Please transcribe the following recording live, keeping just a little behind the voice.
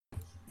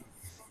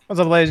What's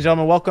up, ladies and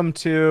gentlemen? Welcome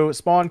to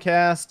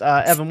Spawncast.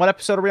 Evan, what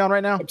episode are we on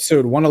right now?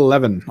 Episode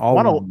 111.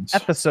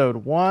 Episode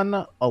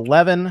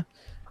 111.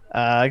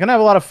 Gonna have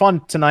a lot of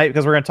fun tonight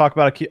because we're gonna talk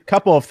about a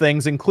couple of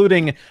things,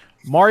 including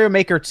Mario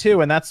Maker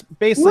 2, and that's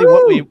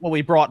basically what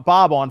we brought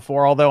Bob on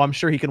for. Although I'm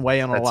sure he can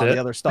weigh in on a lot of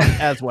the other stuff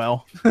as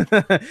well.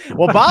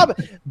 Well, Bob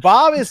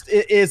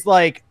is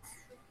like,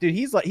 dude,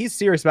 he's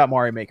serious about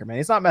Mario Maker, man.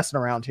 He's not messing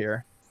around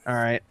here. All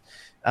right.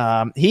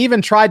 He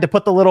even tried to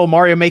put the little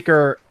Mario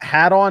Maker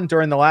hat on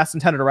during the last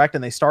Nintendo Direct,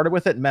 and they started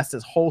with it and messed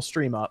his whole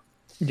stream up.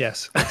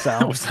 Yes, so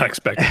I was not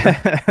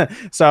expecting.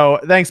 So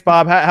thanks,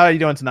 Bob. How are you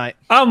doing tonight?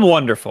 I'm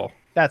wonderful.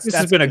 This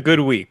has been a good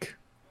week.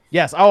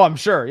 Yes. Oh, I'm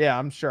sure. Yeah,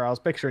 I'm sure. I was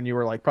picturing you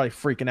were like probably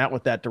freaking out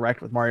with that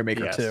Direct with Mario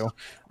Maker 2.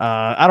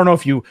 I don't know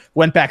if you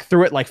went back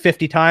through it like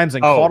 50 times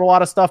and caught a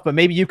lot of stuff, but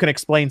maybe you can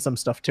explain some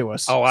stuff to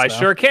us. Oh, I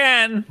sure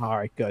can. All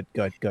right. Good.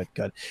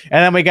 And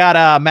then we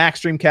got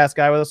Max Dreamcast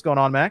guy with us. Going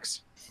on,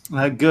 Max?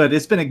 Good.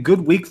 It's been a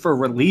good week for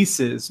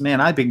releases. Man,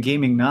 I've been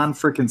gaming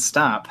non-freaking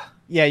stop.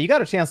 Yeah, you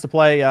got a chance to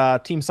play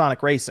Team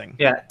Sonic Racing.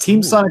 Yeah,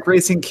 Team Sonic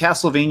Racing,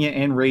 Castlevania,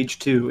 and Rage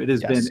 2. It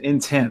has been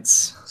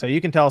intense. So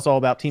you can tell us all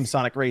about Team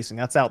Sonic Racing.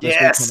 That's out this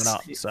week coming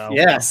up.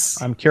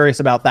 So I'm curious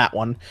about that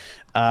one.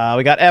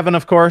 We got Evan,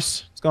 of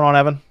course. What's going on,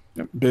 Evan?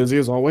 Busy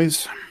as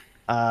always.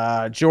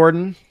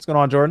 Jordan. What's going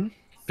on, Jordan?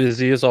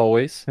 Busy as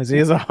always. Busy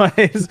as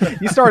always.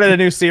 You started a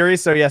new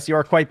series, so yes, you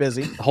are quite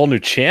busy. A whole new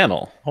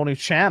channel. All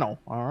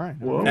right.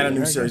 Whoa. And a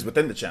new series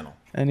within the channel.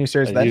 A new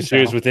series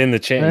within the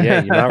channel.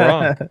 Yeah, you're not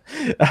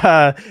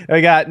wrong.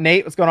 We got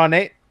Nate. What's going on,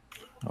 Nate?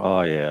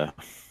 Oh, yeah.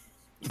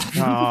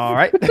 All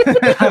right.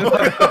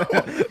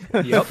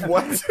 Yep.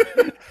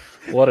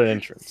 What an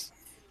entrance.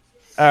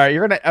 All right,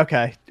 you're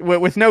gonna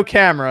with no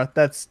camera.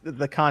 That's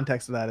the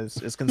context of that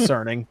is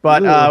concerning.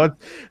 But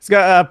let's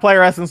go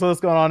player essence. So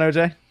what's going on,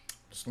 OJ?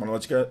 Just want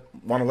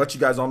to let you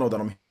guys all know that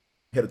I'm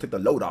here to take the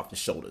load off your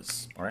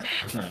shoulders. All right.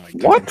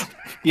 What?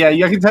 Yeah,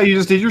 I can tell you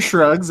just did your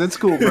shrugs. That's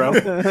cool, bro.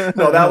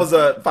 No, that was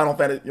a Final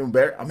Fantasy.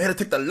 I'm here to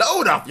take the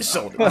load off your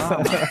shoulders.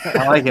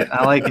 I like it.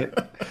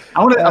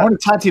 I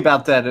want to talk to you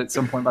about that at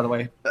some point. By the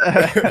way.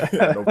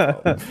 No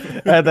problem.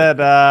 And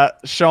then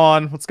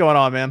Sean, what's going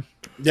on, man?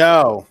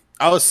 Yo,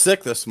 I was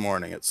sick this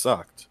morning. It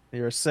sucked.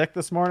 You were sick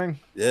this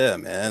morning? Yeah,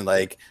 man.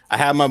 Like, I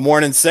had my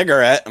morning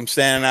cigarette. I'm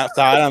standing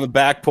outside on the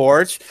back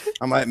porch.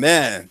 I'm like,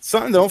 man,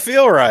 something don't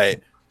feel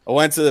right. I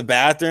went to the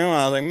bathroom.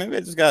 I was like, maybe I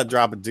just got to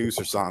drop a deuce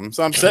or something.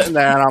 So I'm sitting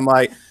there, and I'm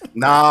like,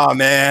 nah,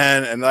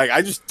 man. And, like,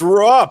 I just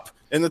threw up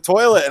in the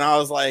toilet, and I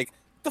was like,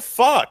 what the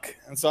fuck?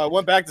 And so I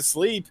went back to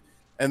sleep,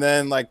 and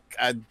then, like,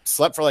 I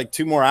slept for, like,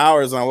 2 more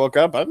hours, and I woke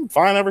up. I've been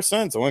fine ever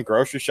since. I went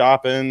grocery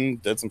shopping,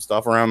 did some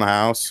stuff around the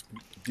house.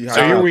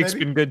 So your week's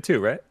been good too,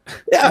 right?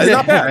 Yeah,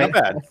 not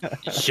bad.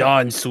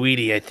 Sean,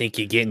 sweetie, I think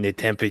you're getting the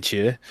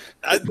temperature.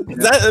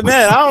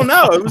 Man, I don't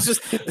know. It was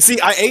just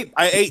I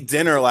ate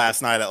dinner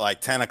last night at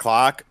like 10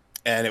 o'clock,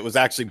 and it was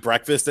actually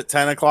breakfast at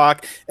 10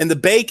 o'clock, and the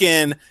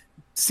bacon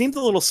seemed a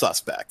little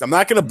suspect. I'm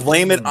not going to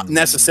blame it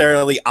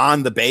necessarily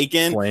on the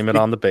bacon. Blame it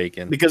on the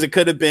bacon because it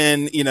could have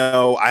been,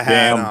 I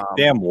had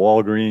damn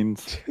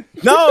Walgreens.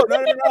 No.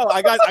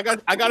 I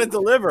got it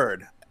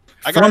delivered.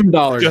 I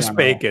got just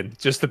bacon.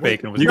 Just the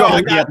bacon.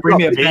 Bring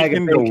me a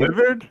bacon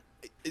delivered.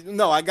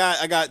 No, I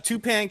got 2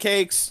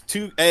 pancakes,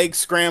 2 eggs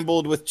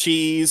scrambled with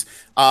cheese,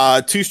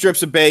 2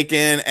 strips of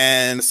bacon,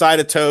 and a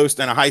side of toast,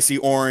 and a Hi-C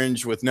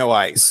orange with no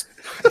ice.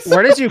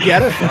 Where did you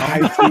get it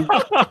from?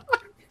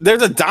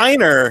 There's a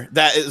diner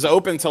that is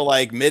open till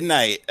like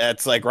midnight.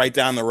 It's like right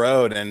down the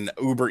road, and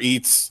Uber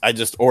Eats. I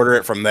just order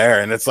it from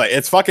there, and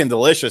it's fucking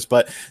delicious.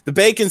 But the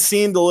bacon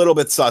seemed a little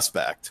bit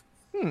suspect.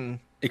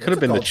 It could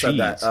have been the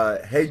cheese.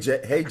 Hey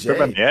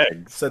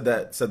Jay said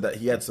that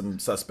he had some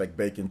suspect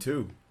bacon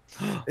too.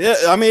 Yeah,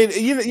 I mean,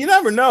 you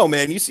never know,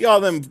 man. You see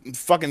all them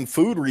fucking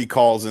food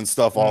recalls and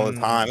stuff all the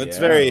time.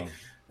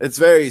 It's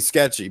very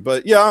sketchy.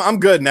 But yeah, I'm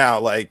good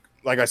now. Like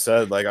I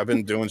said, like I've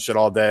been doing shit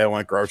all day. I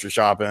went grocery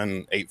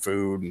shopping, ate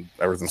food, and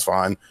everything's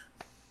fine.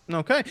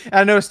 Okay.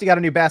 I noticed you got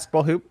a new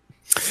basketball hoop.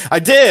 I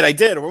did.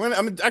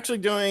 I'm actually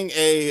doing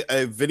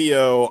a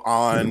video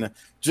on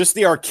just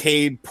the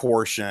arcade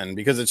portion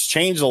because it's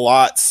changed a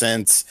lot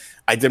since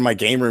I did my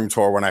game room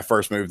tour when I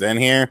first moved in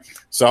here.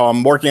 So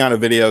I'm working on a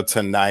video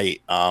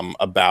tonight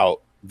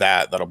about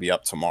that. That'll be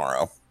up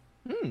tomorrow.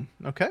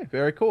 Okay.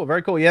 Very cool.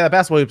 Yeah, that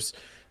basketball hoop's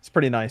it's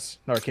pretty nice.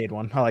 An arcade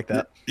one. I like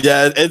that.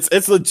 Yeah,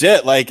 it's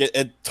legit. Like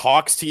it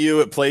talks to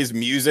you, it plays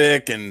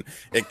music, and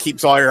it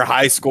keeps all your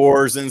high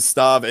scores and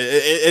stuff.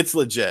 It's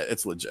legit.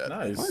 It's legit.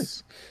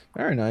 Nice.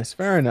 Very nice.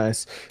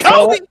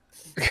 Kobe!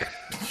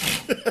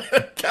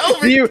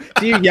 Do you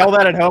yell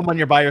that at home when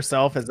you're by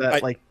yourself? Is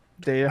that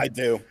do you? I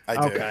do.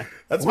 Okay.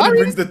 That's when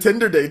he brings the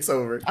Tinder dates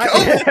over.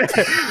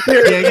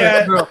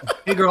 Yeah, girl.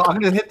 Hey, girl,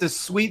 I'm gonna hit the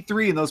sweet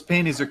 3, and those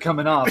panties are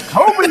coming off.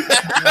 Kobe.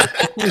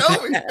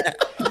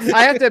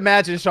 I have to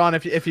imagine, Sean,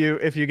 if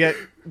you get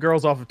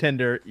girls off of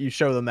Tinder, you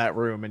show them that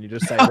room and you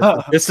just say,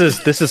 This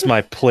is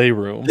my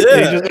playroom.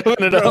 Yeah. You just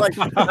open it They're up. like,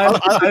 no, dude,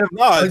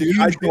 I do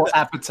Unusual that.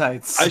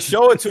 appetites. I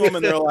show it to them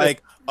and they're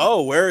like,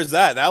 "Oh, where is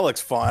that? That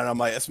looks fun." I'm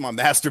like, "It's my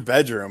master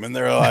bedroom." And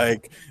they're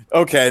like,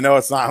 "Okay, no,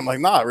 it's not." I'm like,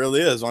 "No, it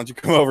really is. Why don't you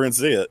come over and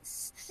see it?"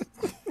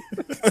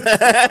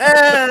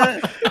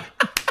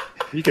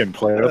 You can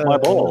play with my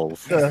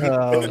balls. oh,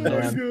 Oh man. my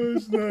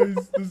gosh,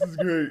 nice. This is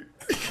great.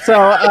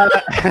 So,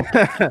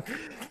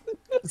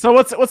 so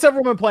what's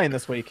everyone been playing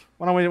this week?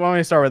 Why don't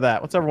we start with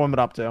that? What's everyone been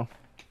up to?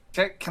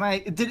 Can I?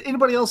 Did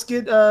anybody else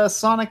get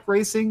Sonic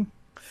Racing?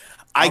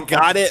 I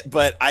got it,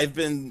 but I've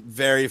been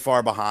very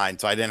far behind,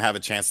 so I didn't have a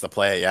chance to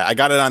play it yet. I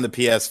got it on the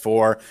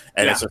PS4,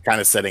 and it's just kind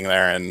of sitting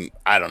there, and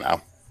I don't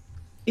know.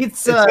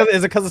 It's Is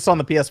it because it's on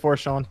the PS4,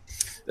 Sean?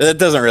 It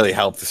doesn't really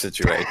help the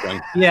situation.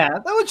 yeah,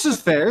 that was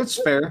just fair.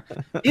 It's fair.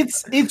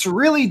 It's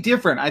really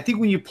different. I think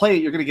when you play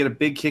it, you're gonna get a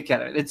big kick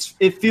out of it.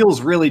 It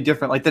feels really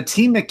different. Like the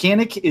team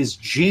mechanic is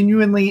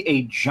genuinely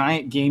a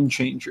giant game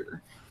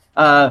changer.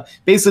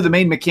 Basically, the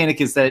main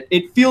mechanic is that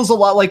it feels a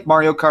lot like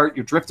Mario Kart.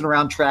 You're drifting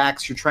around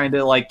tracks. You're trying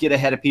to like get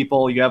ahead of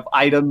people. You have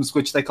items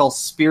which they call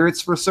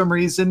spirits for some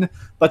reason,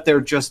 but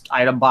they're just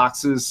item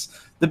boxes.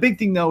 The big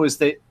thing though is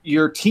that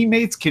your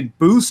teammates can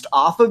boost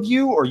off of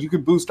you, or you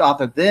can boost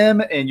off of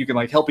them, and you can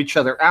like help each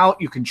other out.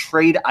 You can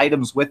trade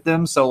items with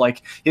them. So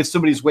like if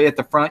somebody's way at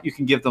the front, you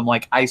can give them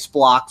like ice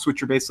blocks,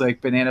 which are basically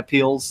like banana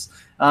peels.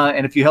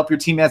 And if you help your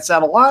teammates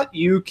out a lot,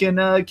 you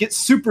can get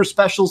super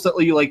specials that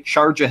let you like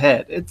charge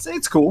ahead.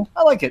 It's cool.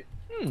 I like it.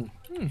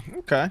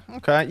 Okay.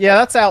 Yeah,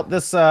 that's out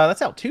that's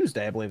out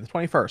Tuesday, I believe, the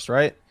 21st,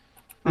 right?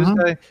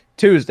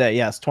 Tuesday,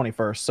 yes,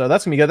 21st. So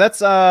that's gonna be good.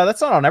 That's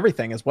not on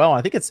everything as well.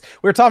 I think we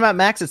were talking about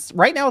Max. It's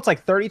right now it's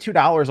like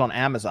 $32 on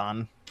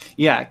Amazon.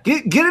 Yeah,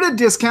 get it at a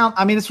discount.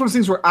 I mean, it's one of those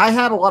things where I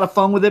had a lot of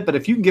fun with it, but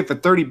if you can get for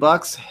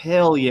 $30,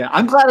 hell yeah.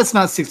 I'm glad it's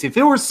not 60. If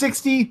it were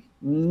 60,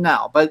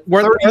 no. But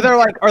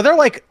Are there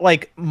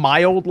like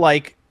mild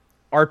like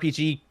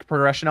RPG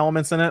progression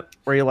elements in it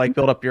where you like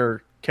build up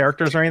your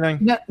characters or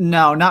anything?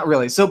 No, not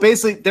really. So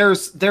basically,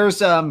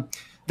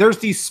 there's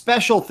these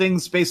special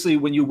things. Basically,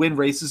 when you win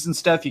races and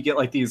stuff, you get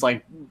like these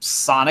like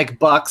Sonic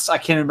bucks. I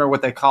can't remember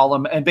what they call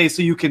them. And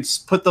basically, you can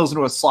put those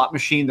into a slot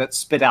machine that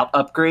spit out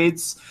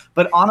upgrades.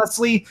 But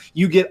honestly,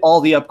 you get all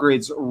the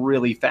upgrades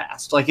really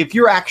fast. Like if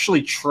you're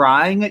actually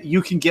trying,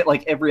 you can get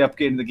like every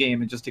upgrade in the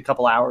game in just a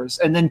couple hours.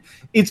 And then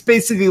it's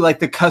basically like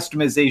the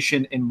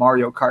customization in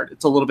Mario Kart.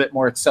 It's a little bit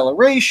more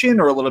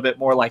acceleration or a little bit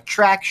more like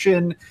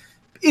traction.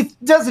 It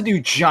doesn't do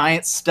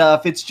giant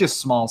stuff. It's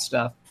just small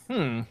stuff.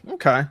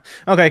 Okay,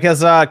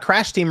 because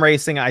Crash Team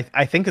Racing, I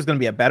think, is going to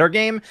be a better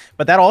game,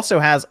 but that also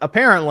has,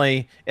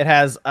 apparently, it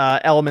has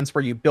elements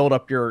where you build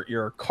up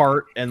your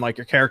cart and like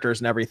your characters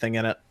and everything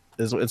in it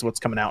is what's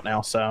coming out now.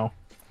 So,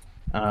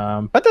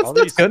 but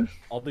that's good.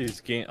 All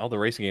the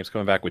racing games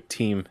coming back with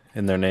team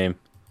in their name.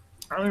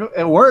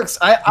 It works.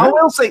 I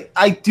will say,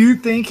 I do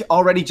think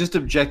already, just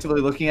objectively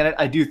looking at it,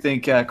 I do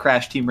think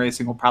Crash Team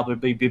Racing will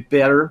probably be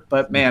better.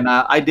 But man,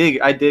 I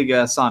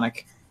dig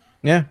Sonic.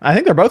 Yeah, I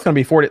think they're both going to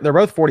be 40. They're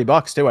both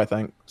 $40 too, I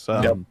think.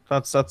 So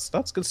that's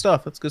good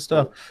stuff. That's good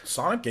stuff.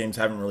 Sonic games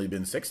haven't really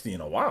been 60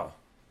 in a while.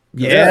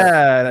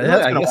 Yeah,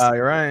 that's been a guess while.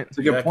 You're right. It's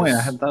a good point. I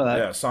hadn't thought of that.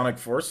 Yeah, Sonic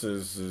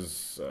Forces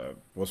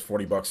was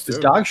 $40 too. It's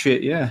dog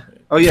shit. Yeah.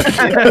 Oh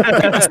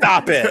yeah.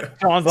 Stop it.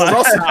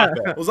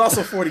 It was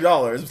also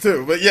 $40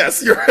 too. But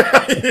yes, you're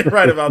right, you're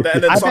right about that.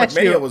 And then Sonic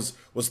Mania was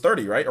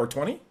 30, right? Or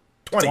 20?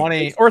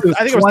 20. Or I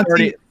think it was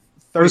 30.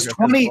 It was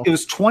 20. It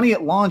was 20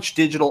 at launch,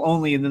 digital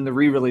only, and then the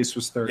re-release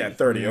was 30. Yeah,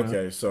 30.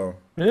 Okay, so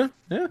Yeah.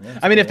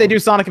 I mean, if they do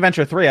Sonic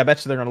Adventure 3, I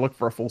bet you they're going to look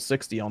for a full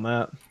 60 on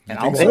that. And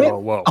I'll pay it.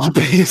 Whoa. I'll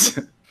pay it.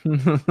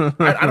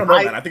 I don't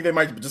know, man. I think they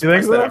might just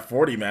price that at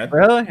 40, man.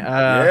 Really?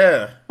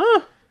 Yeah.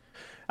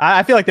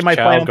 I feel like they might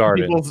play on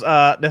Garden. people's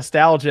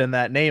nostalgia in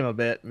that name a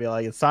bit and be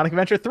like, it's Sonic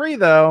Adventure 3,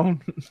 though.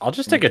 I'll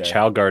just take a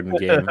Chow Garden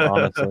game,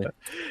 honestly.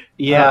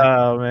 Yeah.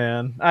 Oh,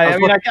 man.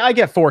 I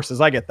get Forces.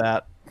 I get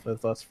that.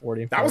 That's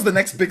 40. That was the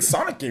next big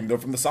Sonic game, though,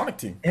 from the Sonic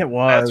team. It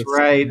was. That's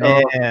right.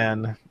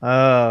 Man.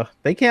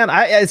 They can't.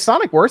 Is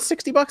Sonic worth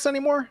 $60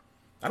 anymore?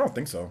 I don't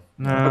think so.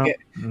 No.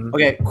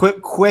 Okay.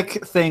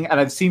 Quick thing, and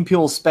I've seen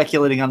people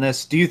speculating on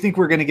this. Do you think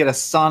we're going to get a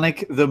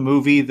Sonic the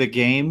movie, the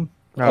game?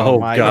 Oh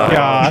my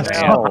gosh.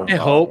 I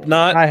hope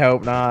not. I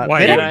hope not.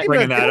 Why They are don't you even-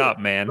 bringing that up,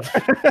 man?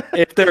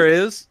 If there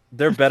is,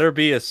 there better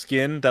be a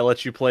skin that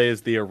lets you play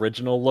as the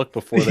original look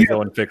before they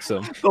go and fix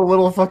him. The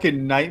little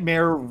fucking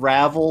nightmare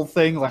ravel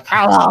thing, like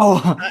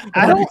hello.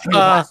 I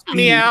don't.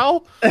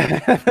 Meow.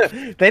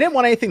 They didn't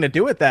want anything to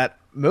do with that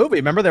movie.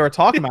 Remember, they were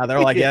talking about it. They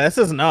were like, "Yeah, this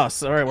isn't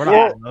us. All right, we're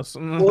not doing this."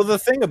 Well, the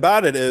thing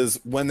about it is,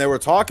 when they were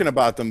talking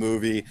about the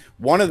movie,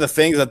 one of the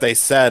things that they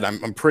said,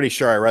 I'm pretty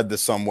sure I read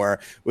this somewhere,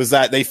 was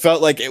that they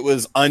felt like it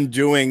was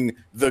undoing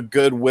the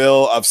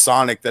goodwill of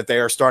Sonic that they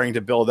are starting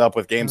to build up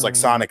with games like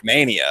Sonic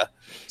Mania.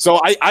 So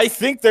I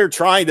think they're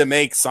trying to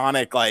make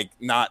Sonic like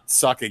not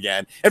suck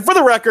again. And for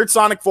the record,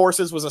 Sonic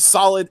Forces was a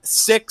solid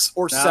 6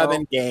 or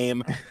 7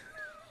 game.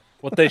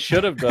 What they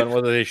should have done,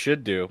 what they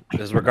should do,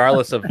 is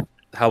regardless of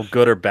how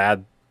good or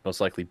bad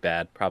most likely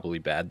bad, probably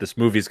bad. This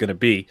movie's going to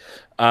be.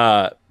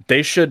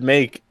 They should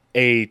make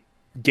a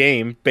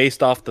game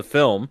based off the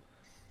film,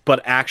 but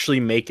actually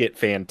make it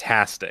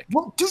fantastic.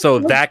 Well, dude, so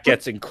that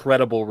gets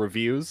incredible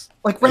reviews.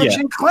 Like Ratchet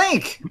and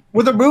Clank,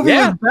 where the movie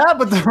was bad,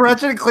 but the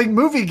Ratchet and Clank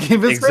movie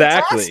game is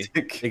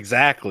fantastic.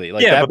 Exactly.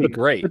 Like that'd be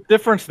great. The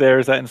difference there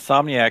is that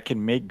Insomniac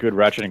can make good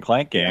Ratchet and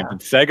Clank games,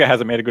 and Sega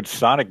hasn't made a good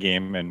Sonic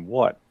game in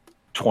what,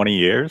 20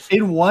 years?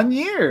 In 1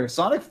 year,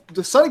 Sonic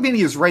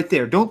Mania is right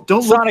there. Don't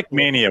Sonic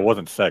Mania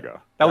wasn't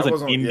Sega. That was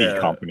an indie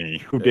company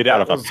who did it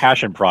out of a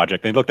passion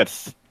project. They looked at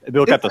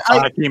the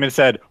Sonic team and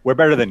said, "We're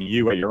better than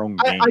you at your own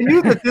game." I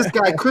knew that this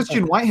guy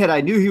Christian Whitehead.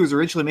 I knew he was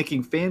originally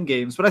making fan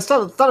games, but I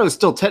thought it was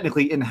still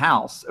technically in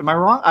house. Am I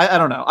wrong? I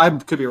don't know. I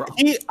could be wrong.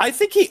 I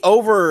think it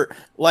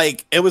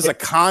was a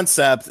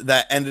concept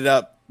that ended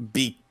up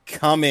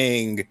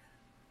becoming.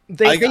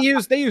 They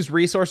used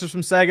resources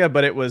from Sega,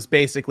 but it was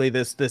basically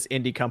this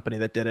indie company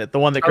that did it. The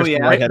one that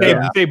Christian Whitehead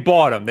they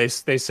bought them. They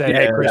said,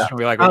 "Hey, Christian,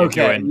 we like what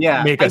you're doing.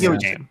 Make us a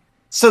game."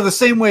 So the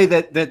same way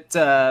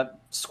that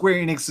Square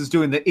Enix is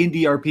doing the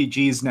indie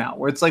RPGs now,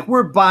 where it's like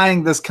we're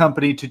buying this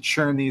company to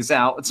churn these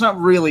out. It's not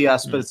really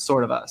us, but it's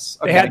sort of us.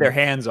 Okay. They had their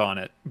hands on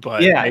it, but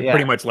they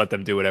pretty much let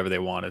them do whatever they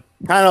wanted.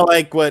 Kind of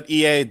like what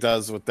EA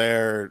does with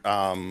their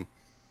what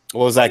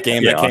was that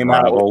game that came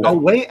out? A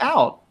Way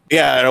Out.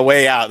 Yeah, A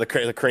Way Out.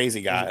 The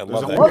crazy guy. I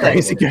love that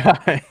crazy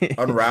guy.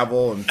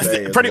 Unravel and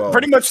Faye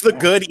pretty much the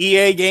good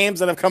EA games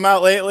that have come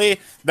out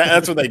lately.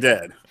 That's what they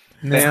did.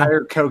 They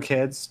hired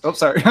cokeheads. Oh,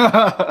 sorry.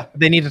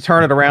 They need to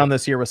turn it around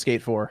this year with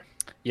Skate 4.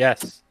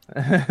 Yes,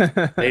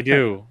 they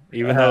do.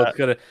 Even though it's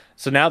gonna.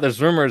 So now there's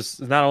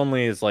rumors. Not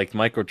only is like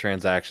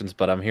microtransactions,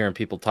 but I'm hearing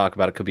people talk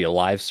about it could be a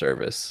live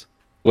service.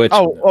 Which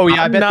I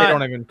bet they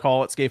don't even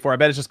call it Skate 4. I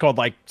bet it's just called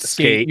like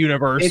Skate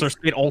Universe or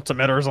Skate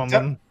Ultimate or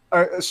something.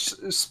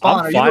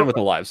 Spawn, I'm fine with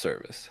a live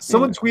service.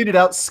 Someone tweeted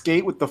out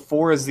Skate with the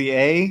 4 as the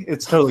A.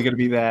 It's totally going to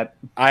be that.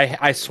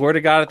 I swear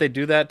to God, if they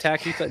do that,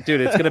 tacky,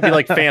 dude, it's going to be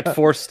like Fant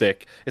 4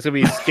 Stick. It's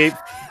going to be Skate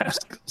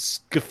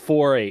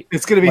 4-8.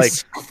 It's going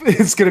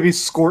to be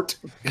Skort.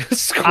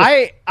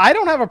 I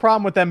don't have a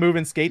problem with them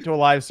moving Skate to a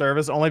live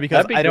service only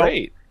because I don't.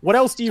 Great. What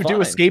else do you do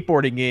with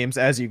skateboarding games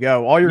as you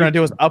go? All you're going to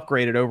do is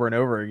upgrade it over and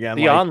over again.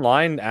 The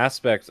online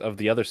aspects of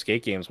the other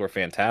skate games were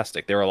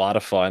fantastic. They were a lot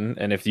of fun.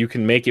 And if you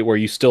can make it where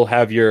you still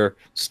have your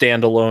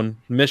standalone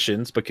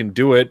missions, but can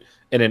do it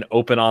in an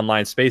open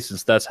online space,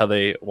 since that's how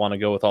they want to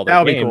go with all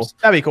their games.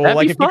 That'd be cool.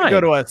 Like if you could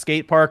go to a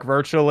skate park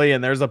virtually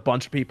and there's a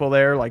bunch of people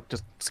there, like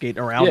just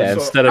skating around. Yeah,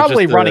 instead of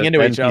probably just running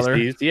into each other.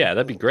 Yeah,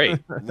 that'd be great.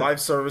 Live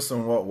service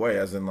in what way?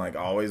 As in like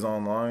always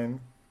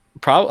online?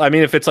 Probably. I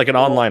mean, if it's like an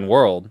online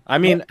world. I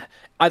mean,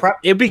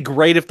 it'd be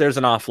great if there's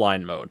an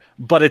offline mode,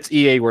 but it's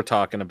EA we're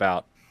talking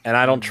about, and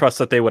I don't trust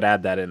that they would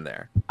add that in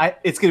there.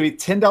 It's going to be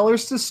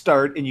 $10 to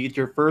start, and you get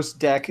your first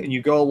deck, and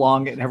you go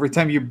along, and every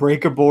time you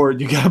break a board,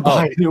 you got to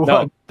buy a new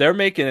one. They're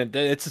making it.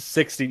 It's a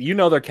 60. You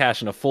know they're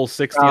cashing a full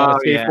 60 on a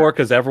skateboard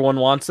because everyone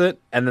wants it,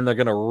 and then they're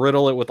going to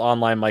riddle it with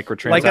online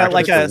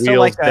microtransactions,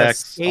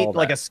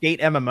 like a skate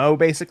MMO,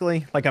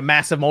 basically, like a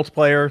massive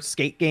multiplayer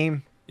skate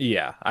game.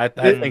 Yeah, I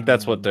think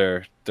that's what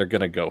they're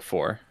gonna go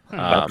for.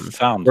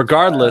 Sounds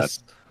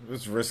regardless,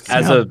 it's risky.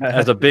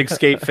 As a big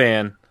skate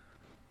fan,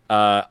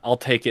 I'll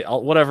take it.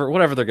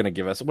 Whatever they're gonna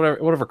give us,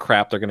 whatever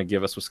crap they're gonna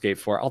give us with Skate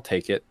 4, I'll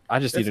take it. I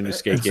just need a new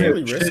skate game.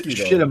 Really risky,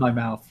 shit in my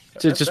mouth.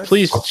 Just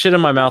please shit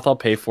in my mouth. I'll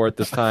pay for it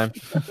this time.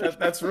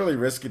 That's really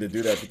risky to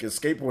do that because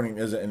skateboarding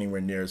isn't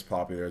anywhere near as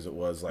popular as it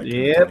was like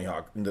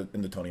in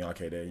the Tony Hawk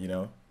heyday, you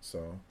know.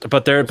 So,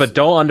 but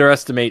don't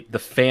underestimate the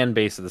fan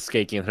base of the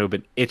skate game who have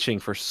been itching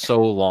for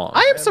so long.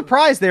 I am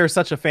surprised there's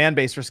such a fan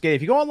base for skate.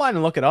 If you go online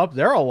and look it up,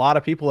 there are a lot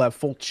of people who have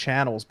full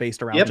channels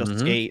based around just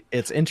skate.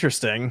 It's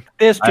interesting.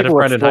 There's people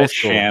with full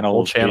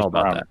channel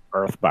about that.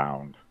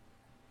 Earthbound.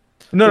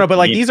 No, but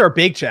like these are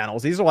big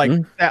channels. These are like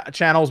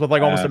channels with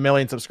like almost 1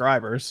 million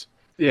subscribers.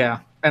 Yeah,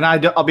 and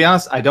I'll be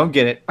honest, I don't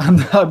get it. I'm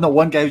the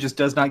one guy who just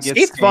does not get.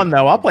 Skate's fun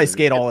though. I'll play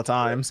skate all the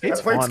time.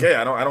 Skate's fun. Skate.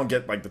 I don't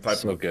get like the type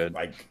so of good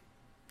like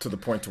to the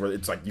point to where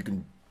it's like you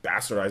can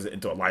bastardize it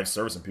into a live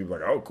service and people are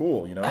like, oh,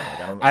 cool, you know.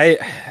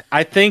 Like,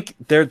 I think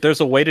there's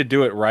a way to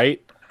do it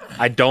right.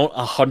 I don't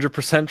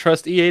 100%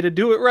 trust EA to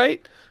do it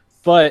right,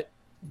 but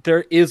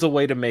there is a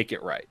way to make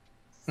it right.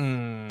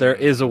 There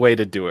is a way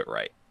to do it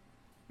right.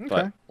 Okay.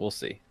 But we'll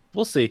see.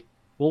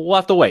 We'll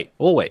have to wait.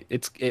 We'll wait.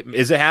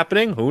 Is it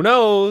happening? Who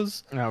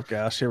knows? Oh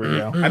gosh, here we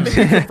go. I think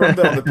you confirmed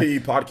that on the PE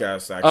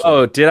podcast. Actually.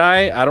 Oh, did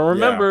I? I don't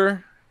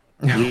remember.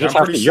 Yeah.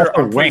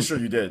 I'm pretty sure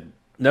you did.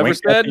 Never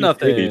said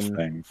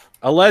nothing.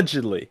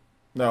 Allegedly.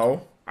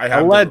 No, I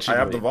have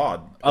the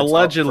VOD.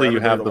 Allegedly, you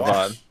have the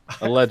VOD.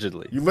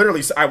 Allegedly. You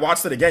literally. I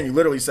watched it again. You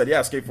literally said,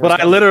 "Yeah, Skate 4." But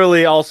I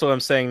literally also am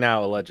saying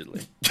now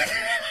allegedly.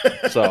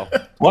 So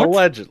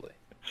allegedly.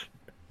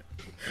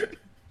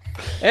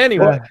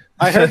 Anyway,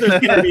 I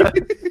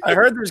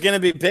heard there's gonna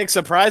be big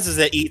surprises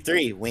at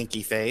E3.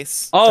 Winky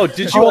face. Oh,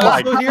 did you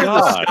also hear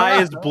the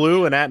sky is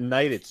blue and at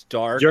night it's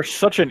dark? You're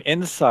such an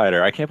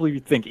insider. I can't believe you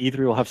think E3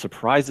 will have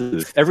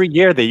surprises. Every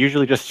year they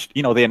usually just,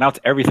 they announce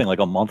everything like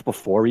a month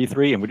before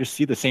E3, and we just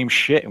see the same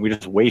shit, and we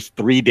just waste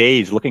 3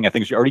 days looking at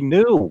things you already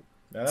knew.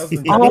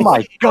 Oh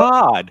my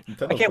god!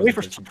 I can't wait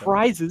for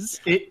surprises.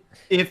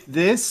 If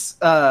this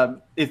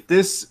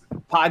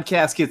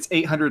podcast gets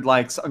 800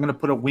 likes, I'm gonna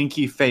put a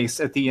winky face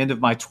at the end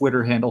of my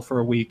Twitter handle for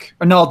a week.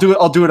 Or no,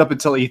 I'll do it up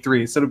until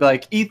E3. So it'll be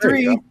like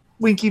E3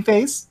 winky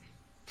face.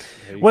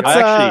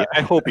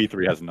 I hope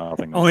E3 has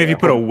nothing. Only if you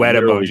put a wet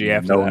emoji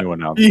after that. New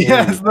announcement.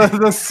 Yes,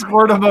 the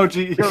squirt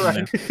emoji. You're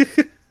right.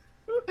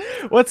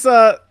 What's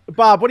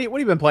Bob? What have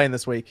you been playing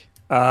this week?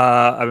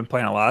 I've been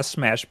playing a lot of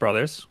Smash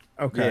Brothers.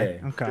 Okay.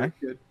 Yeah. Okay.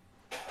 Good.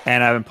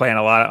 And I've been playing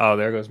a lot. Oh,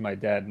 there goes my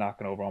dad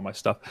knocking over all my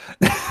stuff.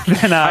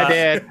 Then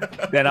I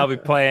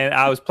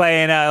was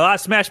playing a lot of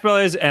Smash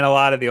Brothers and a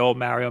lot of the old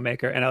Mario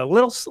Maker and a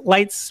little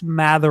light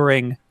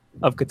smattering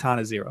of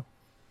Katana Zero.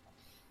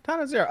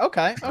 Katana Zero.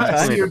 Okay.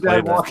 I see your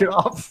dad walking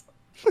off.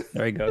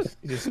 There he goes.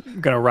 He's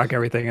just gonna wreck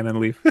everything and then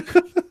leave.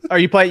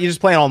 You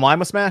just playing online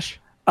with Smash?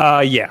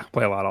 Yeah,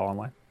 play a lot of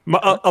online.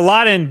 A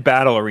lot in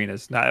battle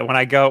arenas. When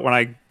I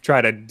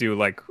try to do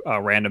like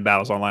random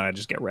battles online, I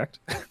just get wrecked.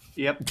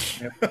 Yep.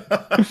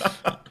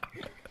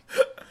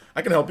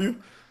 I can help you.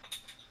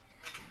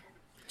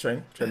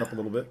 Train up a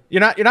little bit.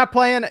 You're not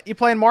playing. You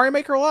playing Mario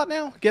Maker a lot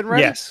now? Getting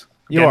ready? Yes.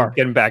 You are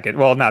getting back in.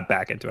 Well, not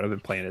back into it. I've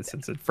been playing it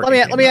since it first.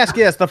 Let me ask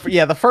you this: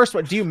 the first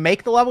one. Do you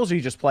make the levels or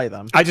you just play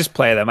them? I just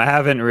play them. I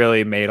haven't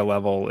really made a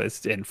level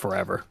in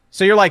forever.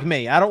 So you're like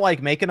me. I don't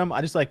like making them.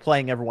 I just like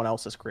playing everyone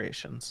else's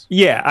creations.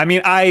 Yeah, I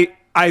mean, I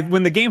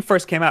when the game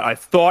first came out, I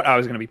thought I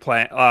was going to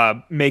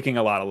be making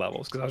a lot of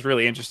levels because I was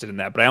really interested in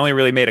that. But I only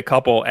really made a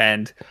couple,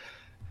 and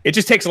it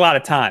just takes a lot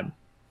of time.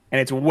 And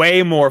it's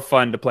way more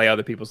fun to play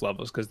other people's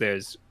levels because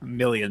there's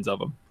millions of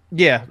them.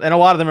 Yeah, and a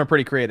lot of them are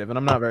pretty creative, and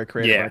I'm not very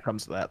creative when it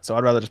comes to that. So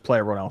I'd rather just play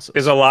everyone else's.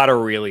 There's a lot of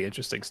really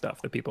interesting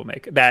stuff that people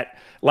make. That,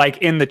 like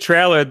in the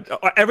trailer,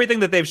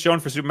 everything that they've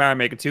shown for Super Mario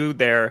Maker 2,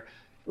 they're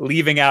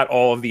leaving out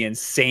all of the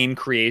insane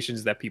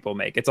creations that people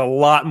make. It's a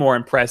lot more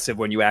impressive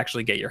when you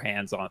actually get your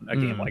hands on a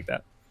game like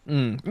that.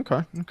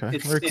 Okay.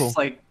 Very cool.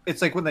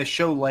 It's like when they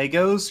show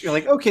Legos, you're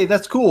like, okay,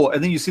 that's cool,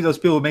 and then you see those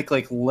people who make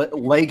like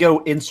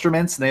Lego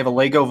instruments, and they have a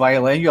Lego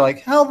violin. You're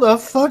like, how the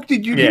fuck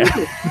did you do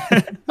this?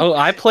 Oh,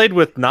 I played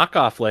with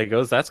knockoff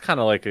Legos. That's kind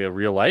of like a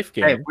real life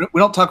game. Hey, we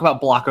don't talk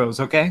about Blockos,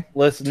 okay?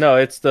 Listen, no,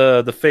 it's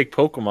the fake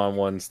Pokemon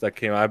ones that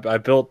came. I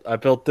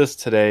built this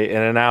today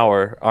in an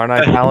hour. Aren't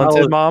I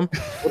talented, Mom?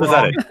 What is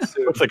that?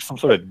 It looks like some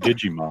sort of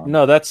Digimon.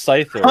 No, that's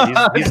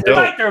Scyther. He's dope.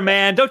 Scyther,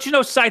 man. Don't you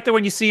know Scyther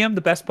when you see him?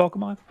 The best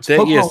Pokemon.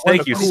 Yes,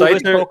 thank you.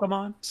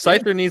 Pokemon.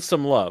 Scyther needs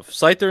some love.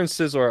 Scyther and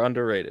Scizor are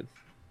underrated.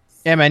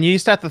 Yeah, man. You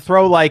used to have to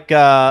throw like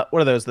what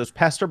are those? Those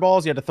pester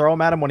balls. You had to throw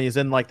them at him when he's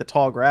in like the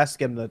tall grass,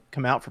 get him to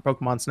come out for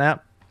Pokemon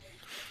Snap.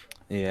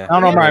 Yeah, I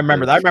don't know if I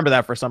remember that. I remember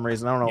that for some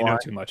reason. I don't know why. You know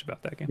too much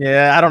about that game.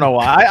 Yeah, I don't know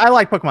why. I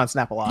like Pokemon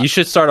Snap a lot. You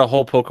should start a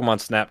whole Pokemon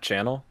Snap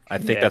channel. I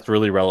think that's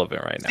really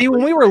relevant right now. See,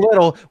 when we were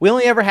little, we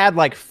only ever had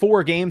like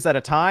 4 games at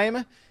a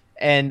time,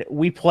 and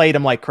we played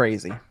them like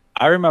crazy.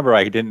 I remember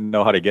I didn't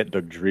know how to get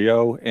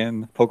Dugtrio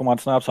in Pokemon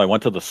Snap, so I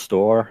went to the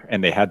store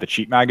and they had the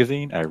cheat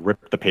magazine. I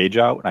ripped the page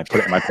out and I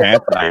put it in my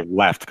pants and I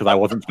left because I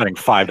wasn't spending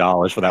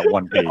 $5 for that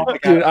one page.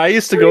 Dude, I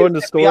used to go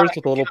into stores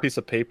with a little piece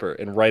of paper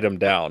and write them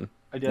down.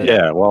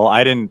 Yeah, well,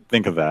 I didn't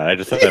think of that. I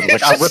just said,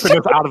 like, I'm ripping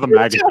this out of the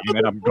magazine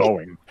and I'm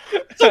going.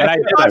 And I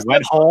did. I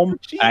went home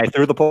and I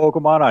threw the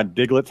Pokemon on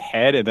Diglett's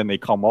head, and then they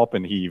come up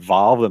and he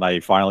evolved, and I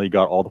finally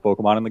got all the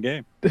Pokemon in the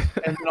game. And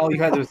then all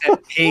you had was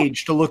that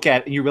page to look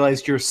at, and you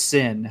realized your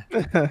sin.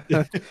 And I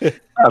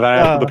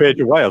threw the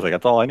page away. I was like,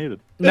 that's all I needed.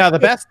 No, the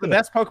best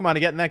Pokemon to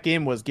get in that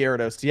game was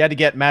Gyarados. You had to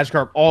get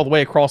Magikarp all the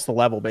way across the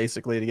level,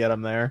 basically, to get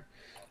him there.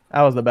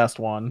 That was the best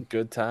one.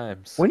 Good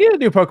times. We need to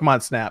do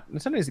Pokemon Snap.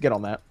 Somebody needs to get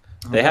on that.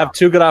 They have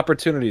 2 good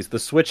opportunities. The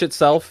Switch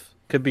itself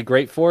could be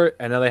great for it,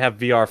 and now they have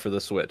VR for the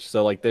Switch.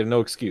 So like, there's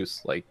no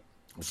excuse. Like,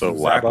 so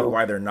exactly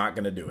why they're not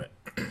going to do it.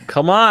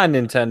 Come on,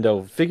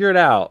 Nintendo, figure it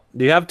out.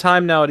 Do you have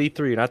time now at E3?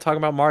 You're not talking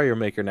about Mario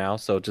Maker now,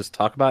 so just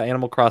talk about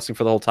Animal Crossing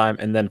for the whole time,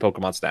 and then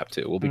Pokemon Snap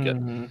 2. We'll be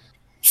good.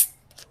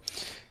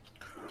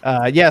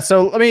 Yeah.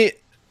 So let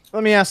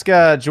me ask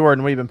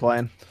Jordan, what have you been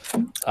playing?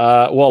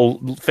 Well,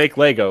 fake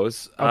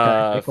Legos,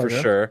 fake for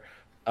Lego. sure.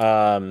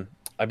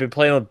 I've been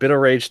playing a bit of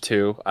Rage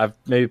 2. I've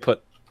maybe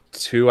put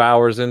 2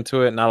 hours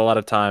into it. Not a lot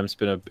of time. It's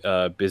been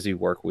a busy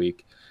work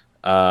week.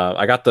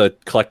 I got the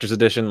collector's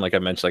edition. Like I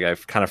mentioned, like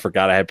I kind of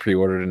forgot I had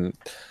pre-ordered, and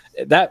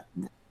that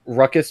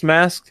Ruckus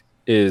mask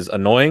is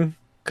annoying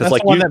because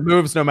like the one that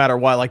moves no matter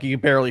what. Like you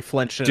can barely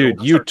flinch.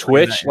 Dude, you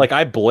twitch. Like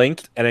I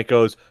blinked and it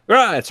goes.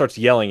 It starts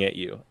yelling at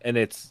you, and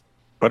it's.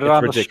 Put it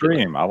on ridiculous. The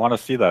stream. I want to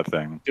see that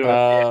thing.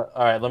 All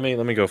right, let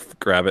me go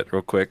grab it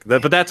real quick.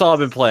 But that's all I've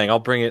been playing. I'll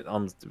bring it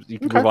on. You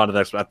can move on to the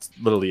next one. That's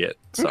literally it.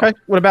 So. Okay.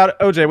 What about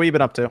OJ? What you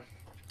been up to?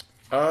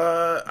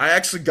 I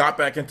actually got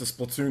back into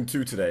Splatoon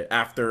 2 today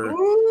after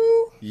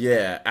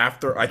Yeah,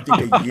 after I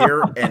think a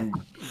year, and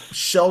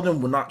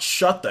Sheldon would not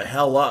shut the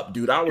hell up,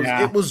 dude.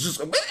 It was just.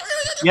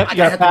 Yep, you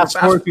got to fast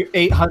forward through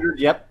 800.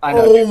 Yep, I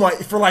know. Oh my!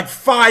 For like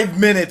 5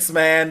 minutes,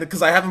 man,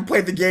 because I haven't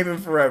played the game in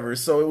forever,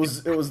 so it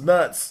was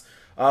nuts.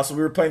 So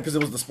we were playing because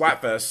it was the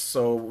Splatfest,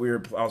 so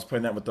I was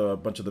playing that with a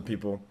bunch of the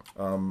people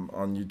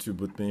on YouTube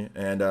with me,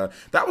 and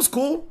that was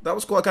cool. That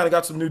was cool. I kind of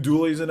got some new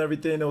dualies and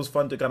everything. It was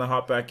fun to kind of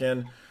hop back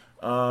in.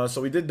 So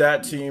we did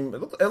that team.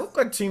 It looked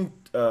like team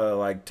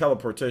like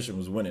teleportation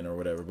was winning or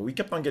whatever, but we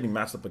kept on getting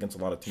matched up against a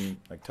lot of team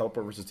like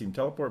teleport versus team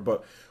teleport.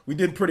 But we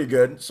did pretty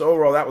good. So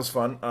overall, that was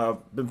fun.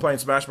 Been playing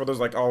Smash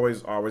Brothers like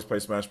always. Always play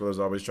Smash Brothers.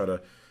 Always try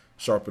to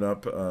sharpen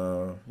up,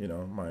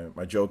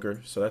 my Joker.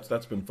 So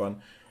that's been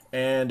fun.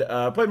 And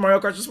played Mario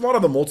Kart. Just a lot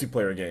of the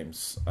multiplayer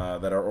games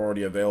that are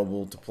already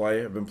available to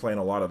play. I've been playing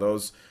a lot of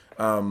those.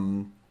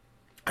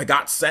 I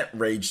got sent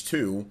Rage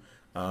 2.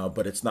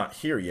 But it's not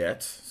here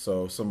yet,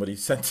 so somebody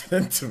sent it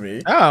in to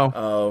me.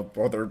 Oh.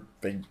 Or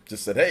they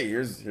just said, "Hey,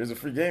 here's a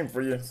free game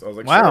for you." So I was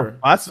like, "Wow, sure."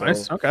 that's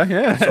nice." Okay,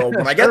 yeah. So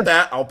when I get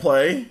that, I'll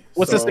play.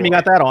 What system you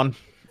got that on?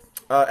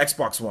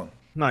 Xbox One.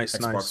 Nice,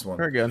 Xbox nice. One.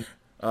 Very good.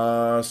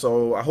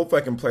 So I hope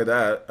I can play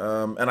that.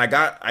 And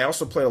I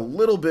also played a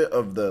little bit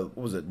of what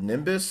was it,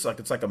 Nimbus? Like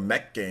it's like a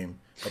mech game.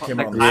 That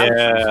came out on the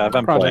Yeah, I've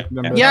been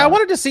playing. Yeah, I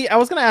wanted to see. I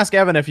was going to ask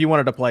Evan if you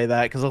wanted to play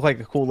that because it looked like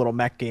a cool little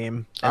mech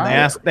game, and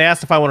they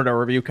asked if I wanted a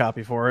review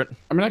copy for it.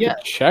 I mean, I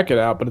could check it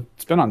out, but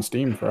it's been on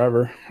Steam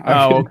forever.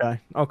 Oh,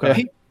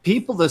 okay.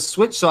 People the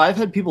Switch. So I've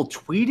had people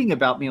tweeting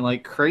about me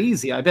like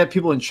crazy. I bet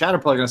people in chat are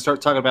probably going to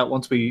start talking about it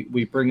once we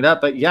bring it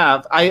up. But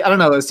yeah, I don't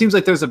know. It seems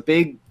like there's a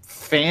big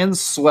fan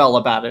swell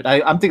about it.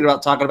 I'm thinking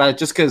about talking about it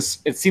just because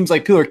it seems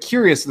like people are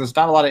curious and there's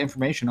not a lot of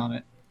information on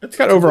it. It's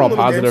got overall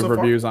positive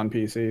reviews on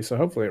PC, so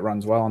hopefully it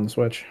runs well on the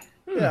Switch.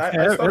 Yeah,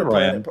 I started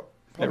playing it.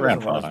 It ran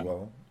fine. As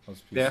well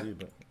as PC,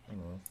 but I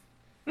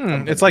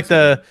don't know. It's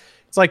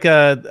like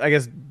I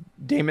guess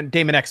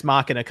Damon X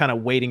Machina, kind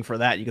of waiting for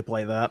that. You could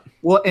play that.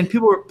 Well, and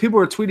people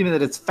were tweeting me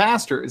that it's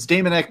faster. Is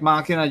Damon X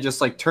Machina just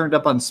like turned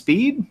up on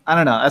speed? I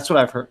don't know. That's what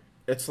I've heard.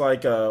 It's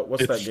like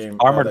what's that game?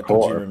 Armored that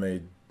Core. Kojima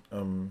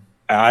made.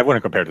 I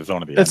wouldn't compare it to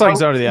Zone of the Enders. It's like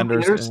Zone of the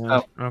Enders.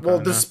 Oh. Okay, Well,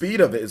 the speed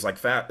of it is like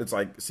fast. It's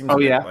like it seems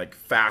like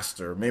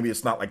faster. Maybe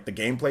it's not like the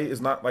gameplay is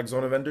not like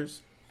Zone of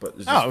Enders, but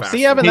it's just faster.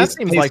 See, Evan, that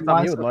seems like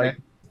something you would like.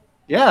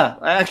 Yeah,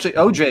 actually,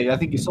 OJ, I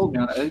think you sold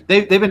me on it.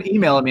 They've been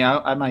emailing me.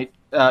 I might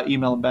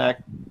email them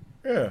back.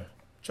 Yeah,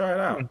 try it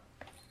out.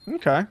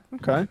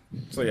 Okay.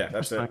 So yeah,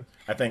 that's it.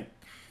 I think.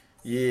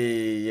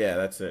 Yeah,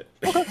 that's it.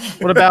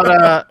 What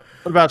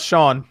about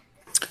Sean?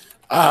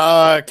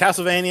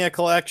 Castlevania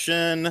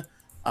collection.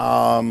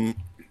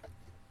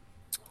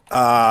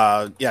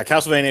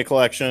 Castlevania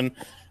collection.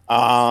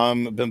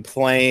 Been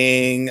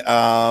playing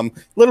a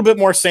little bit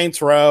more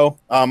Saints Row.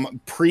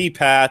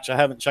 Pre-patch. I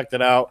haven't checked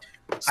it out.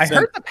 I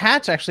heard the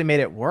patch actually made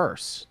it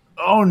worse.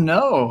 Oh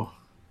no.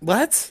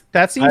 What?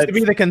 That seems to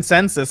be the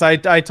consensus. I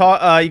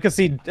you can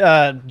see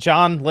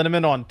John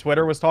Linneman on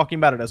Twitter was talking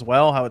about it as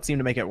well, how it seemed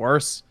to make it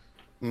worse.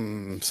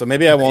 So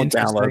maybe I won't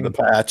download the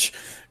patch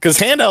because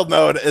handheld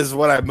mode is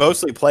what I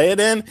mostly play it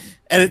in,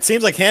 and it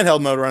seems like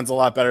handheld mode runs a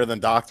lot better than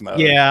docked mode.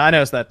 Yeah, I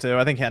noticed that too.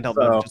 I think handheld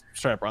mode just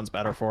straight up runs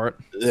better for it.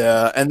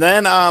 Yeah, and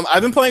then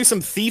I've been playing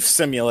some Thief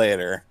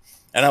Simulator,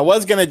 and I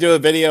was gonna do a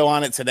video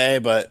on it today,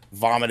 but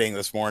vomiting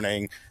this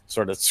morning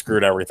sort of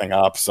screwed everything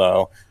up.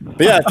 So,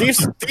 but yeah,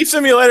 Thief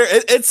Simulator,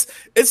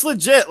 it's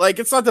legit. Like,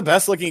 it's not the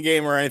best looking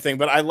game or anything,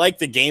 but I like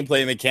the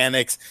gameplay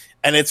mechanics,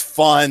 and it's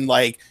fun.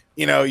 Like,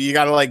 you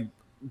got to like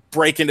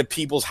break into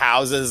people's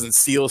houses and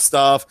steal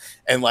stuff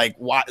and like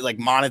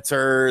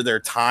monitor their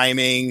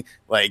timing,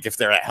 like if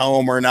they're at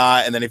home or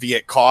not, and then if you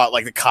get caught,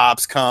 like the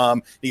cops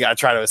come, you got to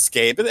try to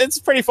escape. It's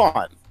pretty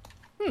fun.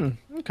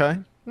 Okay.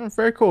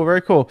 Very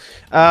cool.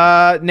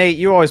 Nate,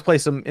 you always play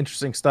some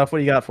interesting stuff. What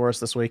do you got for us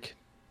this week?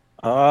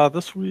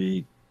 This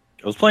week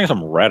I was playing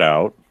some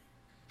Redout.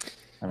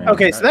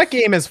 Okay, so that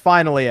game is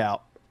finally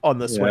out on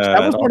the Switch.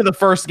 That was one of the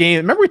first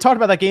games. Remember we talked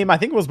about that game? I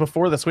think it was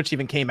before the Switch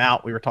even came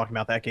out. We were talking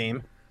about that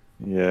game.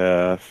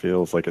 Yeah,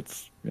 feels like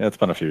it's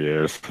been a few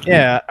years.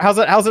 Yeah, how's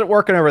it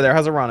working over there?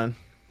 How's it running?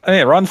 I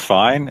mean, it runs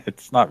fine.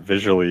 It's not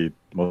visually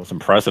the most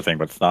impressive thing,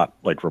 but it's not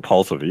like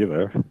repulsive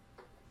either.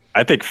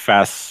 I think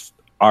Fast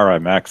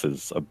RMX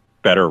is a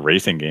better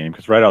racing game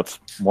because Redout's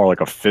more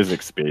like a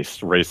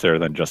physics-based racer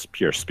than just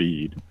pure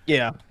speed.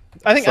 Yeah,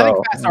 I think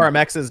Fast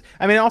RMX is.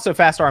 I mean, also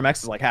Fast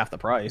RMX is like half the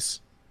price.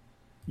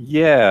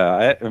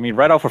 Yeah, I mean,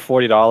 Redout for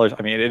 $40.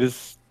 I mean, it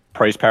is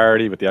price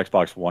parity with the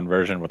Xbox One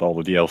version with all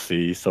the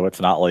DLC, so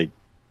it's not like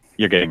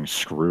you're getting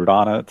screwed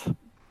on it.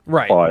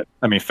 Right. But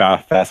I mean,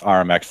 Fast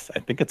RMX, I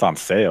think it's on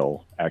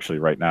sale actually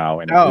right now,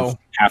 and it's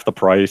half the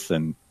price.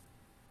 And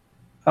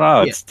I don't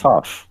know, it's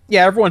tough.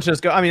 Yeah, everyone should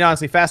just go. I mean,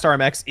 honestly, Fast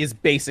RMX is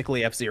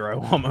basically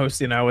F-Zero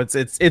almost.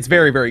 It's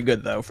very, very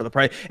good though for the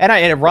price, and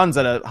it runs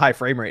at a high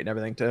frame rate and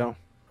everything too.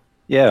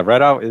 Yeah,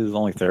 Redout is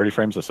only 30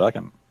 frames a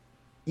second.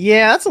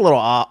 Yeah, that's a little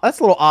odd. That's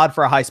a little odd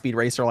for a high-speed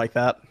racer like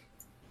that.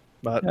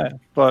 But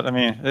I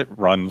mean, it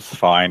runs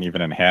fine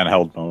even in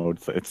handheld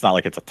mode. So it's not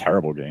like it's a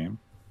terrible game.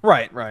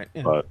 Right.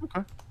 Yeah. But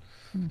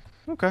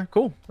Okay,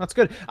 cool. That's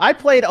good. I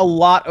played a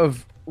lot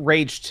of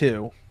Rage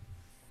 2.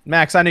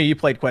 Max, I know you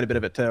played quite a bit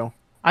of it too.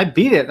 I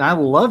beat it and I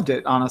loved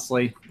it,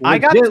 honestly.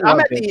 I'm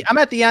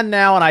at the end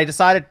now, and I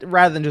decided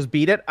rather than just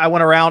beat it, I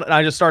went around and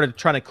I just started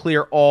trying to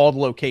clear all the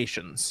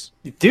locations.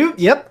 Dude,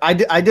 yep, I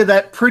did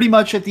that pretty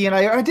much at the end.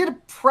 I did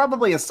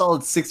probably a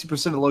solid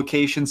 60% of the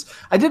locations.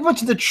 I did a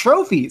bunch of the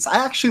trophies.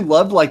 I actually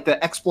loved like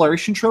the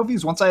exploration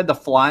trophies. Once I had the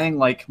flying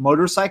like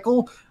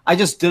motorcycle, I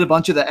just did a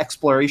bunch of the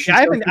exploration.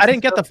 Yeah, I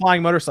didn't get the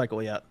flying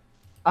motorcycle yet.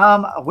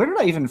 Where did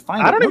I even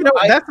find it? I don't even know.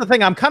 That's the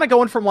thing. I'm kind of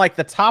going from like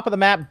the top of the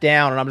map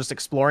down, and I'm just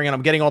exploring, and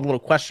I'm getting all the little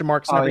question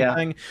marks and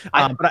everything.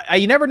 Yeah. But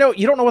you never know.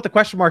 You don't know what the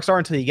question marks are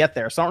until you get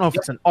there. So I don't know if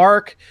it's an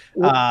arc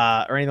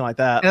or anything like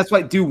that. And that's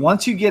why, dude,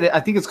 once you get it, I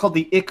think it's called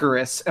the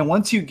Icarus. And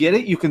once you get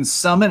it, you can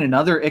summon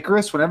another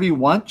Icarus whenever you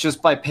want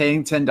just by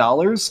paying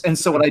 $10. And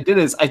so what I did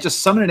is I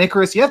just summoned an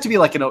Icarus. You have to be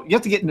like, you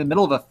have to get in the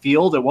middle of a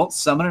field. It won't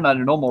summon it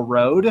on a normal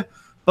road.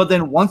 But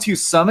then once you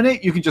summon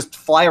it, you can just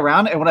fly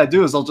around. And what I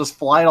do is I'll just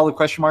fly at all the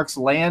question marks,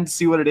 land,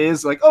 see what it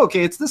is. Like, oh,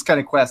 okay, it's this kind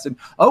of quest. And,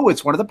 oh,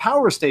 it's one of the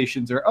power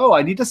stations. Or, oh,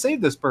 I need to save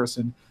this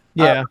person.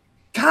 Yeah.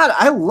 God,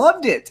 I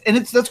loved it. And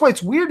that's why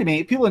it's weird to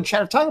me. People in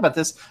chat are talking about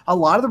this. A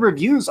lot of the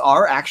reviews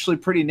are actually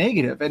pretty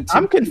negative. And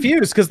I'm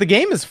confused because the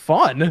game is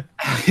fun.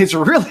 It's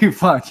really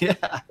fun, yeah.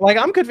 Like,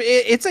 I'm confused.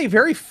 It's a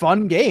very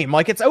fun game.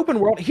 Like, it's open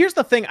world. Here's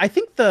the thing. I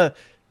think the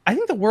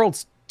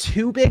world's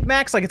too big,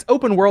 Max. Like, it's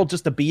open world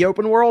just to be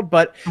open world,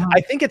 but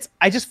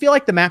I just feel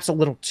like the map's a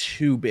little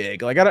too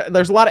big. Like,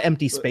 there's a lot of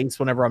empty space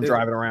whenever I'm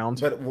driving around.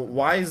 But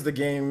why is the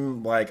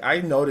game, like,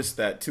 I noticed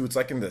that too. It's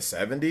like in the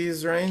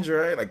 70s range,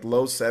 right? Like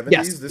low 70s.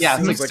 Yes. It's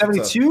like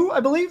 72, I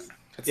believe.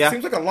 It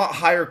seems like a lot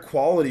higher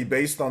quality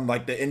based on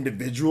like the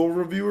individual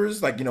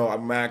reviewers. Like,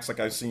 Max,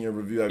 like I've seen your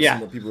review. I've seen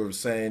what people are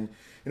saying.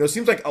 It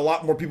seems like a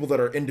lot more people that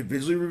are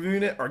individually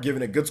reviewing it are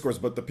giving it good scores,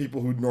 but the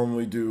people who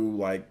normally do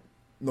like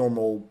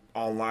normal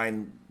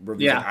online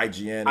reviews like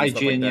IGN and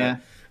stuff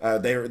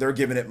like that, they're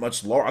giving it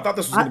much lower. I thought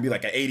this was going to be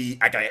like an 80,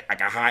 like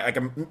a high, like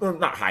a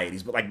not high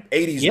 80s, but like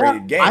 80s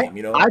rated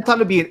game. I thought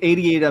it'd be an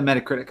 88 on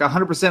Metacritic,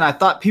 100%. I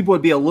thought people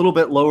would be a little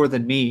bit lower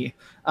than me.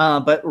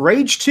 But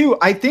Rage 2,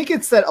 I think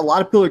it's that a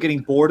lot of people are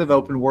getting bored of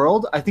open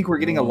world. I think we're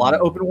getting a lot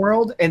of open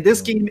world, and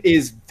this game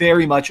is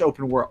very much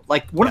open world.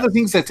 Like, one of the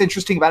things that's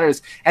interesting about it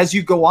is as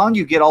you go on,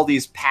 you get all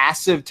these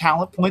passive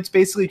talent points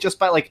basically just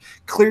by like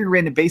clearing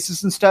random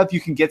bases and stuff. You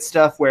can get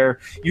stuff where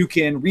you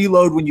can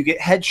reload when you get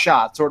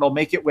headshots, or it'll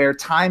make it where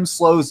time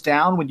slows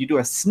down when you do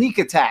a sneak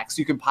attack, so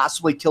you can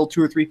possibly kill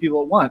 2 or 3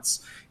 people at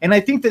once. And I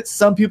think that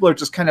some people are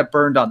just kind of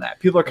burned on that.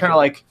 People are kind of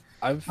like,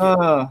 I've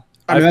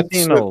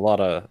seen a lot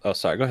of. Oh,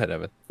 sorry. Go ahead,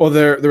 Evan. Well,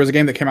 there was a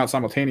game that came out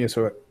simultaneous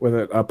with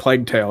it, a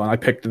Plague Tale, and I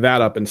picked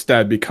that up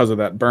instead because of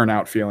that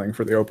burnout feeling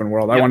for the open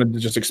world. I wanted to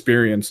just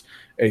experience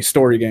a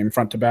story game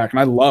front to back, and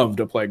I loved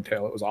a Plague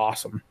Tale. It was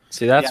awesome.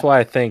 See, that's why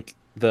I think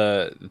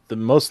the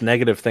most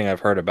negative thing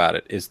I've heard about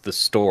it is the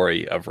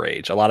story of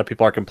Rage. A lot of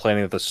people are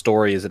complaining that the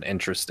story isn't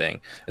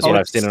interesting, is what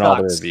I've seen in all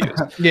the reviews.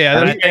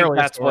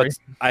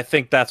 I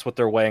think that's what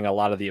they're weighing a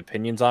lot of the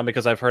opinions on,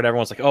 because I've heard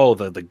everyone's like, oh,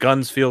 the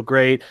guns feel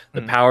great,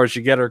 the powers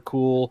you get are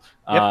cool.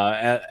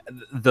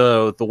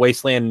 The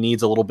Wasteland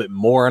needs a little bit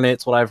more in it.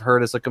 It's what I've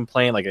heard as a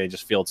complaint. Like, I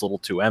just feel it's a little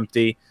too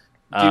empty.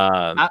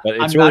 But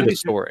it's really the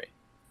story.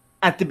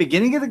 At the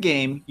beginning of the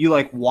game, you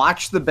like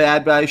watch the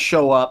bad guys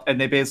show up,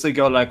 and they basically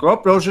go like,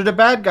 "Oh, those are the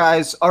bad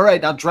guys. All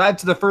right, now drive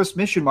to the first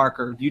mission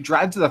marker." You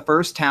drive to the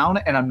first town,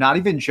 and I'm not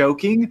even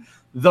joking.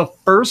 The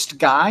first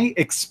guy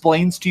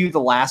explains to you the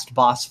last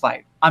boss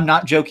fight. I'm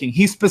not joking.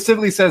 He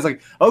specifically says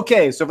like,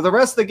 "Okay, so for the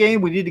rest of the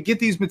game, we need to get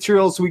these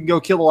materials so we can go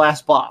kill the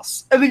last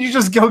boss." And then you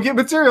just go get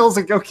materials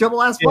and go kill the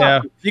last boss.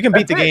 Yeah, you can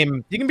beat the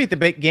game. You can beat the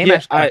game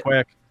actually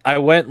quick. I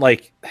went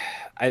like,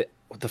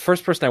 the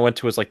first person I went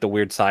to was like the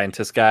weird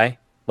scientist guy.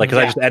 Like,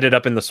 because I just ended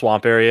up in the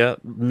swamp area.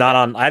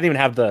 I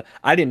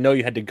didn't know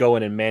you had to go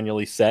in and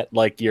manually set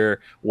like your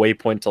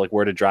waypoint to like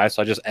where to drive.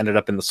 So I just ended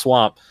up in the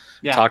swamp,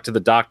 talked to the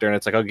doctor, and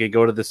it's like, okay,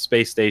 go to the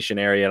space station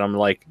area. And I'm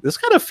like, this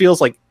kind of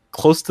feels like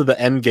close to the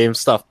end game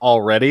stuff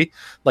already.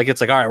 Like, it's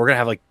like, all right, we're gonna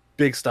have like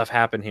big stuff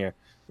happen here.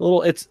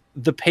 It's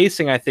the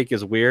pacing I think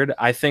is weird.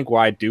 I think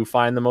where I do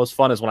find the most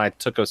fun is when I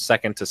took a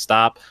second to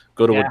stop,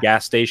 go to a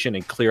gas station,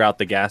 and clear out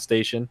the gas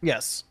station.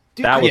 Yes.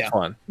 Dude, that was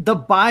fun. The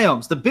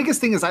biomes. The biggest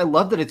thing is I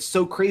love that it's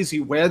so crazy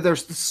where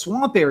there's the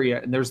swamp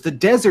area and there's the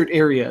desert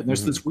area and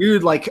there's this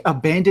weird like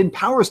abandoned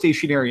power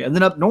station area. And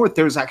then up north,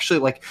 there's actually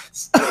like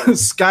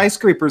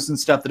skyscrapers and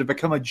stuff that have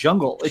become a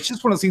jungle. It's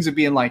just one of those things of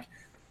being like,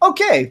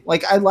 okay,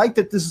 like I like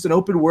that this is an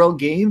open world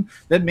game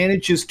that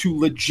manages to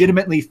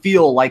legitimately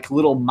feel like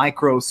little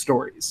micro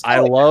stories. I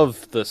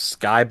love the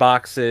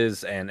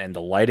skyboxes and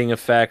the lighting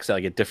effects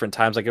like at different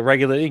times, like a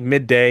regular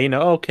midday,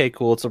 okay,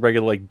 cool. It's a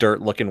regular like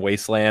dirt looking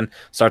wasteland,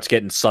 starts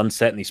getting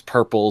sunset and these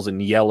purples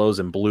and yellows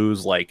and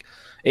blues. Like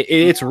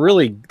it's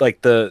really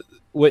like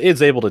what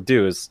it's able to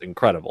do is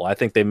incredible. I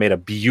think they made a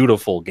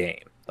beautiful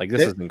game. Like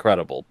this is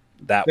incredible.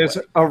 There's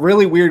a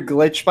really weird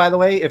glitch, by the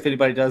way, if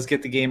anybody does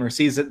get the game or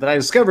sees it, that I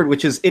discovered,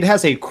 which is it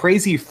has a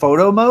crazy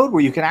photo mode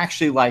where you can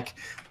actually like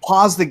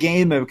pause the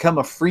game and become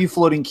a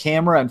free-floating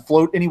camera and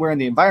float anywhere in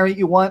the environment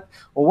you want.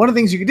 Well, one of the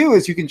things you can do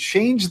is you can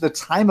change the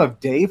time of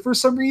day for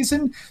some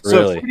reason. So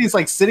Really? if somebody's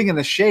like sitting in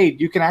the shade,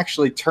 you can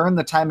actually turn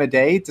the time of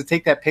day to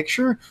take that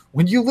picture.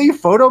 When you leave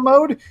photo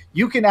mode,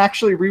 you can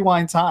actually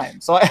rewind time.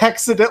 So I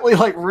accidentally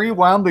like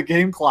rewound the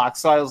game clock.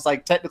 So I was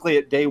like technically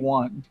at day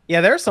 1.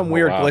 Yeah, there are some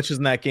weird wow. glitches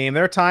in that game.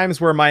 There are times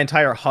where my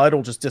entire HUD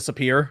will just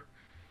disappear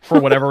for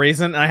whatever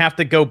reason, and I have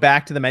to go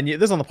back to the menu.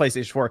 This is on the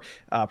PlayStation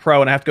 4 Pro,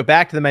 and I have to go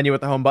back to the menu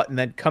with the home button,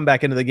 then come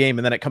back into the game,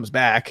 and then it comes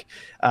back.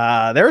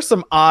 There are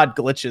some odd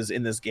glitches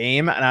in this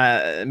game,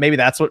 and maybe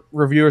that's what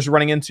reviewers are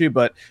running into,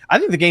 but I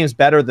think the game's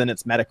better than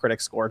its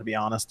Metacritic score, to be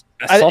honest.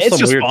 I saw It's some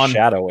just weird fun.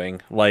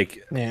 shadowing, like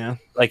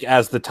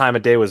as the time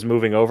of day was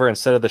moving over,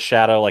 instead of the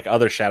shadow, like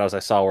other shadows I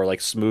saw were like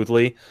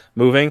smoothly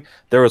moving.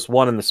 There was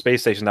one in the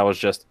space station that was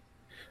just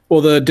Well,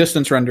 the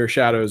distance render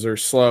shadows are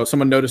slow.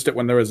 Someone noticed it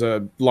when there was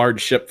a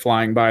large ship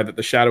flying by that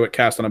the shadow it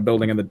cast on a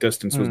building in the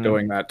distance was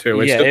doing that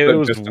too. It's yeah, just it the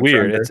was distance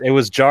weird. render. It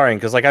was jarring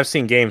because like I've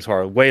seen games who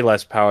are way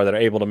less power that are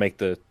able to make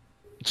the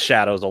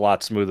shadows a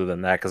lot smoother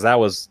than that, because that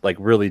was like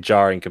really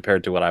jarring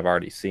compared to what I've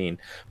already seen.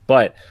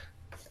 But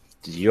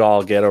you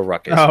all get a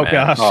ruckus. Oh, man.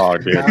 gosh. Oh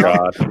dear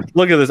God!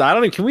 Look at this. I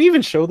don't even. Can we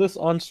even show this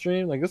on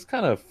stream? Like this,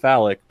 kind of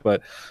phallic.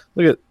 But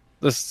look at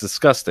this. Is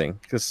disgusting.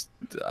 Because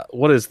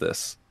what is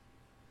this?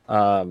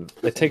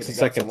 It takes a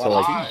second to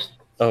like.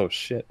 Oh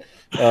shit.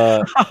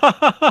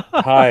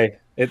 Hi.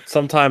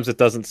 Sometimes it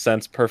doesn't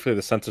sense perfectly.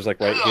 The sensor's like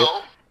right here.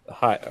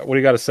 Hi. What do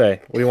you got to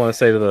say? What do you want to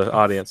say to the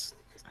audience?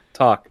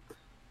 Talk.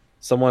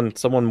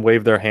 Someone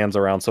wave their hands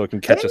around so it can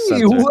catch a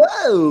sensor.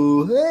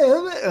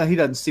 Whoa! He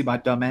doesn't see my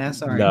dumb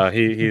ass. All right. No,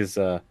 he's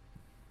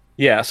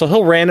yeah. So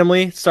he'll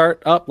randomly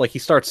start up, like he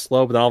starts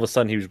slow, but then all of a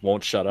sudden he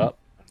won't shut up.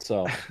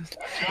 So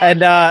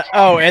And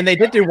and they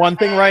did do one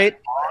thing right.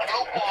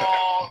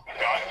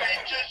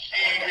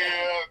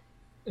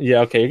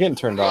 yeah, okay, you're getting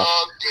turned off.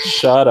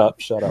 Shut up.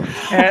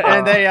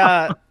 And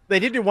they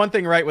did do one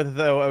thing right with it,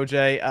 though,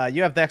 OJ.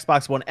 You have the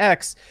Xbox One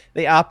X.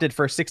 They opted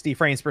for 60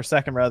 frames per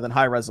second rather than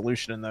high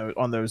resolution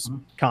on those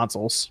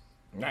consoles.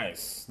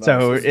 Nice.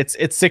 So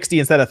it's 60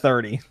 instead of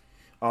 30.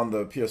 on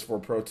the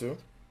PS4 Pro too.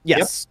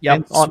 Yes.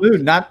 And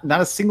smooth, not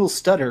a single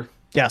stutter.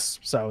 Yes.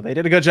 So they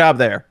did a good job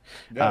there.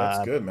 Yeah,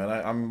 that's good, man.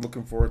 I'm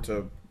looking forward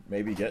to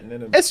maybe getting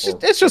it.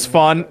 It's just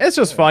fun. It's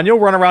just fun. You'll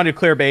run around, you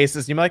clear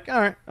bases. You're like, all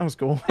right, that was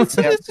cool. It's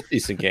a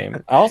decent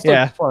game. I also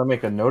just want to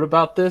make a note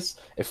about this.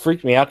 It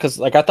freaked me out because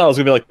like I thought it was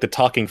gonna be like the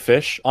talking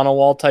fish on a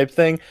wall type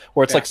thing,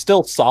 where it's like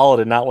still solid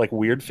and not like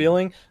weird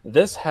feeling.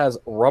 This has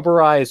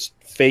rubberized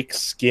fake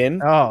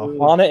skin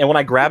on it, and when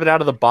I grab it out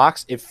of the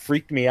box, it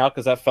freaked me out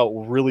because that felt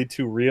really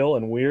too real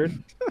and weird.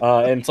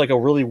 And it's like a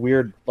really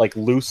weird, like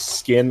loose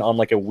skin on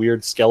like a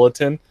weird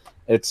skeleton.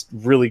 It's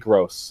really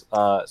gross.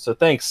 So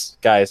thanks,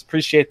 guys.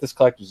 Appreciate this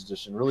collector's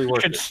edition. Really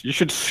worth it. You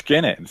should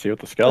skin it and see what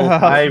the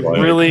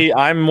skeleton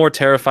I'm more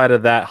terrified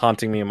of that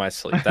haunting me in my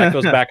sleep. That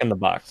goes back in the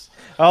box.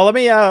 Oh,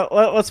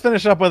 let's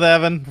finish up with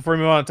Evan before we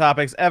move on to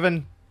topics.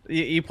 Evan,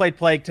 you played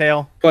Plague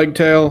Tale. Plague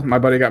Tale. My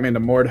buddy got me into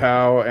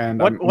Mordhau,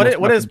 and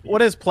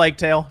what is Plague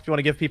Tale? If you want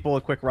to give people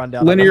a quick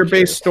rundown.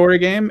 Linear-based story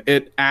game.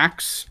 It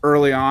acts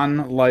early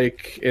on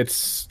like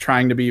it's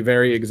trying to be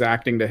very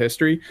exacting to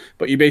history,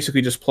 but you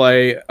basically just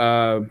play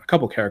a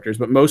couple characters,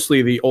 but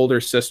mostly the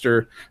older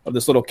sister of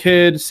this little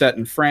kid set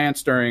in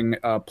France during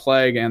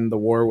plague and the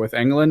war with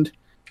England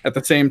at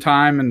the same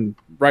time, and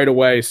right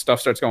away stuff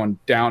starts going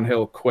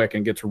downhill quick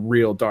and gets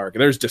real dark.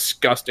 There's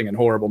disgusting and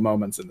horrible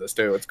moments in this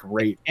too. It's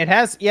great. It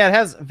has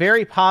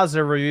very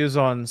positive reviews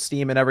on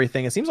Steam and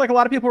everything. It seems like a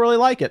lot of people really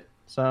like it.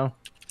 So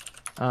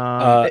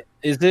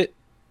isn't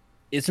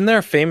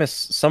there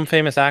some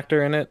famous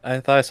actor in it? I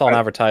thought I saw an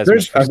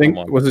advertisement. I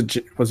think was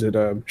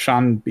it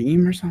Sean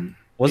Bean or something?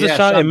 Was it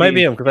Sean? It might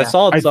be him because I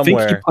saw it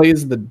somewhere. I think he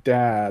plays the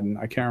dad.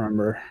 I can't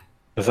remember.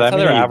 Does that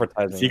mean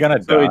advertising? Is he gonna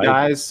die? So he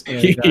dies.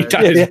 He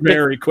dies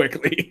very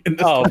quickly.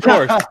 Oh, of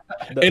course.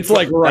 It's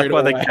like right That's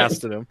why they away.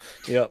 casted him.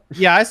 Yep.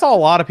 Yeah, I saw a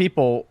lot of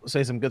people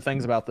say some good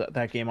things about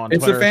that game on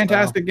It's Twitter. a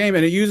fantastic game,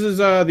 and it uses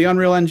the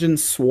Unreal Engine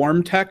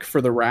Swarm tech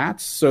for the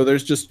rats. So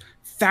there's just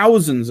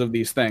thousands of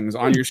these things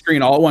on your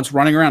screen all at once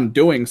running around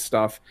doing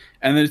stuff,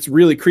 and then it's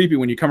really creepy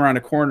when you come around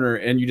a corner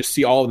and you just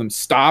see all of them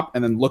stop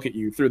and then look at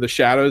you through the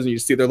shadows, and you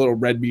see their little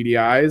red beady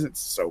eyes.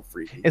 It's so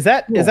freaky. Is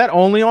that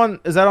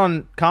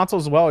on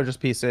consoles as well or just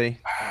PC?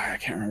 I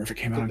can't remember if it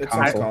came out on It's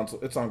console. on console.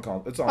 It's on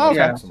console. It's on. Oh, okay.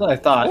 Yeah, that's what I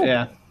thought. Cool.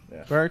 Yeah.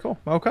 Very cool.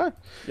 Okay.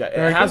 Yeah,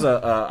 Very it has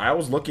I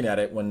was looking at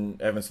it when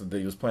Evan said that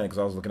he was playing because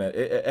I was looking at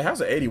it. It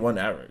has an 81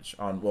 average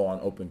on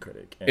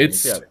OpenCritic. And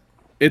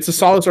It's a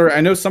solid story.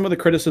 I know some of the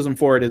criticism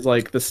for it is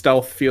like the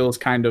stealth feels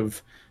kind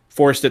of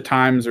forced at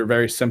times or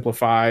very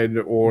simplified,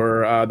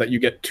 or that you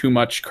get too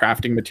much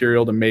crafting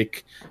material to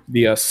make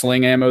the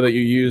sling ammo that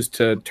you use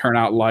to turn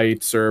out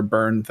lights or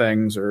burn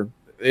things.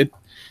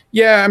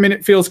 Yeah, I mean,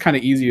 it feels kind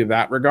of easy in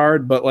that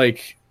regard, but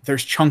like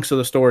there's chunks of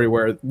the story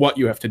where what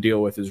you have to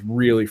deal with is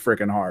really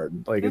freaking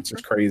hard. Like it's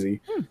just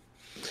crazy.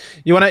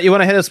 You want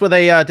to hit us with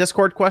a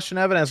Discord question,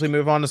 Evan, as we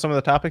move on to some of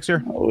the topics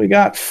here? We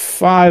got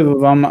 5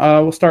 of them.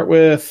 We'll start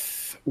with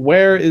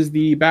where is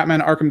the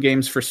Batman Arkham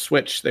games for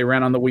Switch? They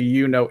ran on the Wii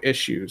U, no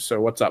issues.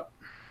 So what's up?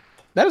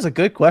 That is a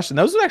good question.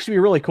 Those would actually be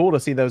really cool to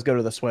see those go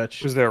to the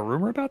Switch. Was there a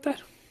rumor about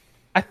that?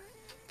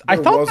 I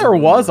thought there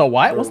was a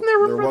while. Wasn't there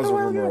a rumor? There was a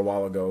rumor a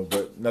while ago,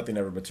 but nothing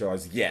ever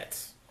materialized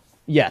yet.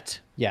 Yet.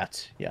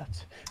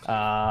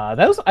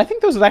 I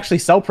think those would actually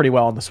sell pretty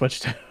well on the Switch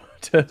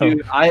too.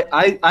 Dude,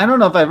 I don't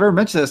know if I've ever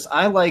mentioned this.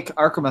 I like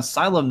Arkham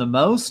Asylum the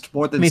most,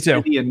 more than Me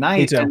too. City and Night.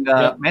 Me too. And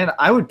Yep. man,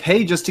 I would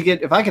pay just to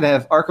get, if I could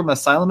have Arkham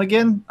Asylum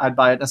again, I'd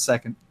buy it in a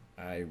second.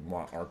 I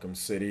want Arkham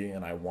City,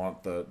 and I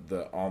want the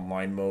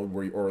online mode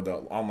or the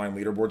online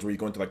leaderboards where you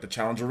go into like the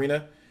challenge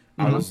arena.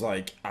 I was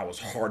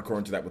hardcore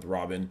into that with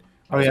Robin.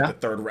 I was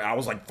like I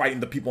was like fighting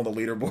the people on the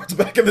leaderboards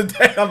back in the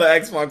day on the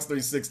Xbox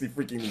 360.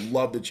 Freaking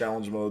loved the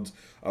challenge modes,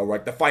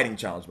 like the fighting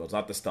challenge modes,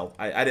 not the stealth.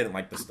 I didn't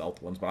like the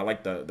stealth ones, but I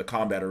like the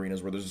combat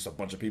arenas where there's just a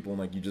bunch of people and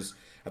like you just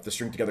have to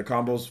string together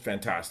combos.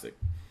 Fantastic.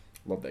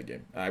 Love that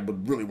game. I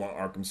would really want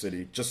Arkham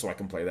City just so I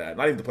can play that.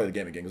 Not even to play the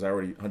game again because I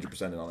already 100%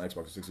 it on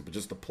Xbox 360, but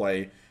just to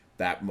play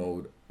that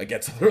mode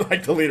against other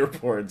like the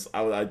leaderboards.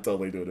 I'd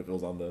totally do it if it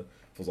was on the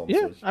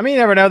Switch. I mean, you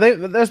never know.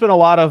 There's been a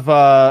lot of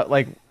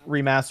like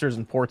remasters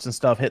and ports and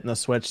stuff hitting the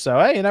Switch, so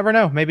hey, you never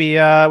know. Maybe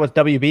with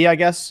WB, I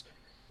guess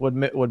would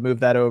move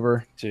that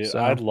over. Dude, so.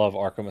 I'd love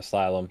Arkham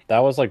Asylum. That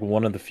was like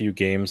one of the few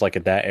games like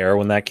at that era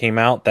when that came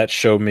out that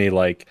showed me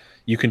like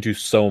you can do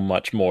so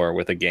much more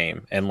with a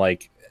game, and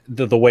like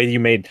the way you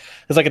made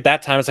it's like at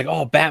that time it's like,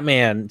 oh,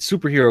 Batman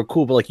superhero,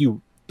 cool, but like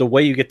the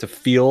way you get to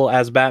feel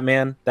as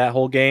Batman that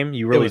whole game,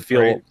 you really feel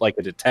great. like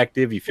a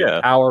detective. You feel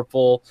Yeah.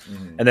 powerful,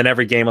 and then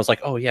every game was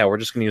like, oh yeah, we're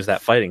just gonna use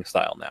that fighting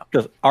style now.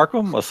 Because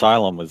Arkham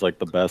Asylum was like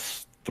the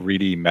best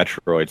 3D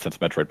Metroid since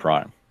Metroid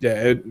Prime.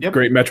 Yeah,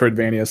 great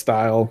Metroidvania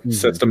style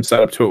system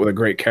set up to it with a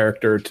great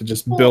character to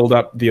just build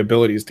up the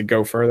abilities to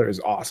go further is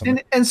awesome.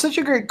 And such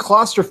a great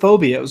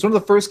claustrophobia. It was one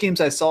of the first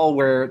games I saw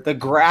where the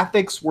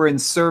graphics were in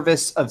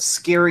service of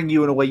scaring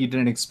you in a way you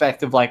didn't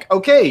expect. Of like,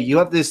 okay, you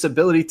have this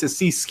ability to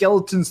see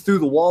skeletons through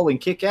the wall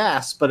and kick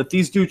ass, but if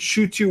these dudes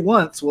shoot you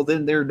once, well,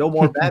 then they're no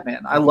more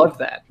Batman. I love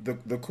that.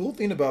 The cool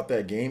thing about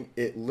that game,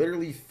 it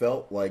literally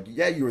felt like,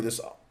 yeah, you were this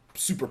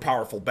super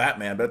powerful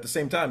Batman, but at the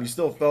same time, you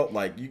still felt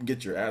like you can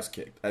get your ass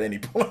kicked at any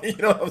point, you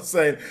know what I'm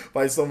saying,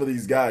 by some of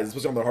these guys,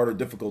 especially on the harder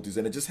difficulties,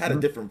 and it just had a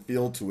different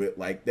feel to it,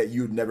 like, that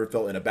you'd never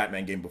felt in a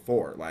Batman game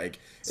before. Like,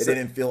 it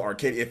didn't feel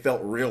arcade, it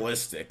felt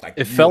realistic. Like,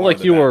 It felt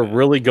like you were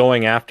really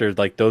going after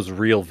like those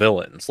real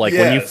villains. Like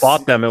when you Yes.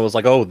 fought them, it was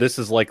like, oh, this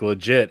is like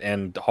legit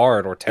and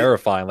hard or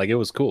terrifying. Like it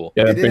was cool.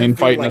 Yeah, It didn't Bane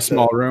feel fight in like a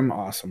small room,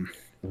 awesome.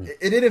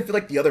 It didn't feel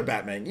like the other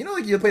Batman. You know,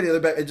 like you play the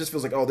other Batman, it just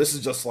feels like, oh, this is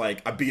just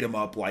like a beat 'em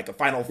up, like a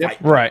final fight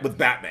Right. with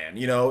Batman.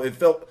 You know, it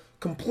felt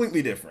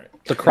completely different.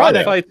 The Croc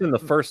fight's in the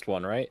first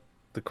one, right?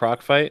 The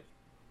Croc fight.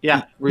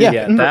 Yeah. Yeah,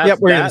 that-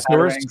 we're in the that-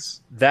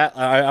 sewers. That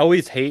I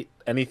always hate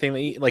anything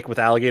that like with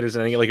alligators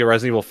and anything like a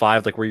Resident Evil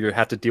 5, like where you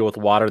have to deal with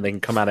water and they can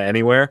come out of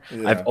anywhere.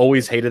 Yeah. I've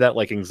always hated that,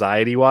 like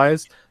anxiety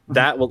wise.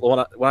 That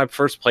when I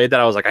first played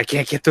that, I was like, I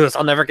can't get through this.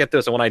 I'll never get through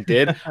this. And when I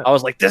did, I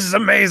was like, this is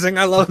amazing.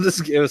 I love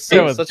this. It was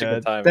such a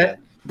good time. Man.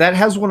 That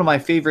has one of my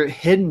favorite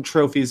hidden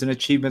trophies and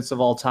achievements of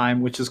all time,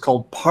 which is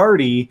called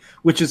Party,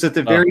 which is at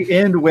the very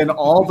end when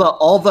all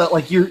the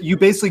like you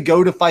basically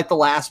go to fight the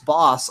last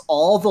boss.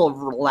 All the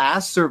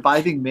last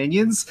surviving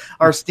minions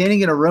are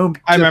standing in a room.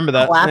 I remember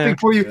that, clapping yeah.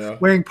 for you, Yeah.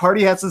 wearing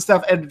party hats and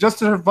stuff. And just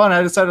for fun,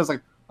 I decided I was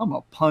like, I'm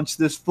gonna punch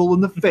this fool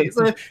in the face.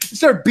 And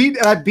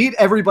I beat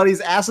everybody's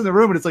ass in the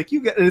room, and it's like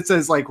it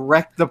says like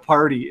wreck the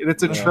party, and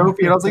it's a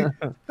trophy. And I was like,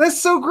 that's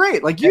so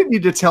great. Like you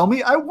need to tell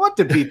me I want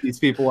to beat these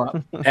people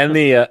up. And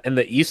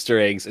the Easter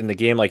eggs in the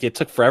game, like it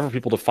took forever for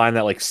people to find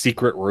that like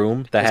secret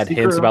room that had secret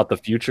hints room. about the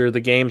future of the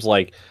games.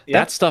 Like Yep.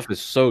 that stuff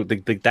is so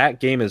that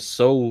game is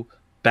so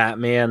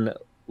Batman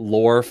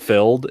lore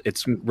filled.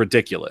 It's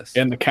ridiculous.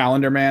 And the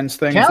Calendar Man's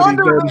thing.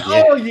 Calendar.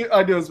 That he did.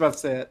 I knew I was about to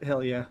say it.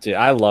 Hell yeah. Dude,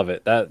 I love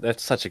it.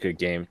 That's such a good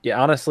game. Yeah,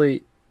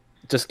 honestly,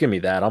 just give me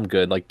that. I'm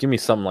good. Like, give me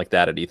something like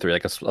that at E3,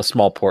 like a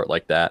small port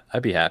like that.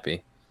 I'd be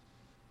happy.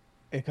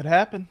 It could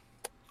happen.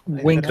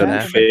 Wink could in the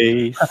happen.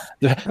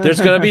 face.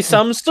 There's gonna be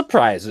some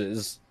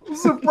surprises.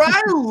 Surprise!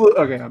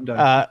 Okay, I'm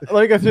done.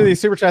 Let me go through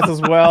these super chats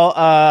as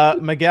well.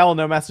 Miguel,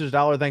 no message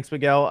dollar. Thanks,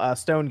 Miguel.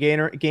 Stone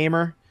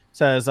Gamer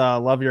says,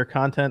 love your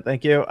content.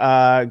 Thank you.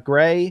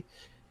 Gray,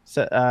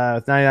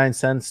 99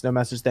 cents. No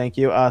message. Thank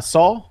you.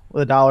 Saul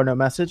with $1. No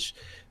message.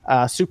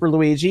 Super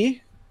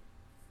Luigi.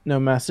 No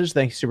message.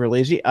 Thank you, Super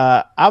Luigi.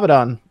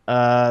 Abaddon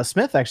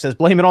Smith actually says,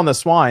 blame it on the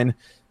swine.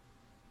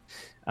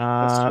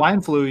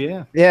 Swine flu,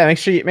 yeah. Yeah, make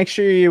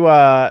sure you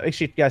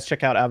guys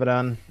check out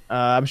Abaddon.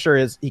 I'm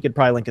sure he could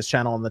probably link his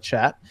channel in the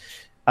chat.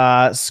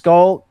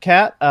 Skull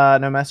Cat,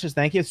 no message.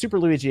 Thank you. Super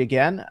Luigi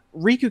again.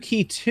 Riku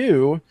Key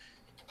 2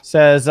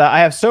 says, I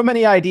have so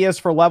many ideas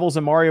for levels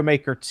in Mario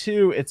Maker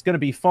 2. It's going to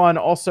be fun.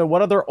 Also,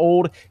 what other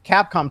old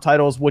Capcom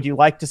titles would you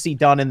like to see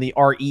done in the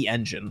RE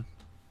engine?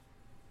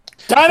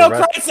 Dino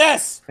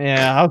Crisis.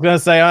 Yeah, I was gonna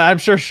say I'm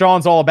sure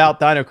Sean's all about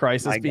Dino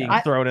Crisis being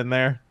God. thrown in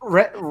there.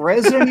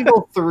 Resident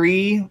Evil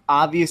 3,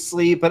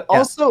 obviously, but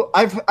also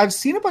I've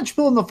seen a bunch of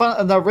people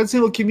in the Resident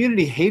Evil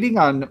community hating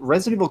on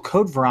Resident Evil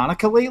Code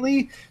Veronica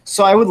lately.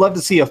 So I would love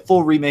to see a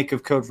full remake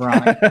of Code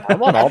Veronica. I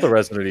want all the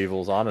Resident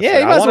Evils, honestly. Yeah,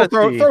 you might as well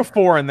wanna throw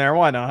 4 in there.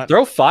 Why not?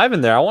 Throw 5 in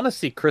there. I want to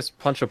see Chris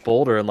punch a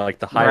boulder in like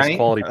the highest Right?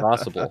 quality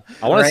possible.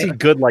 I want to see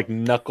good like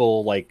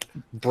knuckle like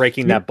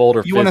breaking that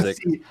boulder You want to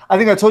physics. see? I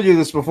think I told you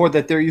this before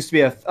that there used to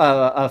be a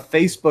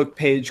Facebook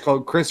page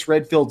called Chris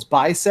Redfield's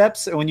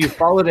Biceps, and when you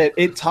followed it,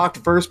 it talked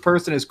first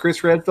person as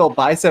Chris Redfield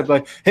Bicep,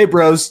 like, "Hey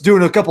bros,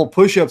 doing a couple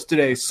push-ups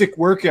today. Sick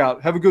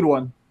workout. Have a good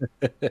one."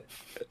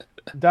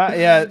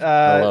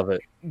 I love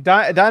it.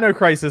 Dino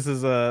Crisis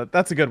is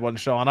that's a good one,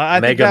 Sean. I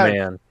think Mega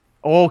Man.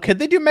 Oh, could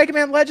they do Mega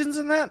Man Legends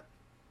in that?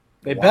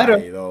 They Why,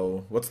 better.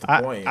 though? What's the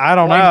I, point? I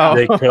don't know.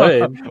 They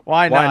could.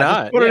 Why not? Why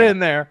not? Just put it Yeah. in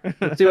there.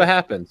 Let's see what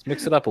happens.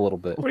 Mix it up a little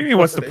bit. What do you mean?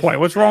 What's the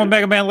point? What's wrong with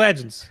Mega Man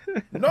Legends?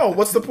 No,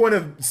 what's the point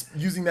of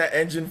using that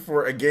engine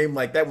for a game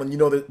like that when you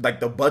know that like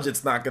the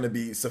budget's not going to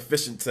be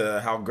sufficient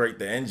to how great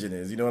the engine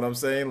is? You know what I'm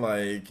saying?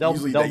 Like They'll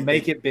usually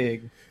make it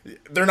big.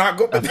 They're not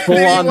going. A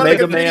full-on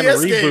Mega Man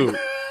reboot.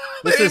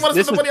 They didn't want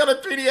to spend money on a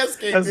 3DS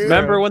game. Dude.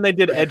 Remember when they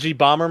did Edgy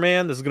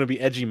Bomberman? This is going to be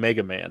Edgy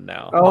Mega Man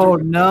now. Oh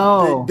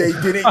no! They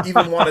didn't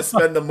even want to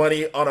spend the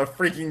money on a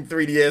freaking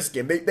 3DS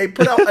game. They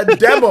put out a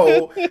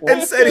demo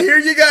and said, "Here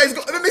you guys go,"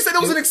 and then they said it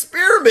was an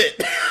experiment.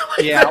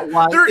 Like, Yeah,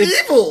 why- they're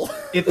evil.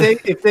 If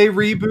they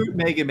reboot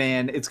Mega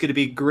Man, it's going to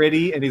be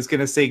gritty, and he's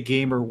going to say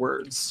gamer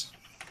words.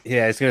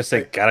 Yeah, it's going to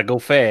say, gotta go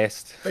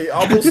fast. They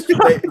almost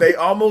they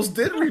almost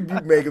did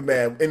reboot Mega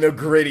Man in a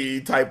gritty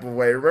type of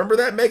way. Remember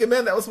that Mega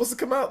Man that was supposed to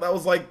come out? That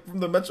was like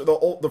from the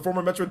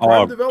former Metroid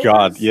Prime Oh developers.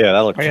 god, yeah, that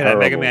looks Oh, yeah, that terrible.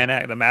 Mega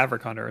Man, the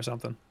Maverick Hunter or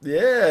something.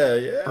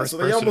 Yeah. First So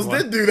they person almost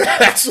one. did do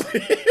that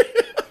actually.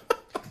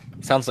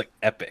 Sounds like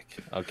epic.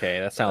 Okay,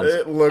 that sounds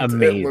It looked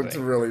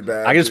amazing. really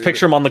bad. I can just dude.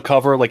 picture him on the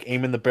cover, like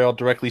aiming the barrel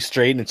directly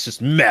straight, and it's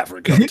just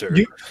Maverick Hunter.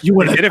 You They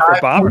want did it for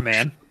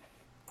Bomberman.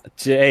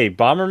 Hey,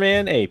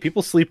 Bomberman. Hey,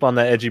 people sleep on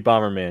that Edgy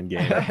Bomberman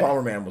game. That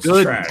Bomberman was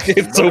Good. trash.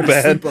 It's so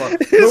bad.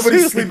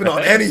 Nobody's sleeping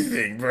on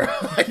anything, bro.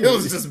 Like, it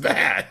was just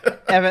bad.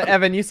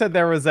 Evan, you said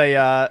there was a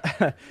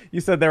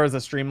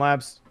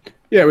Streamlabs.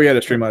 Yeah, we had a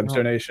Streamlabs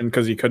donation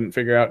because he couldn't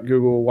figure out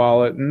Google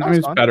Wallet, and I mean,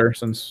 it's fun. better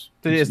since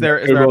Is there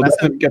a Google message?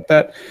 doesn't get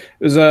that.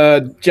 It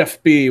was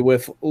Jeff B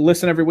with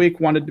listen every week.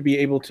 Wanted to be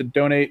able to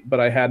donate, but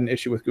I had an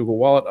issue with Google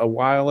Wallet a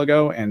while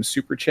ago, and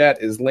Super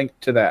Chat is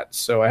linked to that,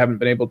 so I haven't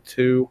been able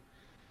to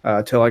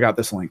till I got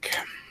this link.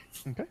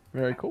 Okay,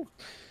 very cool.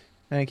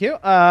 Thank you.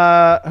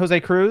 Jose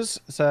Cruz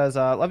says,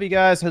 love you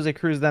guys. Jose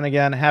Cruz, then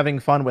again, having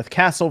fun with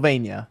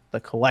Castlevania, the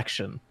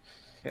collection.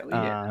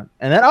 yeah.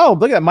 And then,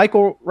 look at that.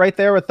 Michael right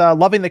there with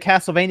loving the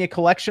Castlevania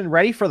collection,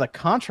 ready for the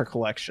Contra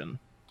collection.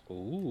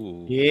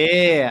 Ooh.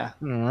 Yeah.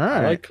 All I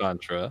right. like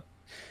Contra.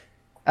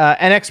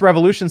 NX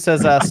Revolution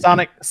says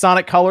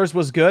Sonic Colors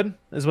was good,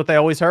 is what they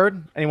always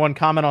heard. Anyone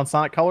comment on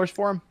Sonic Colors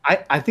for him?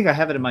 I think I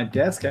have it in my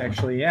desk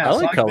actually. Yeah. I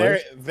like Sonic-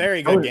 Colors.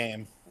 Very good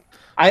game.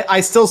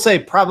 I still say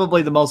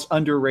probably the most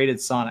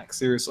underrated Sonic.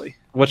 Seriously.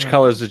 Which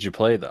colors did you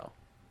play, though?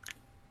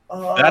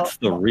 That's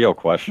the real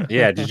question.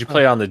 Yeah, did you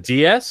play on the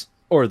DS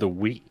or the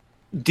Wii?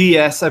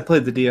 DS. I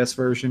played the DS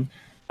version.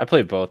 I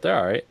played both. They're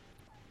all right.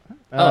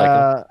 I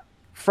like them.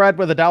 Fred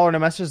with $1 no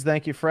message.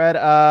 Thank you, Fred.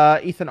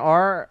 Ethan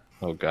R.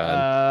 Oh,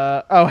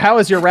 God. How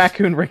is your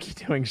raccoon Ricky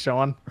doing,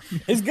 Sean?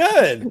 He's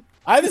good.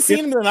 I haven't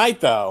seen him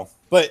tonight though.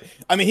 But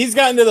I mean, he's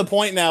gotten to the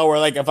point now where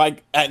like if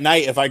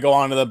I go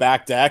onto the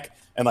back deck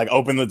and like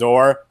open the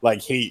door,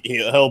 like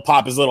he'll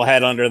pop his little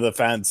head under the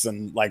fence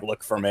and like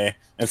look for me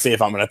and see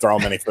if I'm gonna throw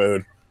him any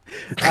food.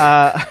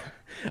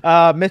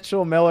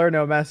 Mitchell Miller,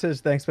 no message.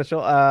 Thanks,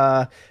 Mitchell.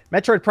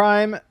 Metroid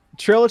Prime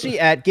Trilogy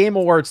at Game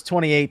Awards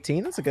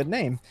 2018. That's a good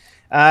name.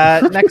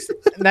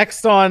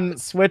 Next on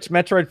Switch,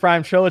 Metroid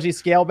Prime Trilogy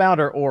Scalebound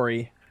or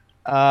Ori?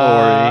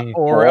 Ori.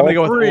 Or I'm gonna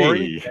go with Ori.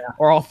 Ori.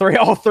 Or all three.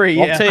 All three.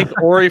 I'll Yeah.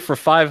 take Ori for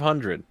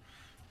 500.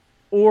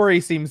 Ori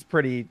seems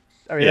pretty.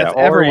 I mean, Yeah, that's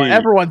Ori-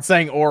 everyone's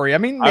saying Ori. I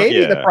mean,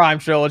 maybe the yeah. Prime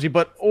Trilogy,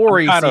 but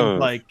Ori I'm seems kind of-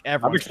 like I'm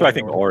everyone's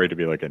expecting saying Ori to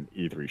be like an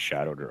E3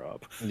 shadow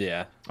drop.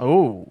 Yeah.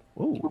 Oh,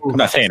 I'm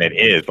not saying it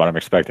is, but I'm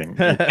expecting.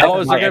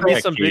 Oh, is there My going to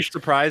be some big expectation.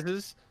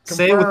 surprises?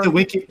 Say it with the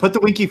winky. Put the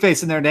winky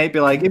face in there, Nate. Be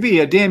like, it'd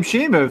be a damn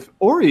shame if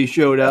Ori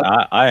showed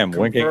up. I am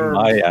winking Confirmed.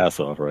 my ass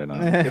off right now.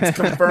 It's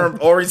confirmed.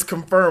 Ori's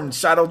confirmed.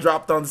 Shadow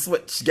dropped on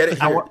Switch. Get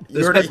it I here. want You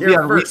this heard has it to be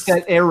here on first.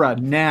 Reset Era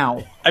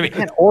now. I mean,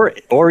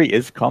 Ori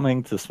is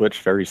coming to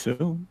Switch very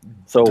soon.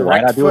 So why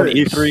Direct not do an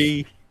footage.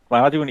 E3?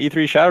 Why not do an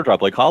E3 shadow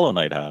drop like Hollow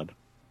Knight had?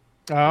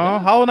 Oh,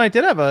 Hollow Knight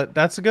did have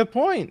that's a good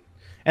point.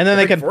 And then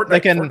I they think can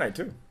Fortnite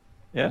too.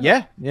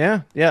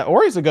 Yeah.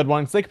 Ori's a good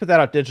one because they can put that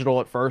out digital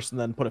at first and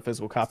then put a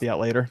physical copy out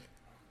later.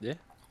 Yeah.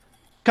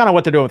 Kind of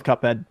what they're doing with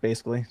Cuphead,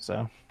 basically.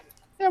 So,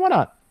 yeah, why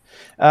not?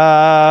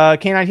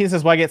 K19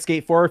 says, "Why get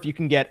Skate 4 if you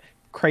can get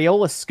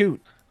Crayola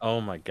Scoot?" Oh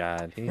my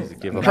god, he needs to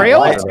give up.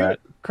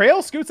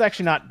 Crayola Scoot's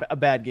actually not a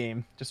bad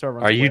game. Just so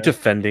everyone's Are you aware.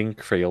 defending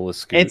Crayola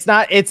Scoot? It's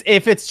not. It's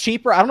if it's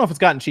cheaper. I don't know if it's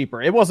gotten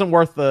cheaper. It wasn't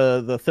worth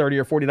the $30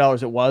 or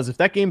 $40 it was. If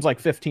that game's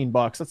like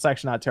 $15, that's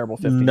actually not a terrible.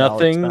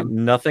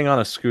 Nothing on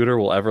a scooter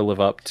will ever live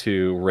up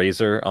to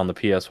Razor on the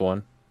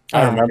PS1.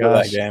 I remember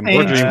that game.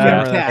 And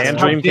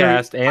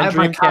Dreamcast. I have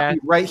my copy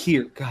right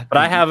here. God, but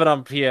I have it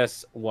on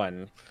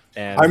PS1.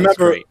 And I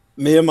remember great.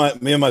 me and my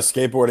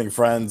skateboarding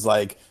friends,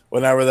 like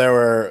whenever there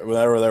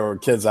were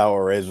kids out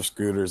with Razor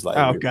scooters, like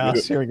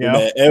here we go.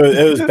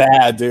 It was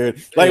bad,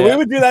 dude. Like we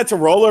would do that to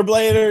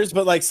rollerbladers,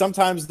 but like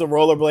sometimes the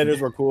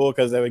rollerbladers were cool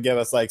because they would give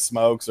us like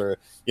smokes or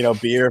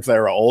beer if they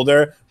were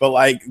older. But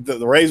like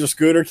the Razor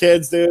scooter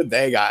kids, dude,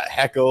 they got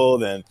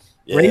heckled and.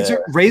 Yeah.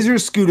 Razor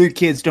scooter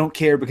kids don't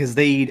care because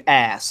they eat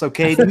ass.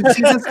 Okay, did you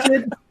see this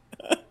kid?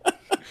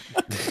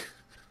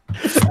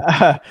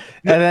 And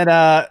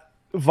then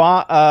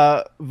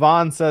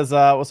Vaughn says,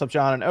 "What's up,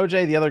 John and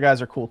OJ? The other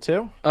guys are cool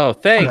too." Oh,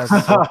 thanks.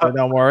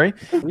 Don't worry.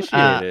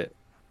 Appreciate it.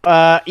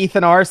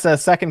 Ethan R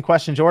says, "Second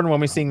question, Jordan. When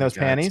we seeing those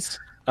panties?"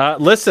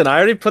 Listen, I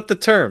already put the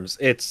terms.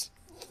 It's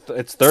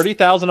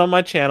 30,000 on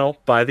my channel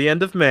by the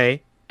end of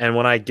May, and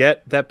when I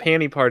get that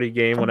panty party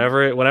game,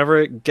 whenever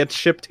it gets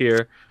shipped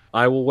here,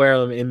 I will wear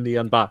them in the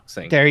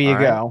unboxing. There you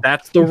go.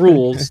 That's the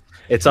rules.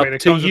 It's up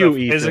to you,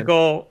 Ethan.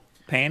 Physical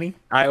panty?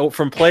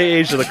 From Play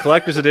Asia, the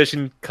collector's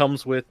edition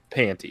comes with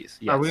panties.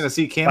 Yes. Are we gonna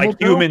see camel like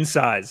human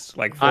size?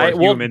 Like for a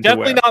human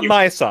definitely to wear. not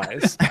my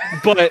size,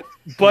 but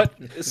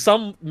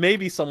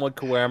maybe someone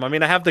could wear them. I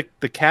mean, I have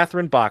the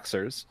Catherine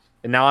boxers,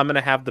 and now I'm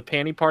gonna have the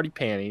panty party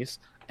panties,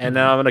 and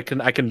now I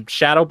can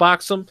shadow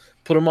box them,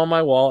 put them on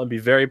my wall, and be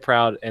very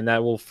proud, and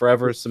that will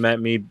forever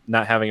cement me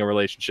not having a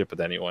relationship with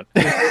anyone.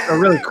 A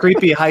really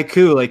creepy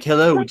haiku, like,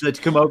 "Hello, would you like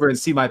to come over and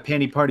see my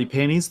panty party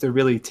panties? They're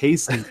really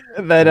tasty."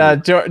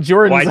 That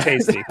Jordan's Why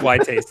tasty? Why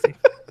tasty?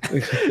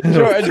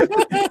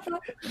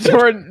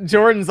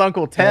 Jordan's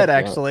uncle Ted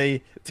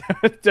actually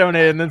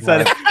donated and then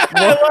said,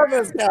 "I love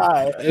this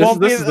guy."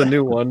 This is the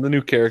new one, the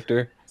new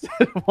character.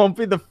 won't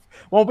be the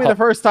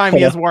first time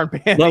he has worn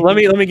panties. Let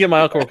me get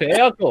my uncle. Okay, hey,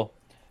 uncle.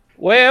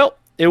 Well,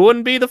 it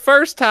wouldn't be the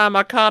first time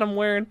I caught him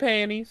wearing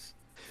panties.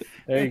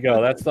 There you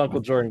go. That's the Uncle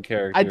Jordan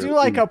character. I do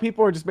like how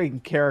people are just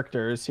making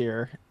characters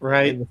here.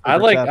 Right. I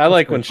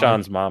like when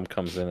Sean's mom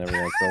comes in every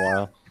once in a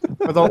while.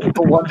 For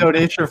the one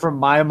donation from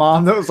my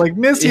mom that was like,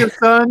 "Miss you,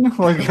 son."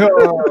 Like,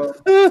 oh.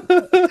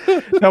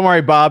 Don't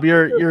worry, Bob.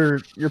 Your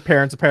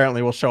parents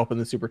apparently will show up in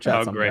the super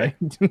chat someday.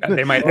 Great.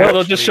 They might. Well,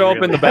 they'll just show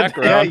up in the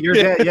background. You're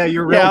real.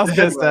 Yeah, I was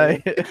gonna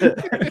say.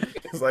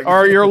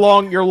 Or your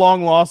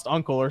long lost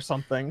uncle or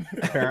something.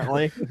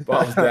 Apparently.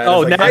 Bob's dad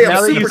Oh, is like, now "Hey,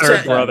 I'm that you super said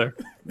chat." brother.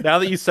 Now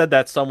that you said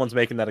that, someone's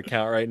making that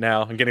account right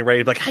now and getting ready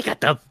to be like, I got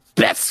the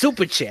best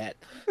super chat.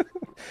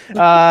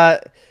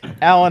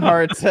 Alan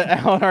Hart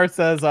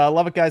says,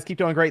 "Love it, guys. Keep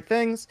doing great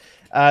things."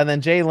 And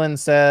then Jalen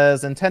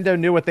says, "Nintendo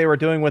knew what they were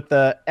doing with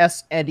the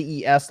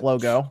SNES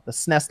logo, the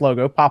SNES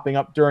logo, popping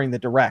up during the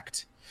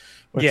Direct."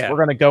 Which we're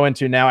going to go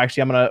into now.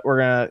 Actually, we're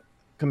gonna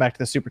come back to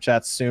the super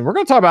chats soon. We're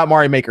going to talk about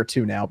Mario Maker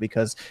 2 now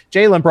because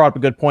Jalen brought up a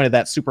good point of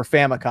that Super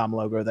Famicom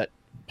logo that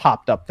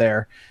popped up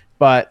there.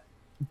 But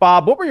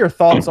Bob, what were your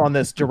thoughts on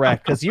this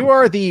Direct? Because you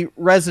are the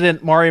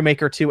resident Mario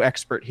Maker 2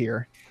 expert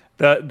here.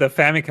 The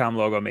Famicom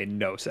logo made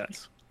no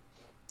sense.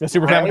 The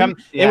Super Famicom,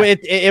 yeah.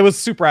 it was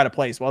super out of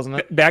place, wasn't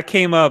it? That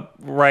came up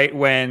right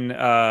when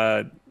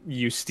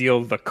you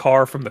steal the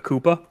car from the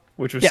Koopa,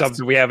 which was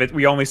something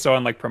we only saw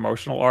in like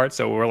promotional art.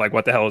 So we were like,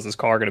 what the hell is this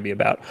car going to be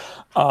about?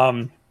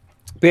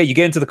 But yeah, you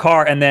get into the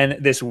car and then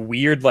this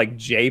weird like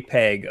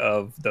JPEG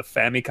of the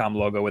Famicom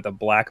logo with a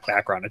black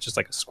background. It's just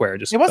like a square.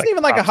 It wasn't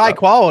even like a high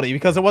quality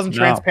because it wasn't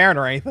transparent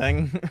or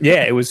anything.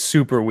 Yeah, it was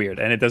super weird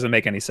and it doesn't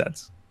make any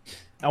sense.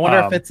 I wonder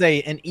if it's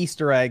an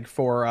Easter egg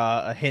for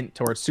a hint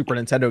towards Super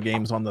Nintendo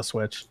games on the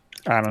Switch.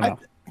 I don't know.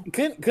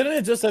 Couldn't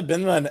it just have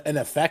been an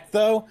effect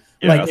though?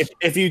 Yes. Like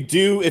if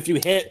you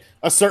hit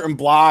a certain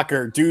block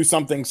or do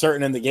something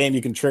certain in the game,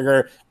 you can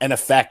trigger an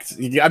effect.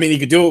 I mean, you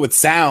could do it with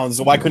sounds.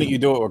 So why couldn't you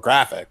do it with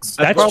graphics?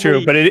 That's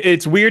true, but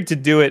it's weird to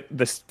do it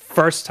the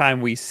first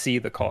time we see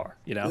the car.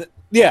 You know?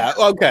 Yeah.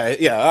 Okay.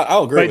 Yeah,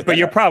 I'll agree. But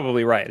you're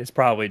probably right. It's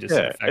probably just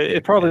an effect.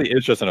 It probably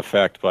is just an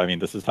effect. But I mean,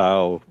 this is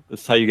how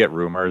you get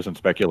rumors and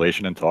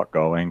speculation and talk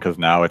going. Because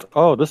now it's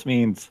this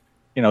means.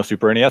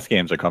 Super NES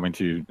games are coming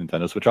to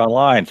Nintendo Switch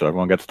Online, so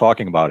everyone gets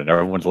talking about it.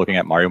 Everyone's looking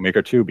at Mario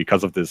Maker 2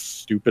 because of this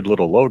stupid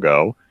little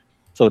logo.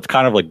 So it's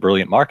kind of like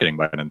brilliant marketing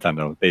by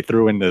Nintendo. They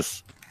threw in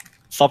this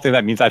something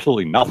that means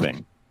absolutely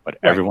nothing, but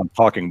everyone's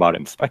talking about it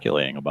and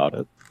speculating about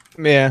it.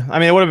 Yeah, I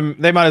mean, it would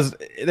have.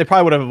 They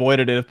probably would have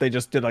avoided it if they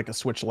just did like a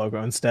Switch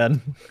logo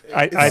instead.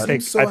 I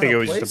think it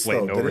was just a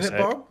blatant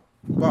oversight.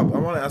 Bob, I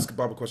want to ask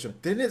Bob a question.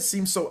 Didn't it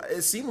seem so?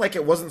 It seemed like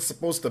it wasn't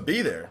supposed to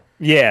be there.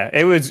 Yeah,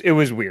 it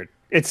was weird.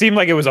 It seemed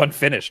like it was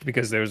unfinished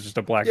because there was just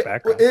a black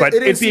background. But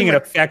it being an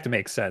effect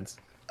makes sense.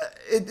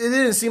 it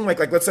didn't seem like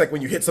let's say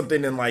when you hit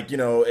something and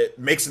it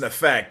makes an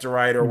effect,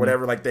 right, or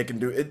whatever, like they can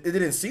do. It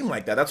didn't seem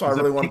like that. That's why I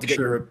really wanted to get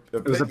your.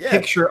 It was a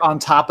picture on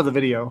top of the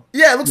video.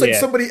 Yeah, it looks like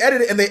somebody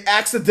edited it and they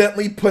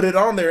accidentally put it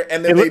on there,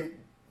 and then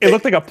it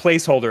looked like a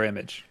placeholder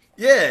image.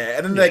 Yeah,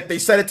 and then they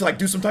set it to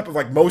do some type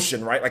of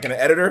motion, right? Like in an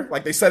editor,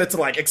 they set it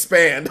to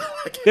expand.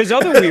 There's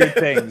other weird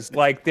things.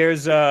 Like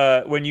there's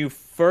when you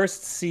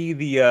first see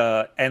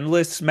the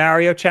endless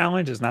Mario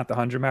challenge, it's not the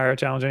 100 Mario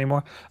challenge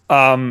anymore.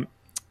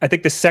 I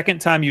think the second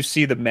time you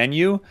see the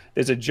menu,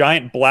 there's a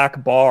giant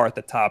black bar at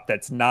the top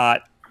that's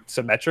not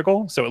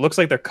symmetrical, so it looks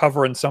like they're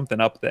covering something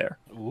up there.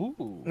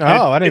 Ooh.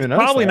 I didn't even know.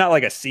 It's probably not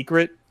like a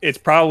secret. It's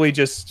probably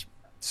just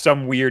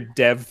some weird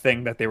dev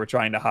thing that they were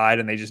trying to hide,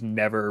 and they just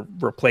never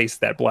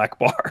replaced that black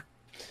bar.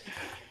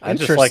 I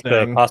just like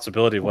the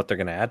possibility of what they're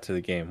going to add to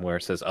the game, where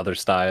it says other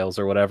styles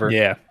or whatever.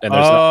 Yeah, and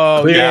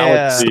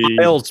there's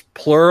styles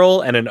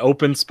plural and an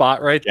open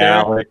spot right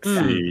there.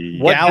 Galaxy.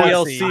 What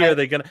DLC are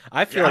they going to?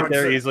 I feel like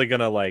they're easily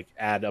going to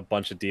add a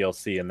bunch of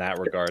DLC in that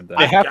regard. Then.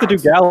 They have to do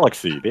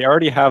Galaxy. They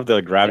already have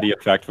the gravity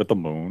effect with the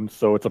moon,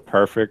 so it's a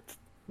perfect.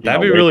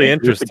 That'd be really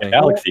interesting. The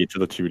Galaxy to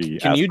the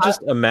 2D. Can you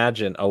just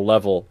imagine a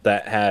level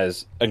that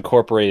has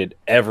incorporated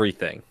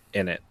everything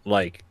in it,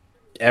 like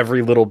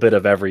every little bit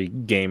of every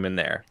game in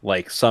there,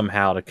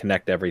 somehow to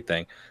connect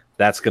everything?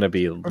 That's going to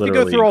be literally. If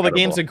you go through all the incredible.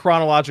 games in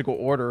chronological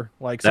order,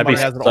 that'd be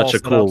has it such all a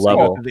cool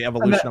level. The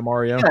evolution of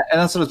Mario. Yeah,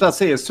 and that's what I was about to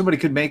say. Is somebody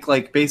could make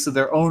basically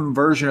their own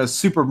version of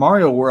Super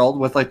Mario World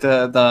with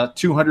the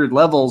 200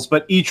 levels,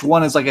 but each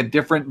one is a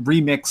different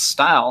remix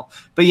style.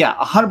 But yeah,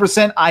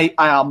 100%. I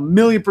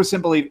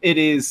 1,000,000% believe it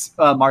is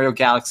Mario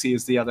Galaxy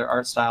is the other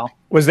art style.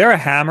 Was there a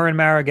hammer in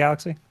Mario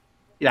Galaxy?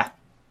 Yeah.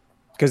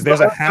 Because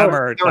there's a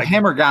hammer. There were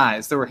hammer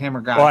guys. There were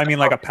hammer guys. Well, I mean,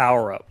 like a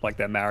power up, like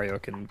that Mario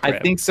can. I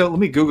think so. Let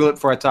me Google it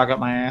before I talk out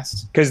my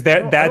ass. Because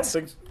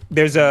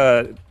there's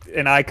an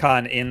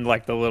icon in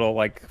the little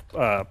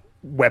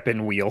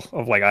weapon wheel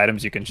of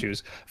items you can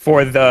choose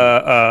for the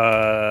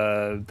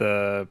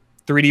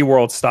 3D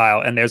World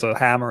style, and there's a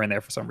hammer in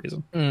there for some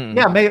reason.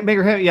 Yeah,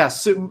 Maker Hammer. Yeah,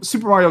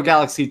 Super Mario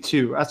Galaxy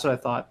 2. That's what I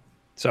thought.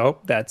 So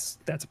that's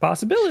a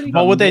possibility.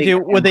 Well, would they do?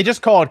 Would they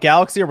just call it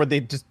Galaxy, or would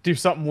they just do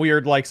something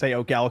weird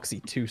say, Galaxy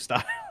 2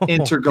 style?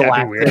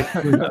 Intergalactic.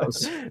 Who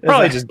knows?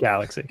 Probably just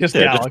Galaxy. Just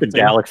the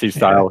Galaxy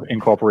style.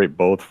 Incorporate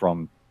both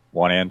from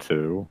 1 and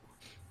 2.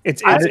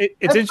 It's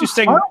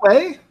interesting.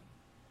 Way.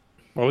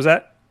 What was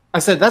that? I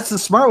said that's the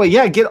smart way.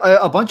 Yeah, get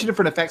a bunch of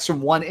different effects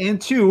from 1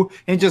 and 2,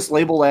 and just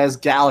label as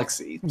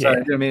Galaxy. Sorry, I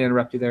didn't mean to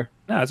interrupt you there.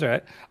 No, that's all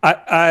right.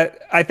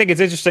 I think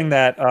it's interesting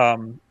that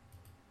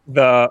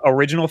the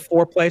original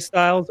 4 play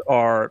styles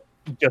are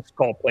just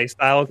called play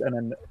styles, and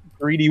then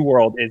 3D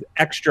World is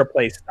extra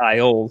play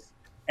styles,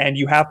 and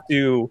you have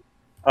to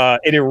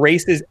it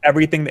erases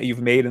everything that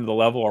you've made in the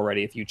level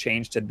already if you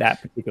change to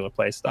that particular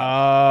play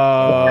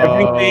style.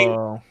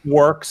 Everything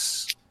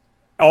works.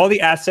 All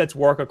the assets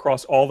work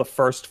across all the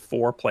first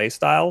 4 play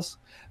styles,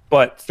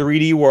 but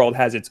 3D World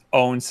has its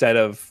own set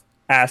of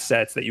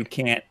assets that you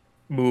can't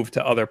move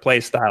to other play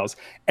styles,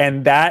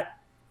 and that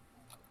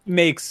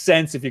makes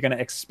sense if you're going to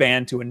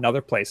expand to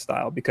another play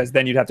style, because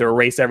then you'd have to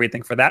erase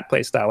everything for that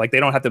play style. They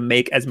don't have to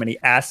make as many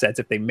assets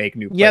if they make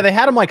new. Yeah, they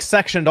had them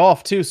sectioned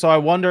off too. So I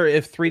wonder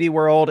if 3D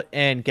World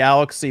and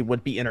Galaxy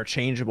would be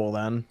interchangeable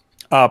then.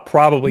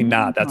 Probably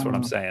not. That's what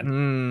I'm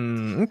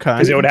saying. Okay,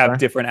 because it would have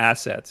different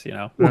assets.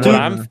 Well,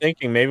 I'm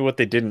thinking maybe what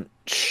they didn't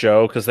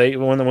show, because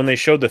when they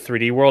showed the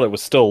 3D World, it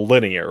was still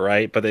linear,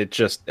 right? But it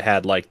just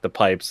had the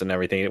pipes and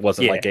everything. It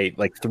wasn't like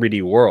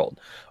 3D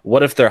World.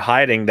 What if they're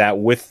hiding that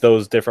with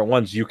those different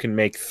ones? You can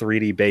make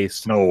 3D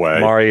based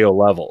Mario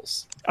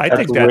levels. I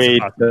think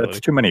that's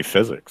too many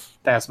physics.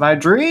 That's my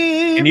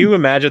dream. Can you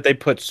imagine if they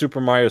put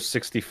Super Mario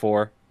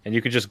 64 and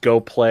you could just go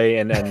play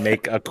and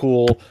make a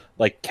cool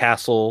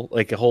castle,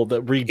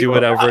 redo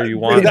whatever you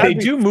want? They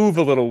do move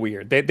a little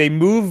weird. They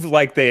move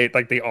like they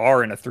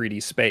are in a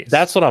 3D space.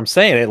 That's what I'm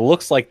saying. It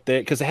looks like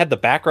because they had the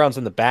backgrounds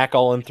in the back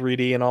all in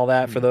 3D and all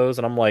that for those,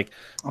 and I'm like,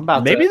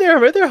 maybe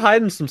they're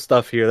hiding some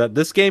stuff here that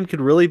this game could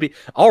really be.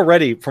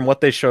 Already from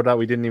what they showed out,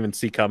 we didn't even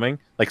see coming,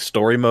 like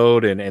story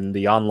mode and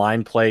the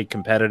online play,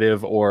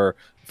 competitive or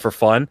for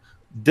fun.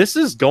 This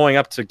is going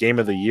up to Game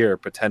of the Year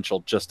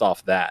potential just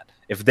off that.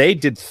 If they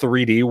did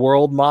 3D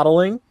World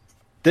modeling,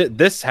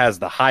 this has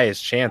the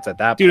highest chance at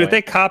that point. Dude, if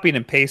they copied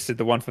and pasted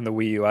the one from the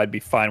Wii U, I'd be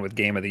fine with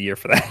Game of the Year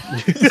for that.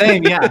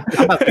 Same, yeah.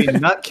 I'm about to be a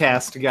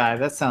Nutcast guy.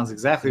 That sounds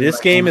exactly this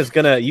game is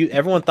going to...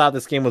 Everyone thought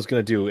this game was going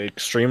to do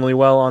extremely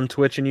well on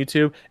Twitch and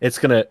YouTube. It's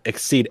going to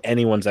exceed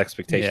anyone's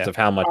expectations of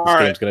how much this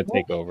game's going to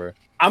take over.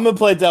 I'm going to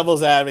play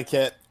devil's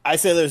advocate. I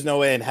say there's no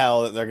way in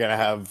hell that they're going to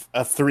have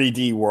a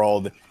 3D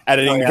World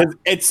editing,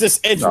 because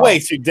it's way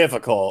too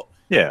difficult.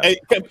 Yeah,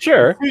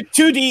 sure.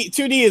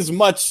 2D is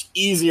much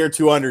easier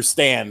to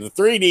understand. The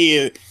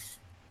 3D,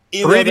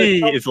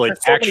 3D is like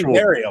there's so many actual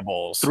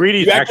variables. 3D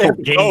is You actually actual have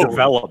to game code.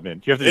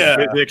 development. You have to do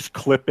Yeah. physics,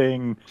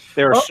 clipping.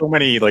 There are so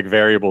many like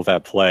variables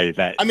at play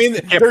that I mean,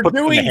 you can't they're put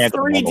them in the doing hands of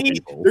normal 3D.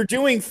 people. They're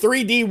doing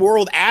 3D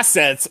world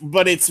assets,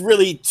 but it's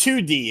really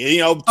 2D.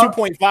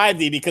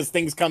 2.5D because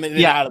things come in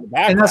and out of the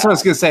background. And that's what I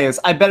was going to say is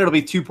I bet it'll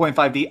be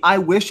 2.5D. I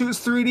wish it was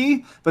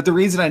 3D, but the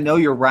reason I know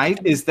you're right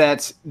is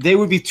that they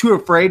would be too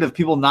afraid of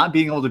people not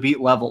being able to beat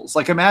levels.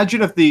 Like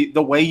imagine if the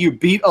way you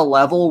beat a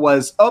level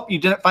was, oh, you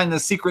didn't find the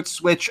secret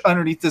switch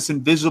underneath this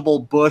invisible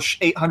bush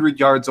 800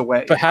 yards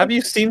away. But have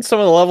you seen some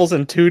of the levels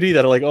in 2D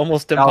that are like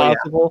almost yeah.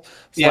 impossible?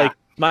 It's Yeah. like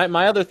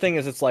my other thing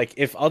is it's like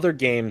if other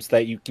games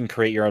that you can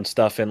create your own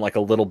stuff in like a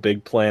Little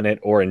Big Planet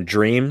or in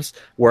Dreams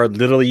where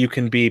literally you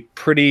can be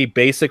pretty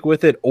basic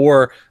with it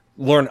or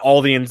learn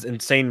all the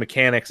insane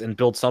mechanics and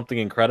build something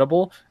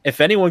incredible.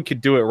 If anyone could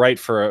do it right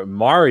for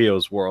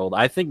Mario's world,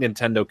 I think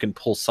Nintendo can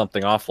pull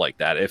something off like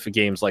that. If a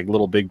game's like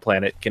Little Big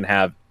Planet can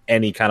have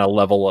any kind of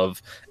level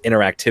of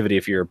interactivity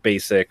if you're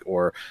basic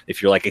or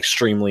if you're like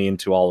extremely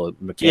into all the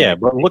mechanics. Yeah,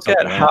 but look at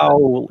something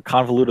how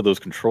convoluted those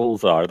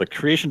controls are. The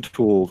creation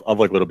tools of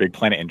like Little Big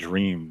Planet and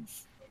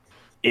Dreams,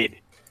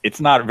 it's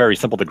not very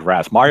simple to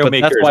grasp. Mario But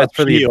Maker that's why is it's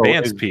for the appeal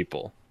advanced is-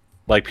 people,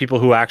 like people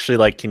who actually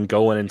like can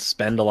go in and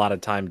spend a lot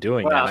of time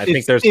doing Well, that. I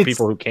think there's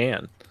people who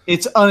can.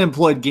 It's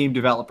unemployed game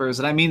developers,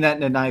 and I mean that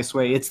in a nice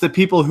way. It's the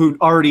people who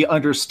already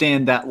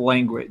understand that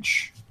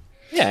language.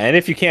 Yeah, and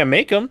if you can't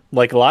make them,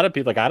 like a lot of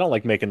people, like I don't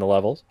like making the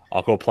levels,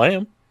 I'll go play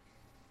them.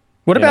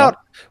 What You know?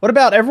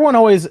 about everyone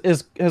always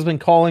has been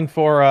calling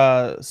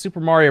for Super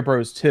Mario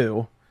Bros.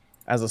 2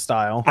 as a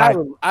style? I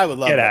would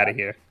love Get that. out of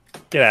here.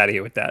 Get out of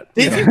here with that.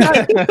 Did you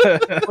guys,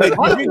 wait,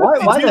 Why- did you, why-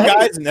 did why you the heck?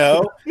 guys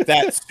know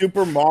that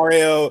Super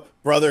Mario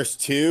Brothers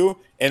 2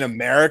 in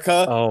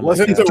America Oh my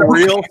wasn't God. the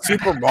real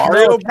Super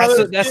Mario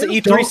Brothers? That's an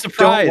 2? E3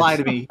 surprise. Don't lie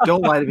to me.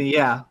 Don't lie to me.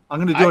 Yeah, I'm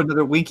gonna do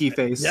another winky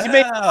face. Yeah. You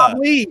made me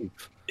leave.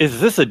 Is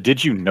this a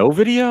Did You Know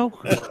video?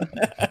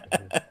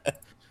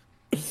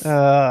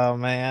 Oh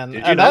man,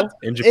 Did you know?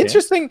 In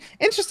Japan?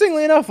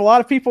 Interestingly enough, a lot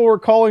of people were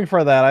calling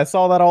for that. I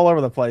saw that all over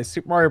the place.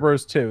 Super Mario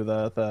Bros. 2,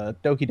 the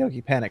Doki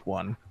Doki Panic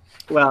one.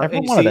 Well, Everyone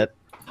and you wanted see, it.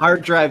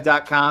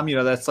 harddrive.com,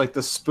 that's like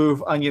the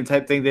spoof onion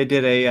type thing. They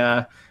did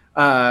a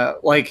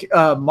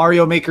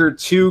Mario Maker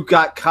 2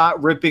 got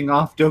caught ripping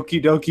off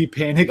Doki Doki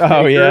Panic.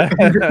 Oh, Maker yeah.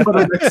 and they put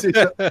it next to each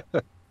other.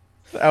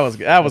 That was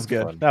good. That was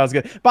good. fun. That was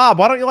good. Bob,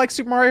 why don't you like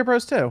Super Mario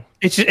Bros. 2?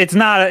 It's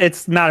not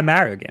a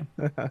Mario game.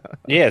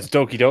 Yeah, it's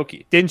Doki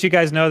Doki. Didn't you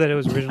guys know that it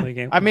was originally a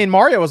game? I mean,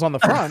 Mario was on the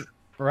front,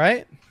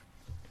 right?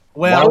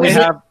 Why Well, don't we it's,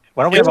 have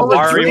it's a all a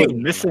Mario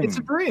dream. missing? It's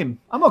a dream.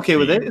 I'm okay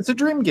with it. It's a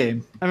dream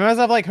game. I mean, I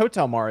have like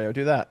Hotel Mario.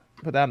 Do that.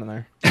 Put that in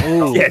there.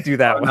 yeah, do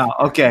that one. No,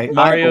 okay.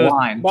 Mario-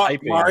 I'm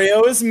blind.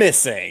 Mario is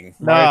missing.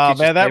 No, Mario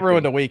teaches man, that typing.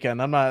 ruined a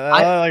weekend. I'm not.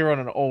 I- I like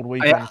ruining an old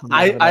weekend.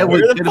 I Where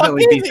the fuck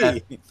legitimately is beat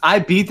that. he? I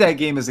beat that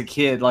game as a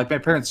kid. Like my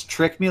parents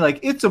tricked me. Like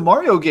it's a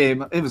Mario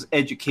game. It was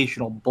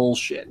educational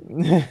bullshit.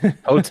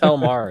 Hotel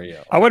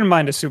Mario. I wouldn't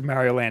mind a Super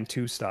Mario Land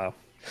 2 style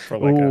for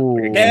like Ooh.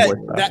 a Game Yeah,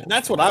 Boy style.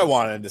 that's what I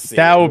wanted to see.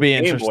 That would be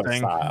Game Boy interesting.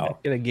 style.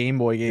 Get a Game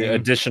Boy game. The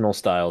additional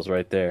styles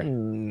right there.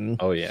 Mm,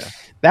 Oh yeah.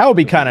 that would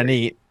be kind of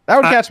neat. That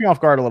would I- catch me off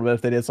guard a little bit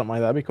if they did something like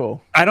that. That'd be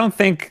cool. I don't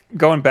think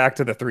going back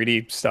to the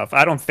 3D stuff.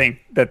 I don't think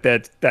that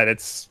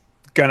there's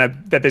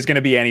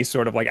gonna be any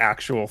sort of like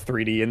actual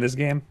 3D in this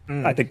game.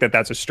 I think that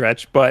that's a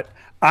stretch, but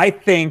I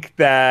think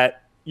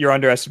that you're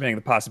underestimating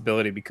the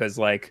possibility because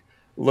like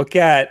look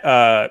at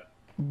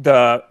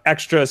the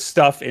extra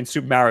stuff in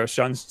Super Mario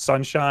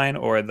Sunshine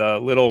or the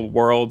little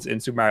worlds in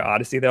Super Mario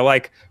Odyssey. They're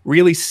like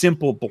really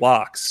simple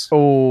blocks.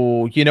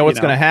 Oh, you know what's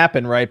know. going to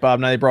happen, right, Bob?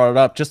 Now they brought it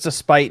up. Just to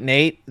spite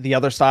Nate, the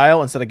other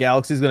style instead of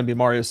Galaxy is going to be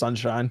Mario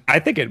Sunshine. I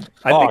think it.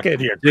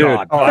 Dear Dude.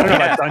 God. Oh, I don't know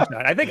about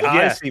Sunshine. I think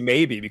Odyssey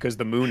maybe because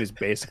the moon is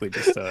basically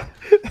just a.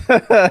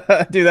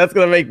 Dude, that's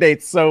going to make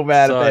Nate so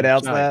mad if they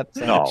announce Sunshine.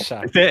 that. No,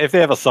 Sunshine. if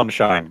they have a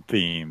sunshine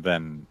theme,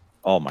 then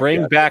oh my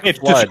Bring God. back It's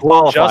Flood.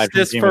 disqualified from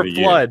Justice Game for of the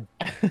Year. Flood.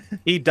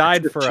 He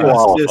died for us.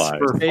 Justice Justice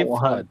for for Save Flood.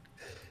 Flood.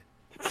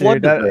 Flood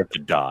Dude, that- deserved to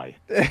die.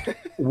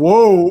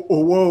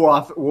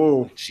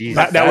 Whoa.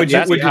 Jesus. Now, would you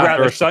That's rather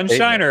controversial Sunshine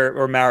statement.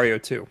 or Mario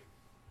 2?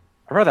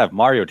 I'd rather have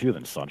Mario 2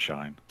 than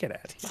Sunshine. Get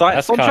out of here.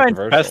 That's Sunshine's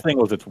controversial. best thing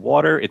was its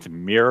water, its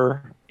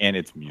mirror, and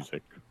its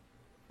music.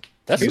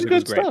 That's some Music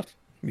was good great. stuff.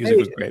 Music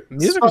was great.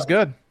 Music was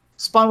good.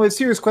 Spawn with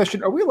serious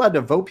question. Are we allowed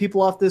to vote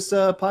people off this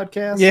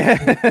podcast? Yeah.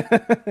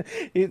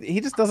 he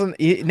just doesn't.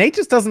 Nate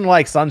just doesn't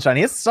like Sunshine.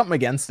 He has something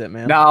against it,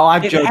 man. No,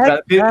 I've It joked had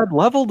about it. bad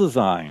level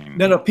design.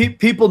 No.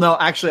 People know.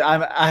 Actually,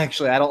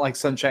 I don't like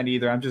Sunshine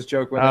either. I'm just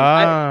joking with them.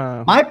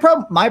 Ah. My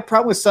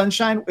problem with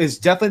Sunshine is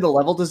definitely the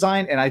level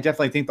design, and I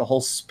definitely think the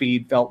whole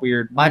speed felt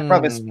weird. My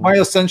problem is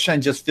Mario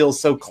Sunshine just feels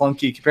so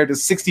clunky compared to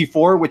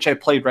 64, which I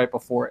played right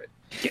before it.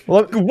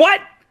 Well,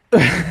 What?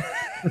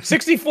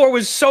 64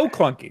 was so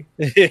clunky.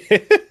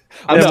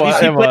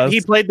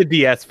 He played the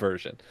DS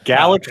version.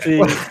 Galaxy.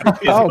 is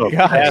Oh, the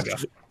God.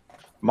 best-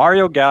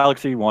 Mario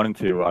Galaxy 1 and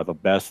 2 are the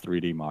best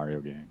 3D Mario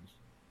games.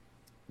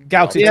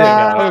 Galaxy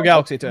Yeah. 2. Oh,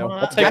 Galaxy 2.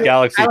 I'll take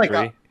Galaxy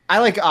 3. I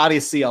like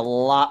Odyssey a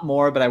lot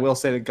more, but I will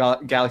say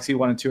that Galaxy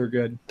 1 and 2 are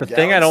good. The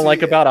thing I don't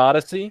like about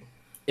Odyssey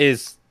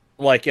is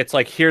like it's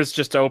like here's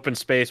just open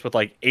space with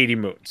like 80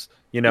 moons.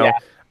 You know,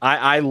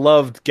 I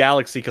loved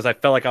Galaxy because I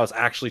felt like I was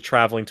actually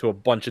traveling to a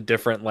bunch of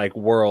different like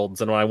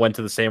worlds, and when I went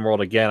to the same world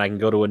again, I can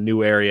go to a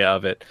new area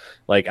of it.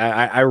 Like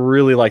I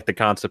really like the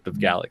concept of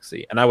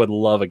Galaxy, and I would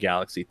love a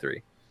Galaxy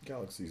 3.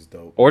 Galaxy's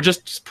dope. Or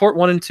just port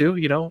 1 and 2.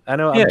 You know, I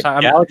know. Yeah,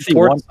 I'm Galaxy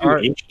 1 2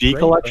 HD HD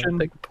collection.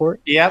 Port.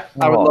 Yep,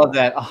 I would love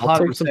that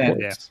 100%.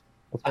 Yeah. Let's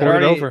port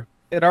it over.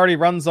 It already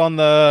runs on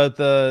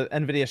the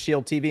NVIDIA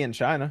Shield TV in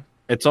China.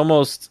 It's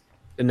almost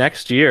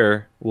next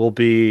year will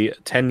be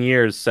 10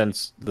 years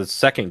since the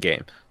second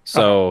game.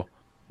 So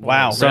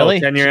wow, so really?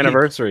 10-year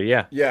anniversary,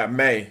 yeah. Yeah,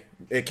 May.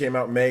 It came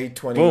out May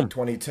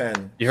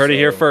 2010. You heard it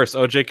here first.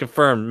 OJ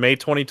confirmed. May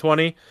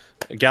 2020,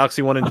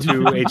 Galaxy 1 and 2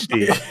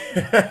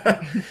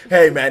 HD.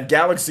 Hey, man,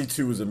 Galaxy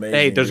 2 is amazing.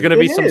 Hey, there's going to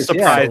be some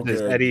surprises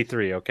So at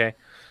E3, okay?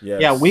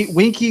 Yes. Yeah,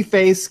 Winky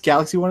Face,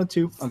 Galaxy 1 and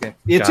 2. Okay.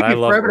 It took I me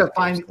love forever to Winky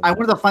find. Face. I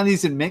wanted to find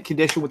these in mint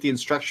condition with the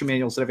instruction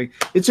manuals and everything.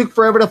 It took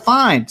forever to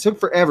find. It took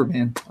forever,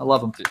 man. I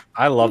love them.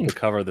 I love the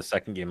cover of the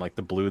second game, like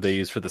the blue they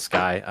use for the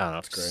sky. I don't know.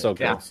 It's great. so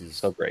good. Yeah.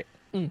 So great.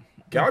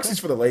 Galaxy's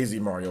for the lazy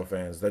Mario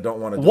fans that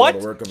don't want to do What?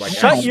 all the work of like.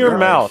 Shut your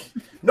mouth.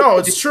 No,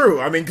 it's true.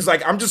 I mean, because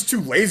like I'm just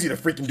too lazy to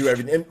freaking do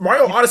everything. And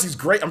Mario Odyssey's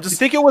great. I'm just. You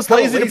think it was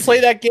kinda lazy to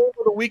play that game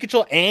with a Wii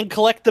control and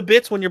collect the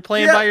bits when you're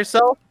playing by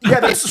yourself? Yeah,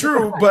 that's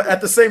true. But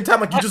at the same time,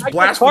 like you just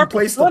blast from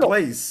place to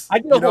place. I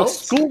did a whole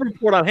school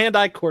report on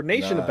hand-eye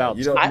coordination about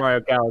you don't- Super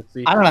Mario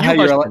Galaxy. I don't know how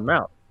you're shut like- your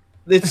mouth.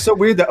 It's so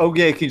weird that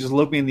OJ can just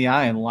look me in the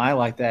eye and lie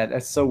like that.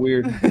 That's so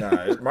weird.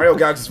 Nah, Mario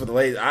Galaxy's for the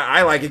lazy.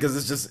 I like it because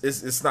it's just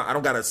it's not. I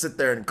don't gotta sit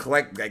there and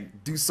collect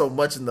like do so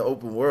much in the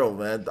open world,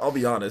 man. I'll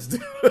be honest.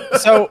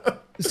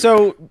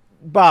 So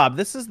Bob,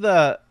 this is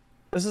the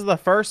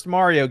first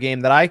Mario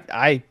game that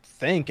I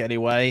think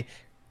anyway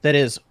that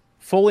is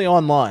fully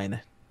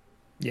online,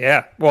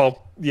 Yeah.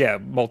 Well, yeah,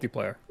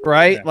 multiplayer.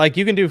 right? Yeah. Like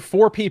you can do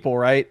 4 people,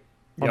 right,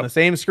 on Yep. the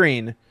same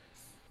screen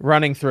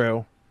running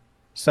through.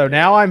 So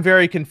now I'm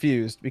very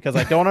confused because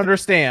I don't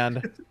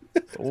understand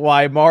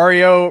why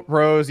Mario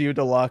Bros. U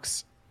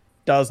Deluxe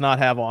does not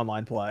have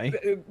online play.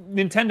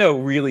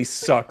 Nintendo really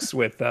sucks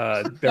with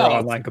their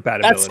online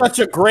compatibility. That's such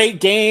a great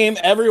game.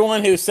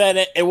 Everyone who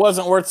said it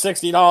wasn't worth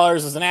 $60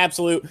 is an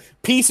absolute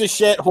piece of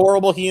shit,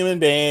 horrible human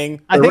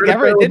being. I think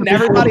didn't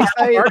everybody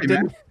say Party,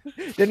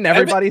 didn't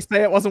everybody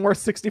say it wasn't worth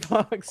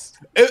 $60?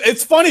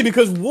 It's funny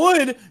because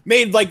Wood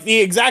made like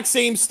the exact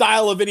same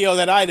style of video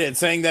that I did,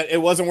 saying that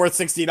it wasn't worth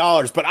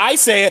 $60. But I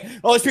say it,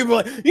 all these people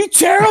are like, "You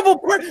terrible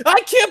person! I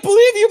can't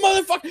believe you,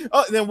 motherfucker!"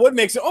 Oh, and then Wood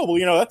makes it. Oh, well,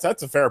 you know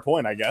that's a fair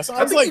point, I guess.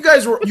 I think you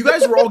guys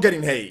were all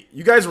getting hate.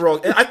 You guys were all.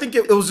 I think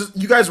it was just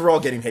you guys were all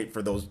getting hate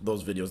for those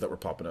videos that were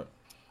popping up.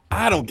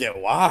 I don't get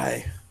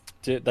why.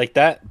 Dude, like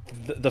that,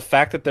 the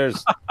fact that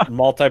there's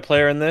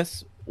multiplayer in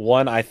this,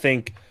 one, I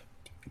think,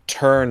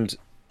 turned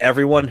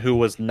everyone who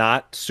was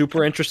not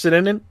super interested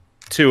in it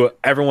to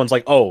everyone's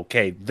like, oh,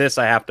 okay, this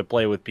I have to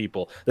play with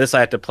people. This I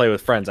have to play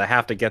with friends. I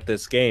have to get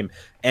this game.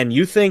 And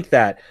you think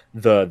that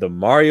the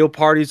Mario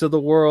parties of the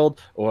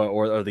world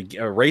or the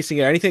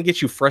racing or anything that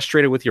gets you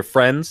frustrated with your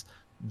friends,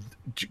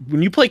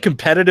 when you play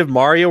competitive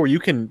Mario where you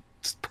can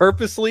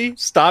purposely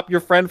stop your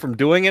friend from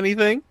doing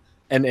anything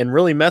and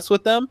really mess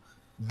with them,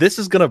 this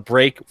is going to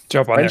break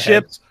Jump on their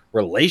friendships,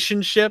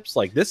 relationships.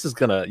 Like this is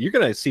you're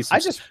gonna see some. I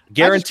just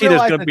guarantee there's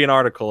realized going to be an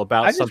article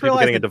about some people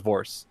getting a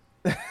divorce.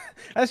 I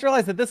just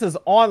realized that this is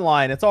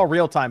online. It's all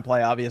real-time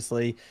play,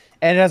 obviously,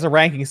 and it has a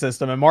ranking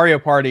system. And Mario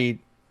Party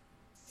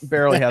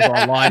barely has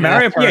online. Mario,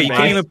 That's part yeah, of you me.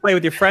 can't even play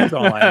with your friends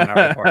online in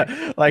Mario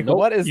Party. Like,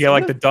 what is? You got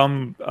like the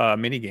dumb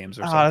mini games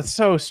or Oh, something. that's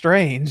so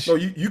strange. So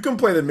you can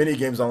play the mini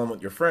games online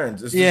with your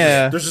friends. It's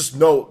Yeah. there's just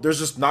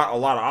not a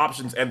lot of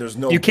options, and there's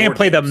no. You can't board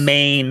play the games.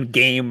 main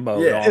game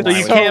mode. Yeah. online. So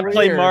you so can't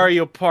play weird.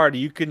 Mario Party.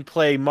 You can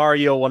play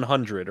Mario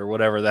 100 or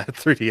whatever that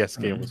 3DS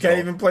game You was can't called.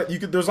 even play. You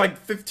could. There's like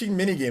 15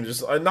 mini games.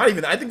 Just not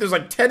even. I think there's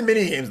like 10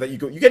 mini games that you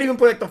go. You can't even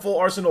play like the full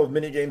arsenal of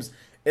mini games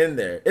in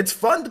there. It's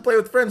fun to play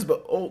with friends,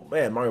 but oh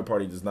man, Mario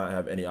Party does not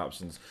have any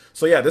options.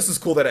 So yeah, this is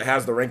cool that it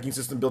has the ranking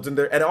system built in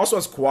there, and it also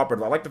has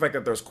cooperative. I like the fact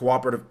that there's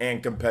cooperative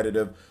and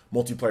competitive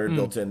multiplayer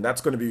built in.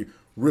 That's going to be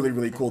really,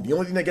 really cool. The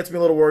only thing that gets me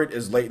a little worried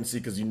is latency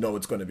because you know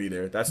it's going to be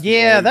there. That's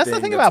That's the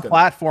thing about that's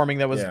platforming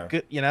that was Yeah.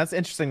 good. You know, it's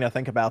interesting to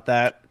think about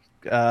that.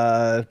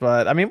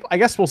 But I mean, I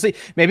guess we'll see.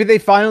 Maybe they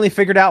finally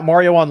figured out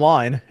Mario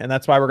Online, and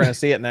that's why we're going to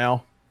see it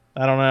now.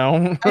 I don't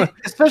know.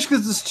 Especially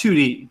because it's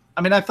 2D.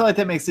 I mean, I feel like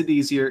that makes it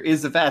easier.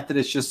 Is the fact that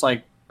it's just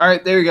like, all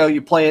right, there you go.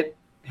 You play it,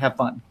 have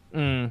fun.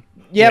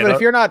 Yeah, but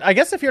if you're not, I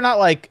guess if you're not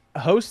like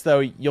host though,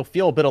 you'll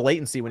feel a bit of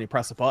latency when you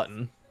press a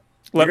button.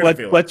 You're gonna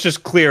feel it. Let's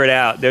just clear it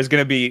out. There's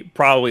going to be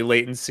probably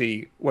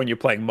latency when you're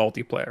playing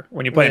multiplayer.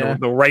 When you're playing Yeah.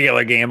 the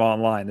regular game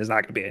online, there's not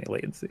going to be any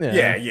latency.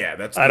 Yeah,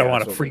 that's. I don't yeah,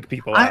 want to that's freak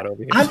people I- out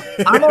over here.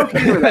 I'm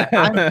okay with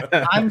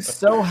that. I'm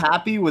so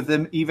happy with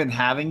them even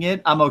having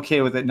it. I'm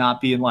okay with it not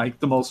being like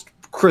the most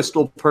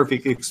crystal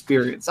perfect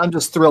experience. I'm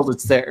just thrilled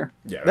it's there.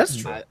 Yeah, That's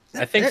true.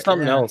 I think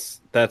something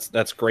else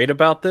that's great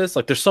about this,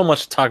 like there's so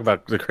much to talk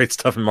about the great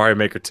stuff in Mario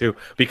Maker 2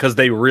 because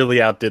they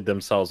really outdid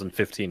themselves in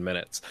 15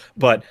 minutes.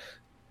 But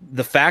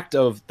the fact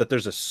of that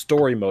there's a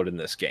story mode in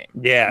this game,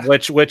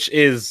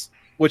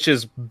 which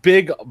is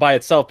big by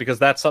itself because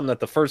that's something that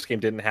the first game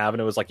didn't have,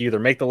 and it was like you either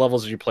make the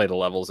levels or you play the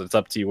levels. It's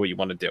up to you what you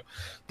want to do.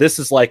 This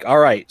is like, all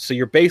right, so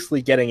you're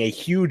basically getting a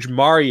huge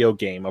Mario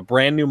game, a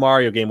brand new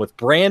Mario game with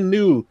brand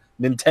new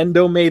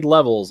Nintendo-made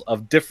levels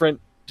of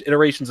different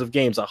iterations of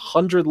games,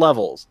 100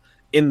 levels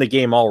in the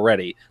game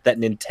already that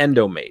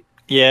Nintendo made.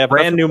 Yeah,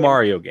 brand new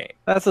Mario game.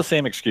 That's the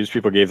same excuse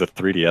people gave the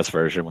 3DS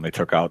version when they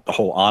took out the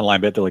whole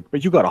online bit. They're like,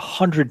 but you got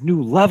 100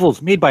 new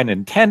levels made by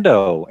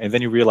Nintendo, and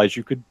then you realize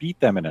you could beat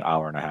them in an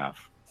hour and a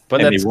half.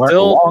 But that's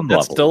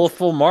still a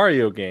full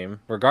Mario game,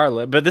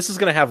 regardless. But this is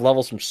going to have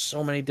levels from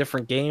so many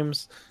different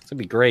games. It's going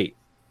to be great.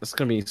 It's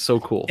going to be so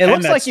cool. It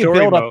looks like you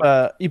built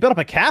up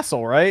a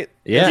castle, right?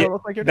 Yeah. It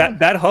look like you're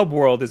that hub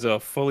world is a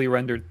fully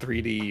rendered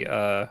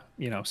 3D,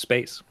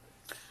 space.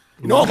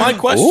 You know what my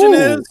question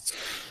is?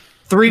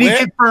 3D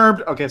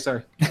confirmed. Okay,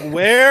 sorry.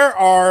 Where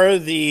are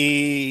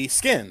the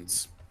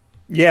skins?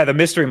 Yeah, the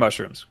mystery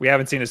mushrooms. We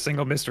haven't seen a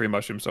single mystery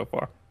mushroom so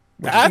far.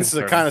 That's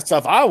the kind of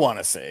stuff I want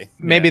to see.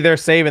 Maybe they're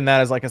saving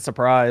that as like a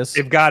surprise.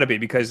 They've got to be,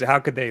 because how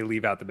could they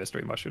leave out the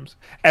mystery mushrooms?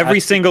 Every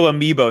single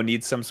amiibo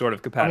needs some sort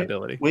of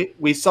compatibility.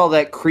 We saw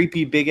that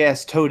creepy big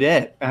ass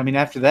toadette. I mean,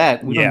 after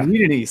that, we don't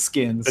need any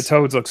skins. The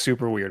toads look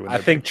super weird. I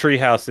think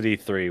Treehouse at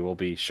E3 will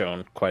be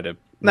shown quite a.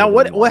 Now,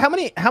 how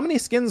many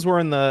skins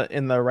were in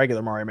the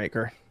regular Mario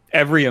Maker?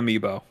 Every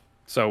amiibo.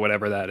 So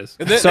whatever that is.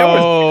 Wait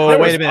a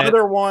minute.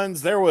 Other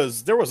ones. There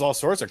was all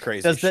sorts of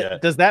crazy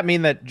shit. Does that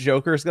mean that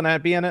Joker's gonna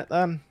be in it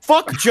then?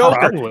 Fuck Joker.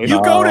 Probably.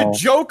 You go to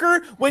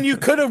Joker when you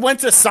could have went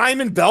to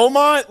Simon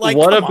Belmont. Like,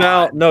 what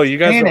about? No, you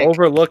guys Panic. are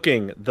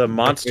overlooking the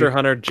Monster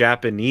Hunter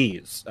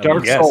Japanese.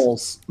 Dark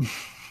Souls.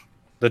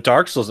 The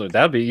Dark Souls.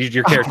 That'd be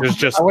your characters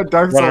just I went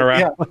Dark running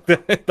Souls,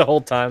 around the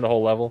whole time, the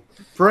whole level.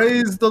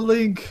 Praise the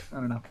link. I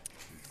don't know.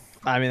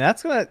 I mean, I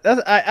feel like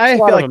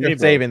they're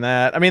saving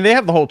that. I mean, they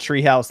have the whole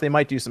treehouse. They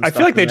might do some. I stuff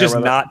feel like they're just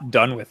with not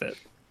done with it,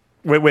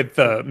 with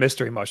the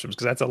mystery mushrooms,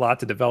 because that's a lot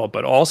to develop.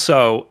 But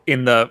also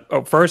in the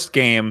first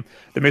game,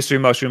 the mystery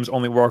mushrooms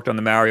only worked on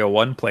the Mario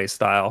 1 play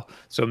style.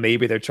 So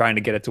maybe they're trying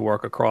to get it to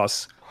work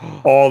across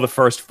all the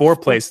first 4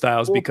 play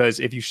styles, because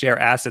if you share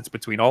assets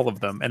between all of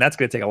them, and that's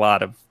going to take a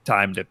lot of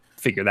time to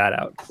figure that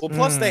out. Well,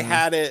 plus they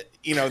had it.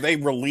 They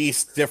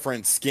released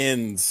different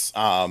skins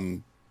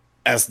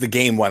as the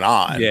game went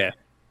on. Yeah.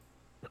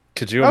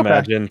 Could you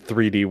imagine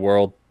 3D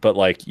world, but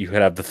like you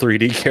could have the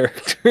 3D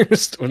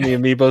characters on the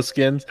amiibo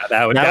skins?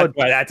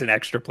 That's an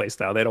extra play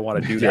style. They don't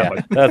want to do that.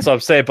 Yeah, that's what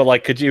I'm saying. But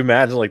like, could you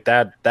imagine like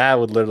that? That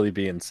would literally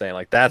be insane.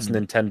 Like that's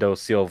Nintendo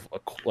seal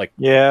of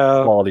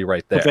quality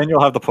right there. But then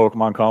you'll have the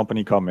Pokemon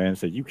Company come in and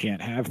say you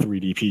can't have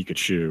 3D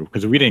Pikachu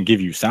because we didn't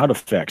give you sound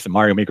effects in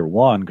Mario Maker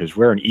 1 because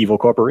we're an evil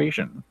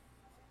corporation.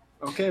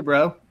 Okay,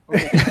 bro.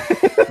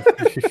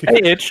 Hey,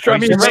 it's true. I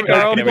mean,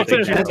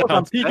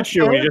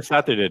 Pikachu. We just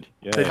thought they did.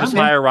 Yeah. They just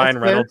hire Ryan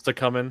Reynolds to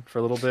come in for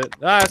a little bit.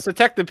 It's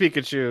Detective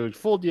Pikachu.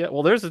 Fooled yet?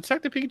 Well, there's a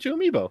Detective Pikachu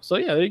amiibo. So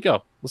yeah, there you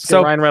go. Let's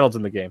get Ryan Reynolds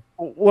in the game.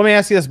 Let me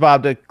ask you this,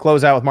 Bob, to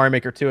close out with Mario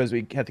Maker 2 as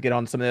we have to get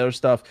on some of the other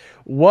stuff.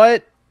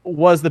 What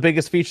was the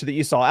biggest feature that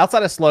you saw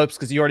outside of slopes?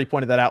 Because you already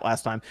pointed that out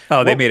last time.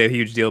 Oh, they made a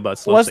huge deal about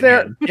slopes. Was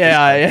there?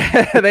 Yeah,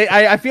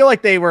 I feel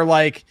like they were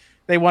like.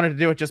 They wanted to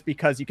do it just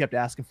because you kept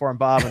asking for them,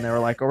 Bob, and they were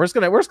like, "Oh, we're just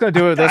gonna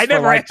do it this for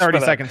like 30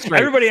 seconds straight."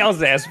 Everybody else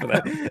asked for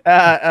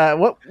that.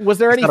 What was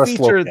there any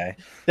feature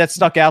that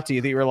stuck out to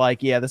you that you were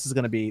like, "Yeah, this is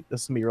gonna be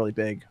really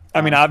big"?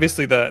 I mean,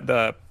 obviously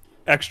the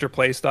extra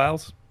play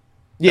styles.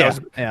 Yeah.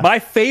 My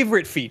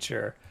favorite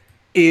feature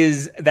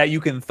is that you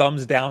can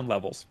thumbs down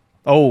levels.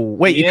 Oh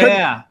wait,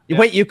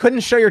 you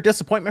couldn't show your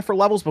disappointment for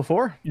levels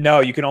before?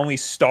 No, you can only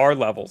star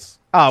levels.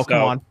 Oh,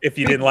 come on! If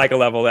you didn't like a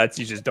level,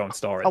 you just don't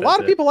star it. A lot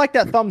of people like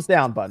that thumbs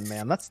down button,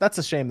 man. That's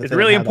a shame. It's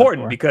really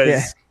important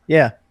because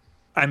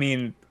I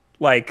mean,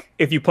 like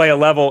if you play a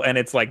level and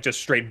it's like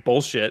just straight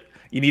bullshit,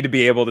 you need to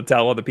be able to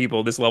tell other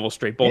people this level's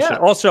straight bullshit. Yeah.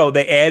 Also,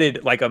 they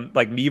added like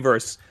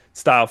Miiverse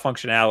style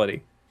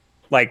functionality.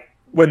 Like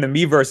when the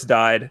Miiverse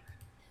died,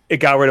 it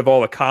got rid of all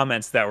the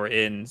comments that were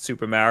in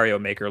Super Mario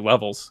Maker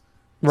levels.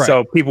 Right.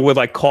 So people would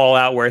like call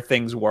out where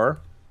things were.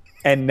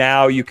 And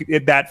now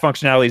that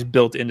functionality is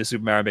built into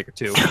Super Mario Maker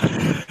 2.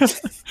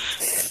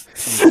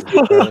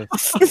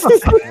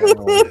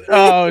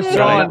 Oh,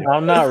 Sean,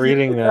 I'm not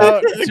reading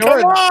that.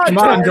 Come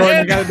on,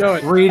 Jordan, you gotta do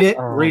it.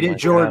 Read it,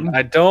 Jordan.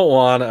 I don't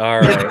want. All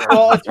right.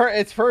 Well,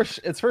 it's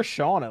for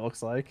Sean. It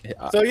looks like.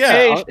 So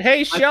yeah.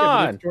 Hey,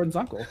 Sean. Jordan's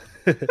uncle.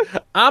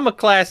 I'm a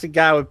classic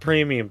guy with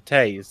premium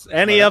taste.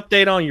 Any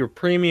update on your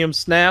premium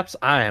snaps?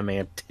 I am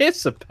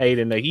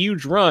anticipating a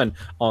huge run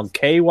on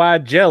KY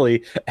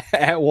Jelly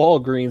at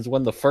Walgreens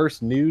when the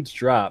first nudes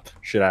drop.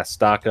 Should I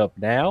stock up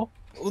now?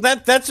 Well,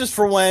 that's just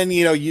for when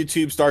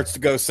YouTube starts to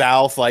go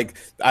south. Like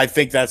I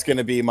think that's going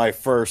to be my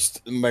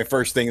first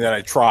thing that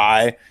I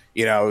try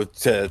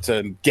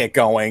to get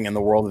going in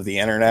the world of the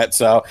internet.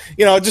 So,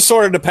 it just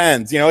sort of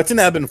depends. It's an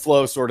ebb and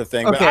flow sort of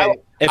thing. Okay.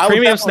 But if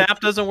Premium Snap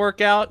doesn't work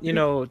out,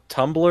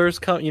 Tumblr's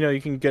come. You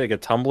can get like a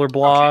Tumblr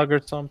blog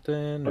or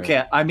something.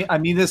 Okay, I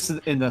mean this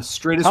in the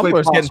straightest way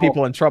Tumblr's possible. getting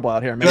people in trouble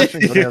out here, man.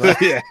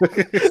 Yeah.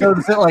 So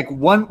is it like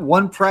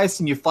one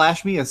price and you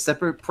flash me, a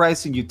separate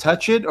price and you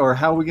touch it, or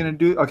how are we gonna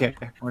do? Okay,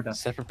 we're done.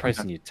 Separate price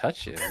and you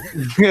touch it.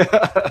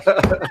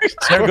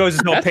 There goes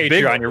his no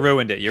Patreon. You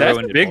ruined it. You That's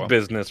ruined it. big for him.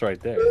 business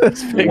right there.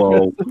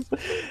 Whoa.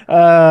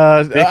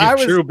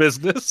 True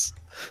business.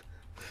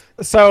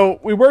 So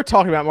we were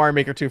talking about Mario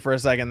Maker 2 for a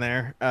second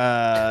there.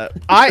 I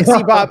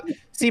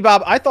see,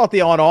 Bob. I thought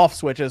the on-off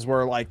switches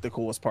were like the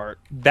coolest part.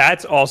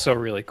 That's also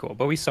really cool.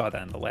 But we saw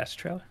that in the last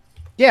trailer.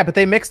 Yeah, but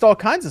they mixed all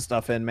kinds of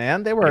stuff in,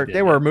 man. They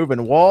were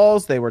moving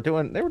walls. They were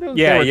doing they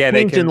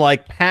changing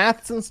like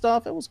paths and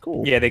stuff. It was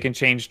cool. Yeah, they can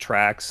change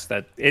tracks.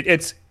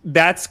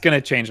 That's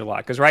gonna change a lot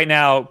because right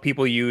now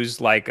people use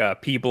like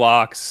P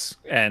blocks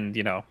and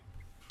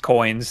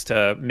coins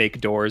to make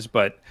doors,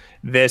 but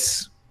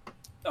this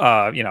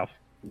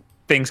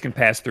things can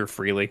pass through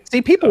freely.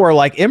 See, people were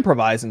like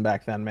improvising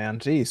back then, man.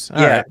 Jeez.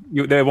 All right.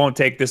 They won't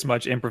take this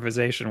much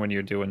improvisation when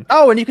you're doing.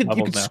 Oh, and you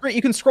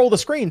can scroll the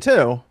screen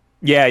too.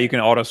 Yeah, you can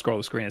auto scroll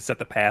the screen and set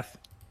the path.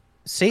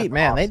 See, That's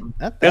man,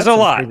 awesome. There's a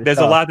lot. There's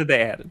a lot that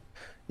they added.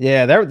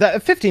 Yeah,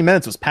 that 15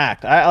 minutes was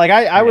packed.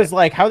 I was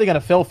like, how are they going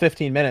to fill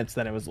 15 minutes?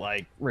 Then it was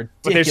like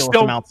ridiculous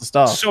amounts of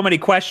stuff. So many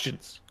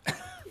questions.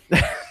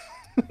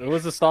 It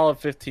was a solid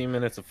 15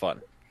 minutes of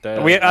fun.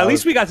 At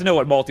least we got to know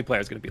what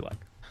multiplayer is going to be like,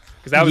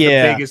 because that was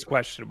the biggest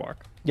question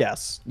mark.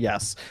 Yes.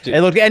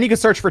 And look, and you can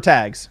search for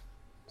tags.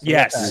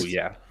 Yes. Ooh,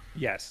 yeah.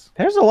 Yes.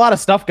 There's a lot of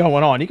stuff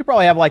going on. You could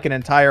probably have like an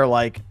entire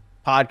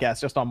podcast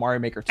just on Mario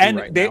Maker 2 and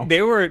right now.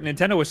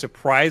 Nintendo was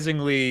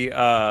surprisingly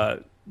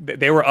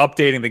they were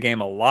updating the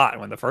game a lot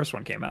when the first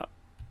one came out.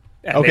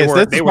 And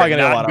they were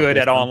not good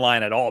at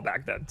online at all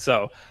back then.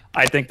 So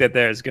I think that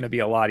there's going to be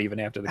a lot even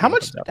after the game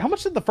comes out. How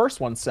much did the first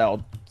one sell?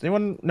 Does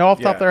anyone know off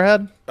the top of their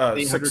head?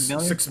 6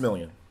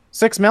 million.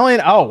 6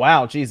 million? Oh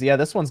wow, geez, yeah,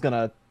 this one's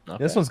gonna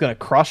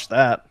crush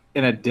that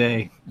in a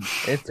day.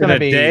 It's gonna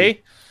be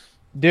day,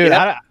 dude.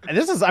 Yeah.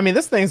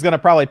 This thing's gonna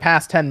probably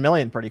pass 10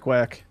 million pretty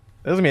quick.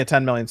 This is gonna be a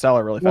 10 million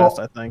seller really fast,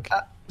 I think.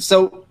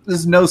 So this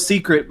is no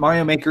secret.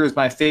 Mario Maker is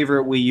my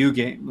favorite Wii U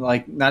game.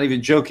 Like, not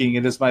even joking,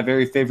 it is my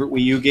very favorite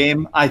Wii U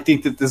game. I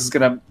think that this is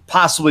gonna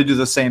possibly do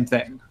the same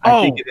thing.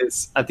 I think it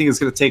is. I think it's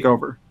gonna take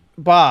over.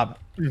 Bob,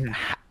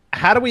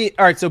 how do we?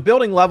 All right, so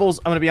building levels.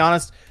 I'm gonna be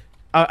honest.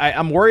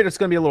 I'm worried it's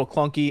gonna be a little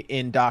clunky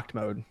in docked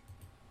mode.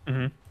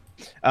 And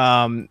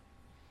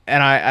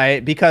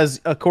I because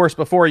of course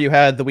before you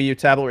had the Wii U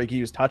tablet where you could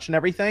use touch and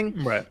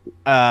everything. Right.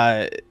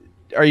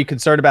 Are you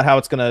concerned about how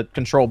it's going to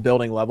control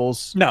building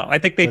levels? No, I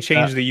think they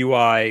changed the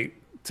UI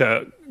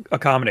to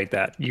accommodate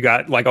that. You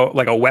got like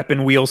a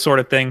weapon wheel sort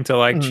of thing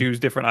to choose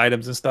different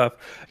items and stuff.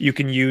 You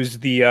can use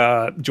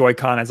the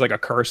Joy-Con as like a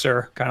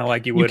cursor, kind of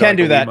like you would. You can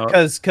do that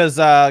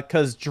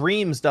because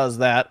Dreams does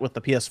that with the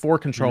PS4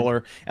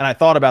 controller. And I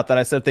thought about that.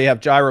 I said if they have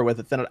gyro with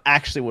it, then it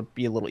actually would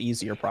be a little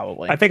easier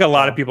probably. I think a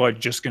lot of people are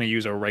just going to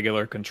use a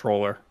regular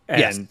controller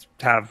and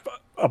have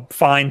a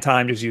fine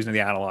time just using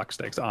the analog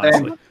sticks,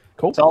 honestly.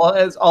 Cool. It's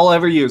all I'll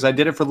ever use. I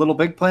did it for Little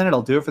Big Planet.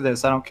 I'll do it for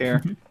this. I don't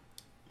care.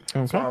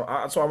 Okay.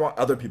 So I want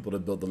other people to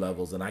build the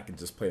levels, and I can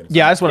just play them.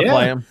 Yeah, I just want to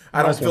play them.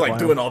 I don't feel like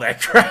doing all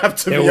that crap.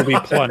 There will be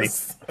plenty.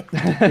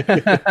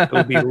 There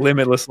will be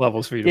limitless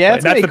levels for you to play.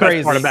 That's the crazy.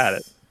 best part about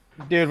it.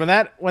 Dude, when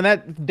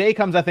that day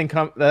comes, I think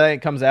that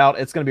it comes out,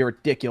 it's going to be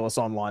ridiculous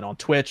online, on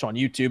Twitch, on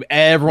YouTube.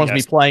 Everyone's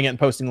going to be playing it and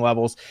posting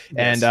levels.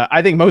 And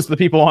I think most of the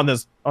people on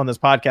this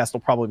podcast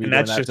will probably be doing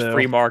that too. And that's just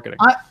free marketing.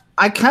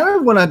 I kind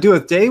of want to do a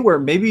day where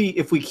maybe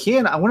if we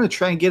can, I want to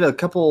try and get a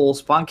couple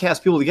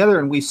Spawncast people together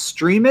and we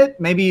stream it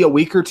maybe a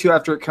week or two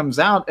after it comes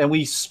out, and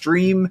we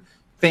stream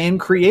fan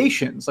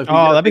creations. Like,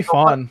 that'd be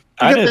fun.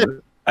 I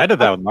did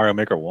that with Mario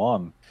Maker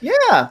 1.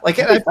 Yeah, like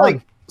I feel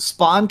like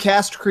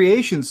Spawncast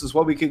Creations is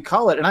what we could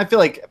call it. And I feel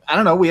like, I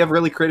don't know, we have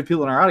really creative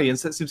people in our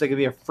audience. That seems like it'd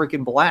be a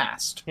freaking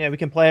blast. Yeah, we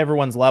can play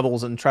everyone's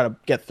levels and try to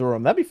get through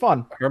them. That'd be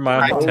fun.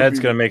 Ted's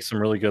going to make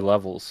some really good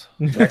levels.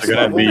 They're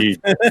going to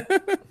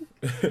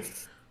be...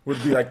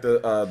 would be like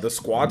the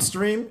squad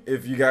stream.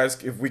 If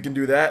we can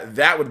do that,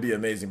 that would be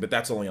amazing. But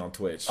that's only on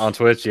Twitch. On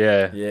Twitch,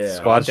 yeah.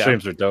 Squad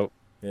streams are dope.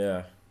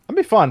 Yeah, that'd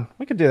be fun.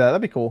 We could do that.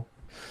 That'd be cool.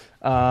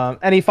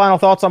 Any final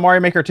thoughts on Mario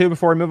Maker 2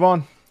 before we move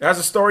on? It has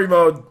a story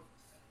mode.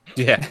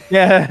 Yeah.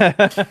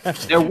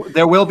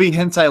 There will be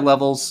hentai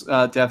levels.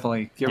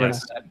 Definitely. Get rid of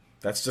that.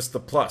 That's just the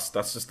plus.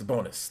 That's just the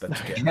bonus that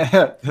you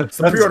get. It's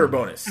the pre-order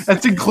bonus.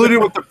 That's included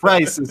with the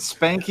price. It's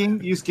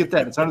spanking. You just get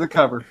that. It's under the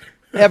cover.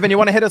 Evan, you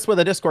want to hit us with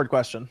a Discord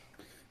question?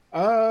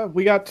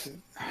 We got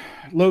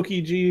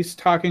Loki G's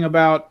talking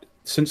about,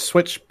 since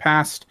Switch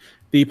passed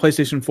the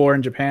PlayStation 4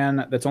 in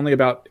Japan, that's only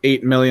about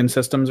 8 million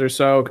systems or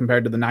so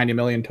compared to the 90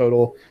 million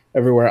total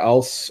everywhere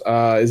else.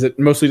 Is it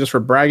mostly just for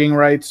bragging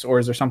rights, or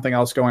is there something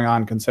else going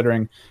on,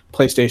 considering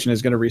PlayStation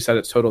is going to reset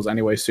its totals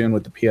anyway soon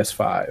with the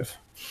PS5?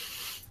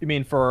 You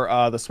mean for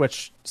the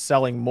Switch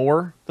selling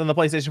more than the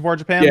PlayStation 4 in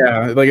Japan?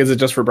 Yeah, like is it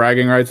just for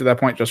bragging rights at that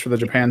point, just for the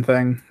Japan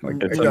thing? Like,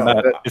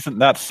 Isn't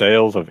that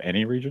sales of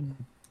any region?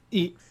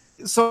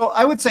 So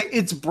I would say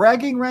it's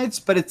bragging rights,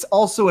 but it's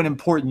also an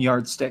important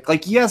yardstick.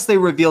 Like, yes, they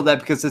revealed that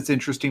because it's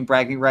interesting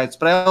bragging rights,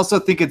 but I also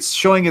think it's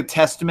showing a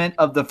testament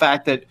of the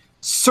fact that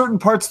certain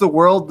parts of the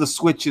world, the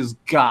Switch is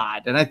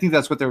God. And I think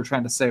that's what they were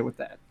trying to say with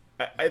that.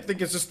 I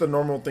think it's just the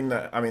normal thing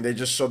that, I mean, they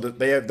just showed that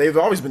they've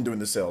always been doing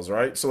the sales,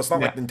 right? So it's not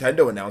like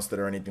Nintendo announced it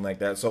or anything like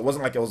that. So it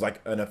wasn't like it was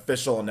like an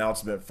official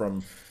announcement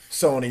from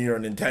Sony or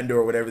Nintendo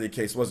or whatever the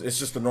case was. It's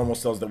just the normal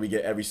sales that we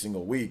get every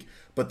single week.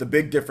 But the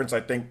big difference,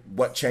 I think,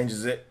 what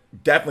changes it,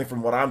 definitely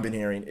from what I've been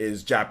hearing,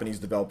 is Japanese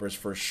developers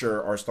for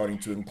sure are starting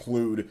to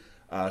include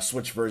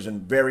Switch version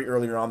very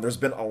earlier on. There's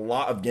been a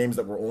lot of games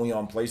that were only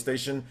on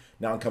PlayStation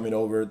now coming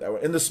over that were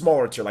in the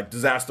smaller tier, like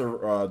Disaster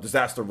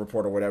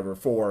Report or whatever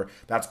 4.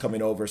 That's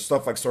coming over.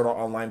 Stuff like Sword Art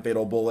Online,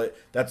 Fatal Bullet.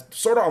 That's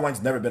Sword Art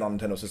Online's never been on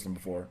Nintendo system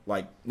before,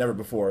 like never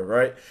before,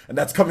 right? And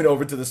that's coming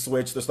over to the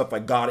Switch. There's stuff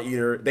like God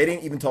Eater. They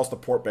didn't even tell us to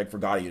port beg for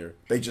God Eater.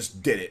 They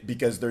just did it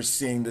because they're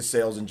seeing the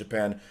sales in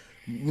Japan.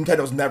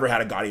 Nintendo's never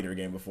had a God Eater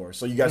game before,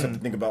 so you guys have to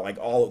think about like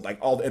all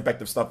the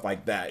impact of stuff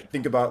like that.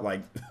 Think about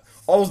like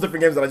all those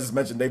different games that I just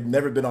mentioned. They've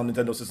never been on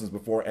Nintendo systems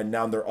before, and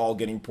now they're all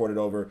getting ported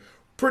over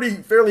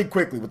fairly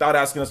quickly without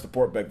asking us to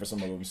port beg for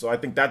some of them. So I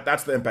think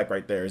that's the impact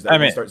right there, is that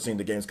we start seeing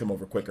the games come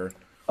over quicker.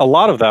 A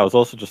lot of that was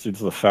also just due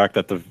to the fact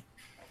that the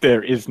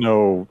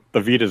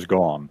Vita's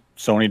gone.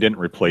 Sony didn't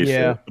replace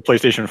it. The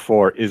PlayStation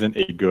 4 isn't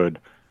a good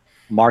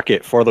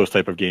market for those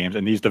type of games,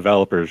 and these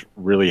developers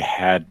really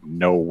had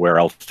nowhere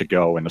else to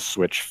go, and the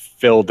Switch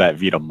filled that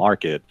Vita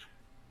market.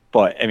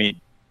 But I mean,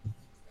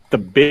 the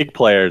big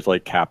players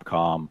like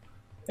Capcom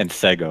and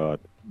Sega,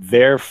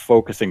 they're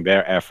focusing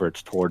their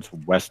efforts towards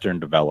Western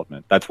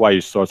development. That's why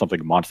you saw something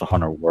like Monster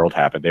Hunter World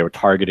happen. They were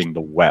targeting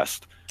the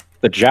West.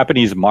 The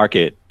Japanese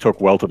market took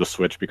well to the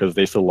Switch because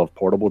they still love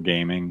portable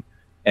gaming,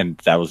 and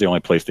that was the only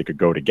place they could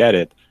go to get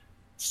it.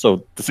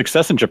 So the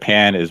success in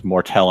Japan is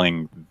more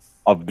telling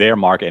of their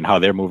market and how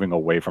they're moving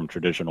away from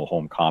traditional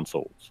home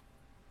consoles,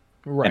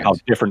 and how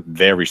different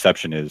their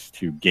reception is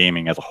to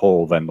gaming as a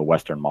whole than the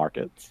Western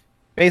markets.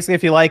 Basically,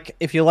 if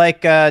you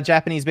like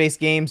Japanese-based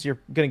games, you're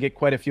going to get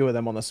quite a few of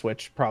them on the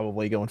Switch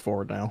probably going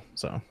forward now.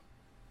 So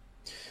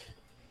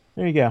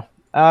there you go.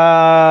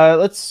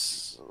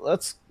 Let's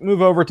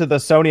move over to the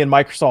Sony and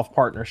Microsoft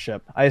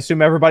partnership. I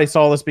assume everybody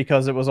saw this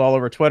because it was all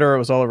over Twitter. It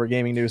was all over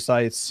gaming news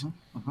sites.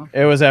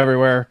 It was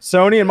everywhere.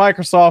 Sony and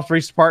Microsoft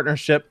reached a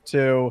partnership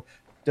to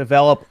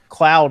develop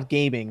cloud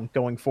gaming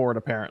going forward,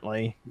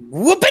 apparently.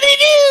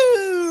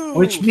 Whoopity-doo!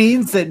 Which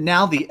means that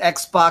now the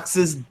Xbox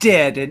is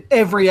dead and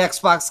every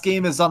Xbox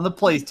game is on the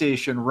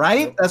PlayStation,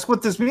 right? That's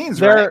what this means,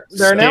 right?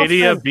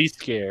 Stadia, be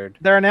scared.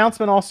 Their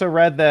announcement also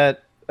read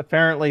that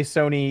apparently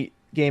Sony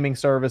gaming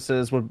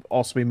services would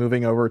also be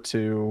moving over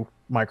to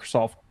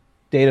Microsoft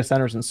data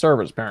centers and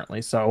servers,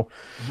 apparently. So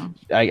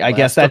I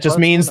guess that just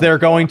means they're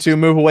going to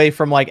move away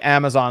from like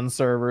Amazon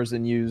servers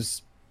and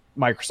use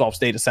Microsoft's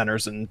data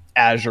centers and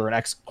Azure and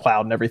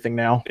xCloud and everything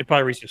now. They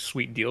probably reached a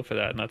sweet deal for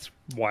that, and that's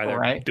why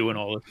they're doing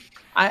all this.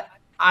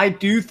 I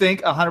do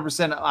think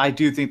 100%. I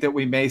do think that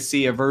we may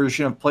see a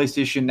version of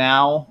PlayStation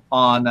Now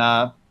on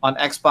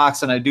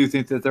Xbox, and I do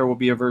think that there will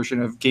be a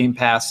version of Game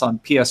Pass on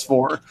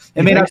PS4.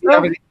 It may not be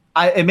everything.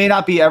 It may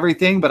not be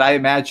everything, but I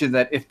imagine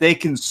that if they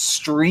can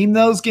stream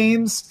those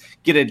games,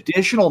 get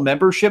additional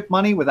membership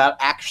money without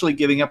actually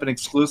giving up an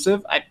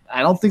exclusive,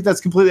 I don't think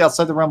that's completely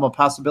outside the realm of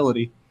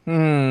possibility.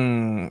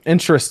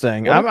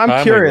 Interesting.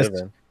 I'm curious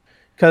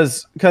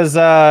because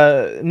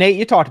Nate,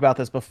 you talked about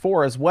this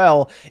before as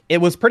well. It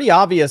was pretty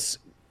obvious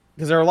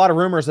because there are a lot of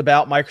rumors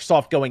about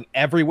Microsoft going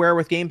everywhere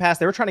with Game Pass.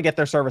 They were trying to get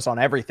their service on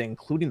everything,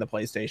 including the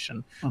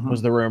PlayStation,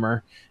 was the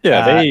rumor.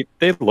 Yeah,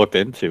 they looked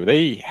into.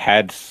 They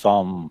had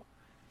some.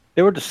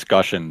 There were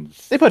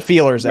discussions. They put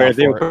feelers out.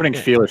 They were putting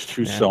feelers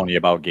to Sony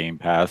about Game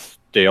Pass.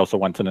 They also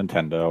went to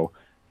Nintendo.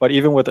 But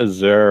even with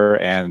Azure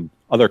and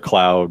other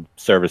cloud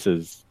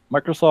services,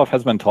 Microsoft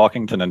has been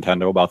talking to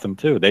Nintendo about them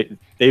too.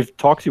 They've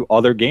talked to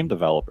other game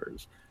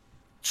developers.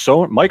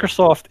 So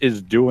Microsoft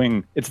is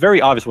doing, it's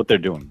very obvious what they're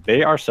doing.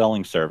 They are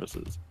selling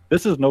services.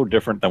 This is no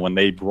different than when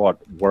they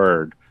brought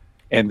Word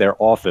and their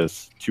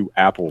Office to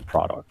Apple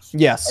products.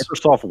 Yes.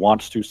 Microsoft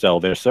wants to sell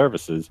their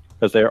services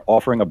because they're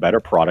offering a better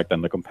product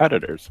than the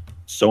competitors.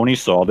 Sony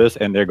saw this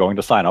and they're going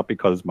to sign up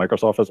because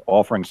Microsoft is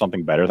offering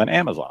something better than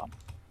Amazon.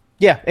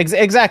 Yeah,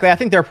 exactly. I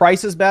think their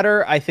price is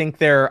better. I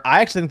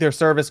actually think their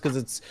service, because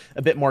it's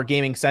a bit more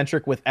gaming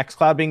centric with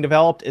xCloud being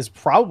developed, is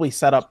probably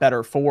set up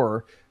better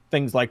for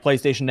things like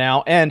PlayStation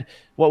Now. And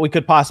what we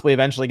could possibly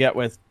eventually get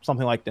with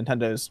something like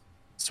Nintendo's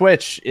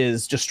Switch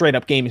is just straight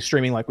up gaming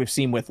streaming, like we've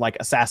seen with like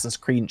Assassin's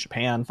Creed in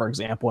Japan, for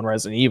example, and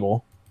Resident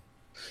Evil.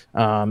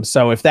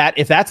 So if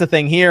that's a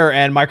thing here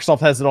and Microsoft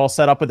has it all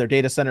set up with their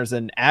data centers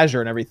in Azure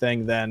and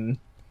everything, then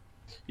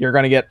you're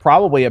going to get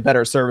probably a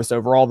better service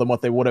overall than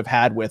what they would have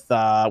had with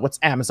what's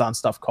Amazon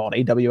stuff called,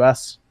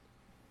 AWS.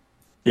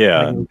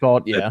 Yeah,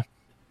 called. Yeah.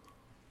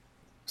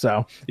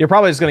 So you're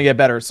probably just going to get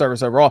better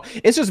service overall.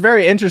 It's just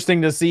very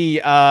interesting to see,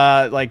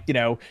 like, you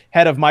know,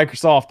 head of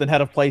Microsoft and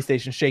head of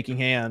PlayStation shaking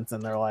hands,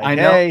 and they're like,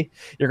 "Hey,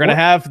 you're going to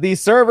have these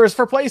servers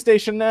for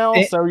PlayStation now,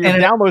 so your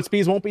download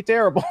speeds won't be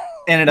terrible."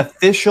 And an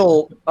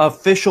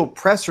official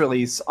press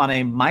release on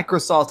a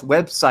Microsoft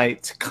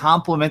website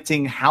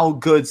complimenting how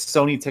good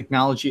Sony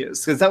technology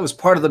is, because that was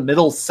part of the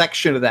middle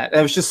section of that.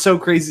 It was just so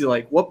crazy.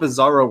 Like, what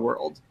bizarro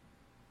world.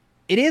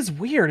 It is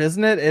weird,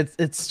 isn't it?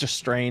 It's just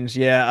strange.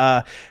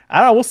 Yeah. I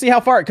don't know. We'll see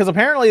how far, because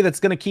apparently that's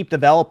going to keep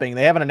developing.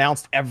 They haven't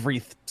announced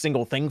every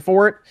single thing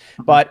for it,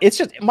 but it's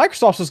just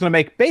Microsoft's just going to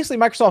make, basically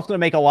Microsoft's going to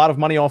make a lot of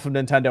money off of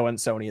Nintendo and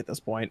Sony at this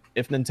point.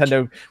 If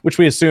Nintendo, which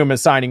we assume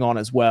is signing on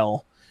as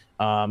well,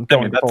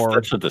 going forward.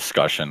 That's a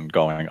discussion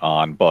going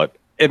on, but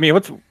I mean,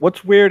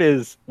 what's weird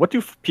is, what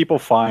do people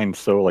find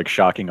so like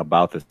shocking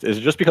about this? Is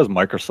it just because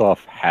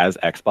Microsoft has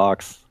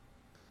Xbox?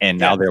 And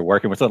now they're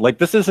working with something like,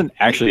 this isn't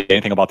actually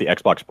anything about the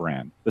Xbox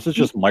brand. This is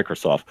just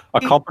Microsoft,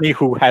 a company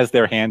who has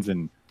their hands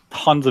in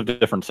tons of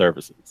different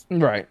services.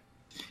 Right.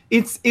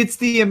 It's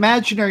the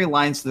imaginary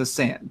lines in the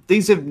sand.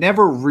 These have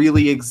never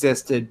really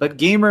existed, but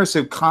gamers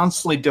have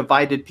constantly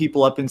divided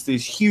people up into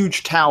these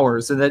huge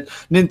towers, and that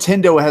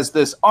Nintendo has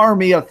this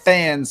army of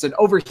fans, and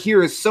over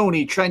here is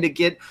Sony trying to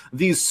get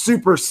these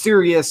super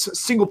serious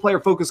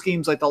single-player focused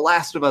games like The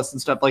Last of Us and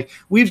stuff. Like,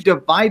 we've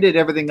divided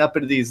everything up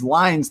into these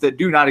lines that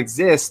do not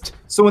exist.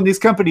 So when these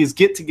companies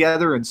get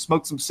together and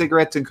smoke some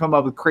cigarettes and come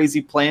up with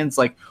crazy plans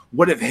like,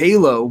 what if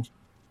Halo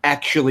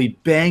actually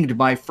banged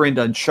my friend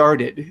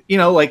Uncharted? You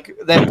know, like,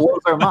 that blows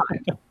our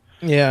mind.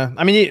 Yeah,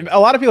 I mean, a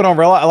lot of people don't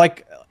realize,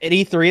 like at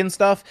E3 and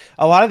stuff,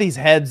 a lot of these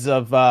heads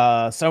of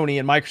Sony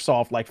and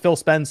Microsoft, like Phil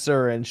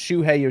Spencer and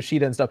Shuhei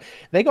Yoshida and stuff,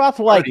 they go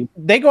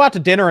out to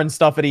dinner and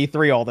stuff at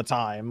E3 all the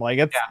time.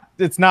 Like,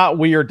 it's not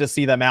weird to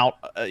see them out,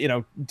 you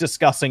know,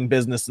 discussing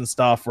business and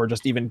stuff, or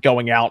just even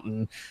going out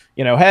and,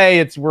 you know,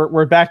 hey,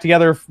 we're back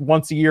together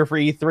once a year for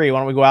E3. Why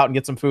don't we go out and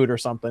get some food or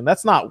something?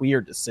 That's not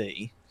weird to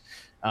see.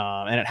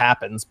 And it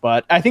happens,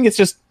 but I think it's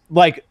just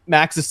like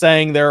Max is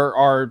saying, there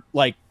are,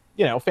 like,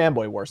 you know,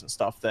 fanboy wars and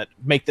stuff that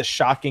make this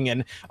shocking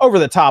and over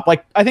the top.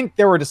 Like, I think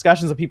there were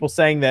discussions of people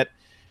saying that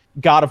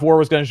God of War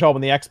was going to show up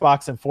on the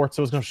Xbox and Forza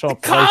was going to show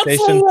up on PlayStation.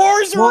 Console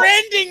wars are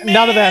ending, man.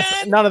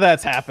 None of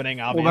that's happening,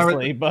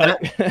 obviously.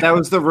 But that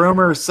was the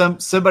rumor.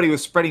 Somebody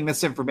was spreading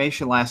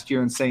misinformation last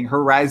year and saying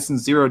Horizon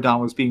Zero Dawn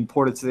was being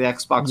ported to the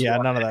Xbox. Yeah,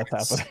 One. none of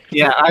that's happening.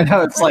 Yeah, I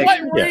know. It's like,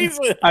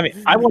 I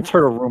mean, I once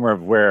heard a rumor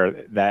of where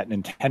that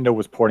Nintendo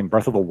was porting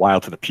Breath of the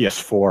Wild to the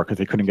PS4 because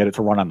they couldn't get it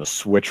to run on the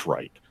Switch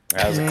right.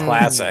 That was a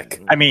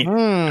classic. I mean,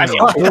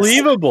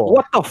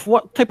 Unbelievable.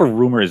 What type of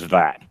rumor is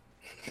that?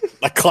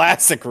 A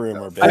classic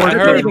rumor, baby. I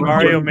heard Or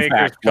Mario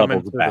Maker's coming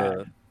levels to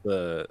bad.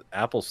 the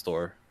Apple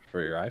Store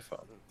for your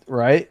iPhone.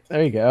 Right,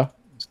 there you go.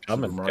 It's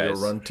coming, Mario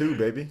guys. Run 2,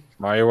 baby.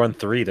 Mario Run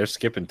 3, they're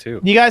skipping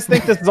 2. You guys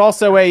think this is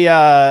also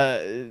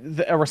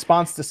a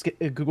response to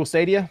Google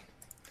Stadia?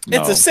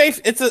 It's a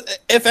safe.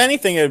 If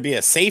anything, it would be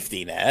a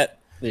safety net.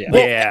 I don't know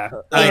Yeah.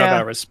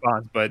 about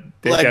response, but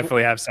they Like,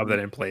 definitely have something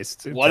in place.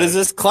 What is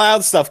this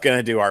cloud stuff going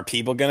to do? Are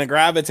people going to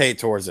gravitate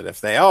towards it? If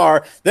they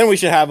are, then we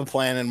should have a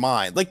plan in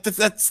mind. Like,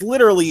 that's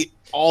literally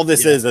all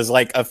this is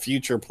like a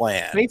future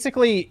plan.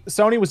 Basically,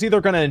 Sony was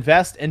either going to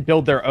invest and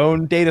build their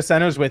own data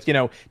centers with, you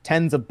know,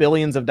 tens of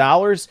billions of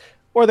dollars,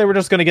 or they were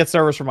just going to get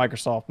servers from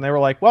Microsoft. And they were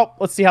like, well,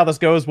 let's see how this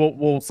goes.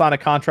 We'll sign a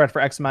contract for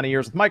X amount of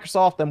years with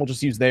Microsoft, then we'll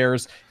just use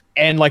theirs.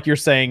 And like you're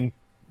saying,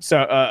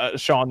 so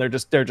Sean, they're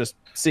just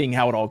seeing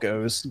how it all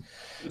goes.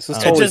 This is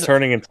totally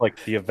turning into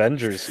like the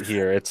Avengers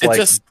here. It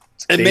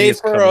made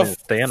for a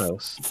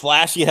Thanos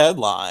flashy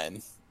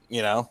headline,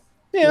 you know.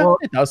 Yeah, Well,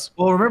 it does.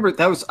 well, remember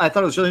I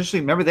thought it was really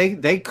interesting. Remember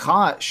they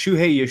caught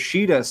Shuhei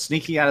Yoshida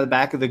sneaking out of the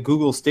back of the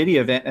Google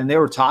Stadia event, and they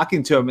were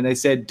talking to him, and they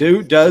said,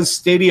 "Dude, does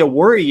Stadia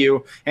worry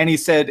you?" And he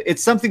said,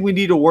 "It's something we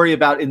need to worry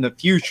about in the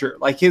future."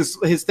 Like his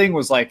thing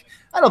was like,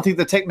 "I don't think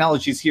the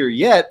technology's here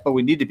yet, but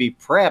we need to be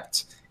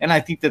prepped." And I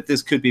think that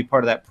this could be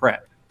part of that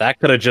prep. That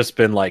could have just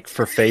been like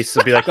for face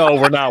to be like, oh,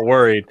 we're not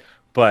worried.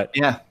 But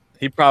Yeah,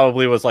 he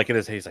probably was like in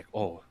his head, he's like,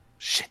 oh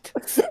shit.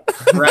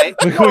 right.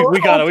 we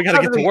gotta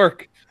get to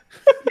work.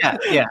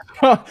 Yeah.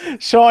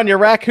 Sean, your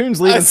raccoon's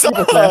leaving. I saw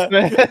super fast,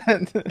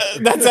 man.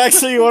 That's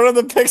actually one of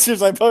the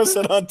pictures I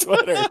posted on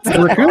Twitter.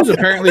 The raccoon's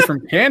apparently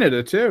from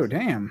Canada too.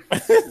 Damn.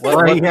 What's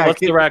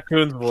the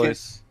raccoon's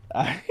voice?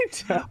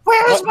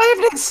 Where's my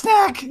evening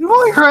snack?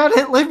 While you're at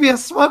it, leave me a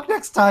smoke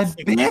next time,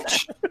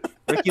 bitch.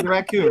 Ricky the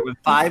Raccoon with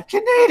 $5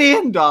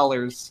 Canadian.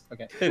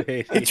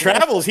 Okay. He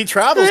travels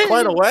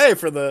quite a way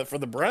for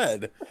the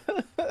bread.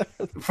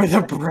 For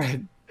the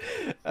bread.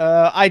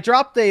 I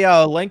dropped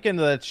a link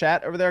into the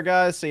chat over there,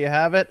 guys, so you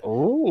have it.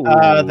 Ooh.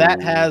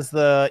 That has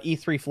the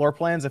E3 floor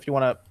plans if you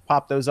want to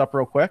pop those up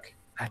real quick.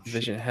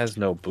 Activision has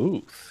no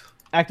booth.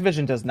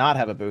 Activision does not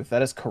have a booth.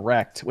 That is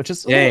correct, which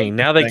is Dang,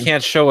 now they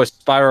can't show a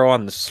Spyro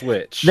on the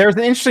Switch. There's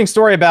an interesting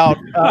story about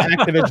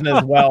Activision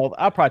as well.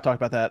 I'll probably talk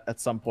about that at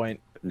some point.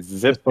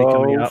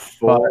 Zippo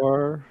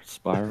for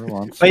Spyro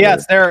on Switch. But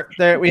yes,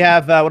 there we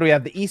have what do we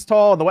have? The East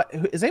Hall and the West.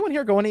 Is anyone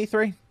here going to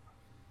E3?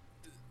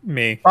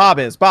 Me. Bob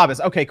is.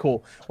 Okay,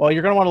 cool. Well,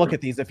 you're going to want to look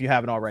at these if you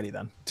haven't already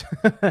then.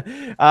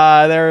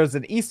 There's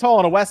an East Hall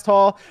and a West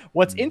Hall.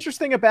 What's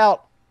interesting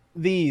about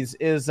these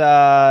is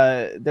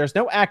there's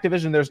no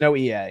Activision, there's no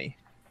EA.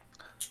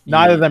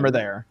 Neither of them are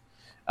there.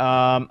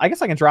 I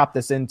guess I can drop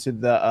this into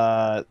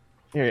the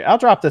here. I'll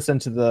drop this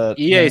into the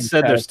EA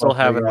said they're still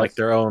having like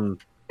their own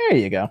there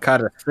you go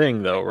kind of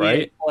thing though,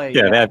 right?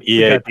 Yeah, they have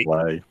EA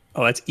Play.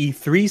 Oh, that's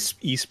E3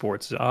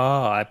 esports.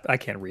 Oh, I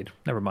can't read.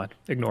 Never mind.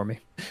 Ignore me.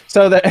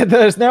 So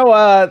there's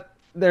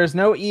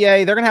no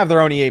EA. They're gonna have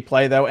their own EA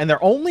Play though, and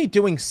they're only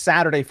doing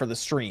Saturday for the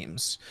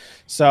streams.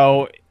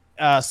 So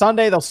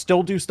Sunday they'll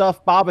still do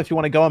stuff. Bob, if you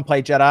want to go and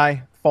play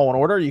Jedi Fallen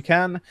Order, you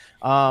can.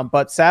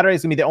 But Saturday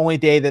is gonna be the only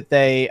day that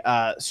they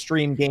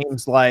stream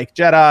games like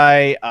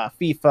Jedi,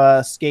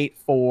 FIFA, Skate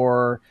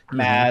 4,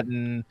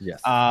 Madden,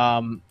 Yes.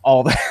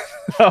 all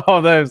that,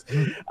 all those.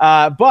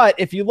 But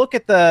if you look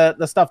at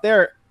the stuff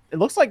there, it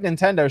looks like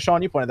Nintendo.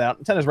 Sean, you pointed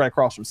out Nintendo's right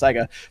across from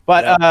Sega,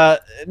 but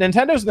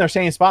Nintendo's in their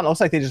same spot. And it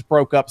looks like they just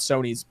broke up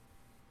Sony's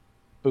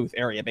booth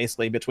area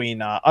basically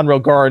between Unreal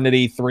Garden at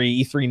E3,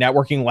 E3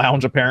 Networking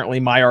Lounge, apparently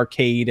My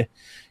Arcade,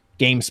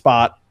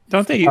 GameSpot.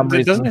 Don't they?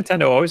 Doesn't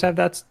Nintendo always have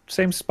that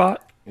same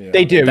spot? Yeah.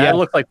 They do. That Yeah.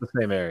 looked like the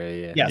same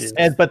area. Yeah.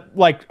 Yes, but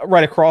like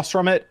right across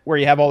from it, where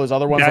you have all those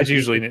other ones. That's like,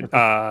 usually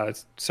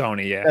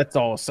Sony. Yeah. that's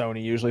all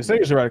Sony usually. So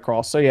usually right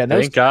across. So yeah, no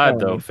Thank God Sony.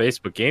 though,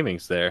 Facebook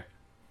Gaming's there.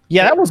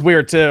 Yeah, that was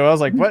weird too. I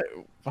was like, what?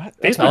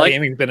 Facebook like-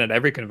 Gaming's been at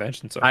every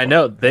convention so far. I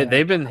know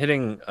they've been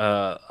hitting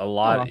a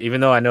lot,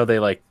 even though I know they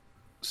like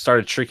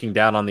started shrinking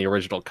down on the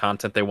original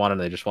content they wanted.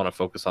 And they just want to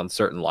focus on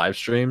certain live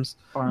streams.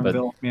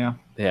 Farmville, yeah.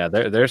 Yeah,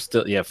 they're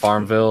still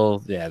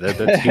Farmville. Yeah,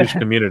 they're a huge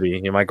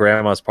community. My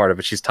grandma's part of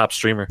it. She's top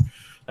streamer,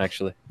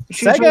 actually.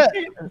 Sega,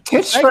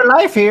 Tips for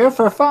life here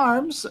for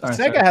farms.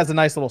 Sega has a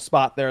nice little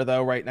spot there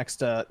though, right next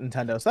to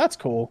Nintendo. So that's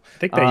cool. I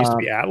think that used to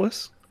be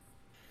Atlas.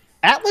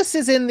 Atlas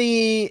is in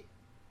the.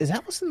 Is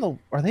Atlas in the?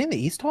 Are they in the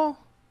East Hall?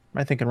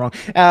 Am I thinking wrong?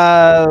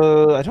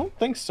 I don't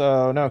think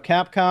so. No,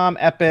 Capcom,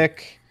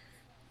 Epic,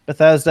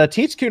 Bethesda,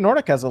 THQ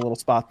Nordic has a little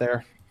spot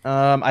there.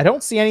 I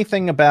don't see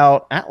anything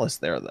about Atlas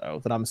there though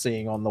that I'm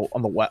seeing on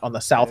the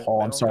South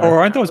Hall. I'm sorry. Or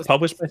aren't those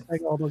published by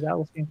Sega? All those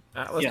Atlas games.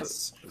 Atlas,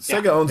 Yes.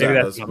 Sega owns Maybe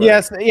Atlas. that's- but-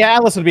 Yes, yeah,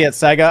 Atlas would be at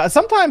Sega.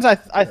 Sometimes I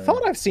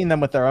thought I've seen them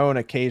with their own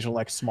occasional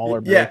like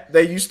smaller. Yeah, booth.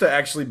 they used to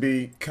actually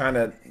be kind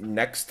of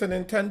next to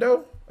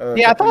Nintendo.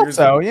 Yeah, I couple thought years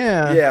so. ago.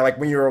 Yeah. Yeah, like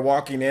when you were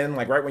walking in,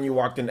 like right when you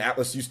walked in,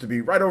 Atlas used to be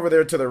right over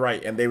there to the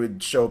right, and they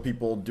would show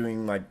people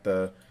doing like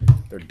their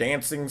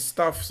dancing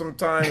stuff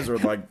sometimes, or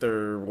like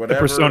their The whatever.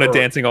 Persona or,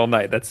 dancing all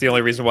night. That's the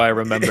only reason why I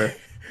remember.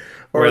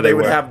 Or where they they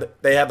would were. have,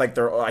 they had like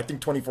their, I think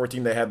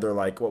 2014 they had their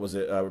like, what was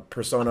it,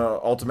 Persona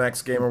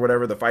Ultimax game or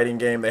whatever, the fighting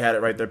game. They had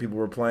it right there. People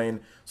were playing.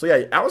 So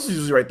yeah, Atlas is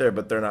usually right there,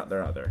 but they're not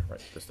there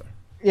right this time.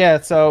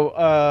 Yeah,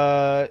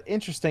 so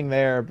interesting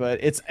there, but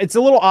it's a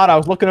little odd. I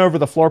was looking over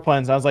the floor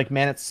plans. And I was like,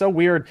 man, it's so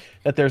weird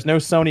that there's no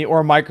Sony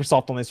or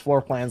Microsoft on these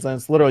floor plans, and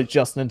it's literally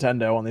just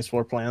Nintendo on these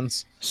floor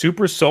plans.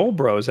 Super Soul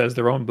Bros has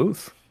their own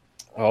booth.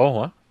 Oh,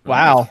 what?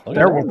 Wow,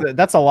 Look at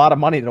that's a lot of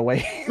money to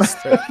waste.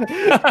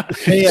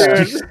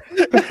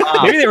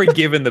 Maybe they were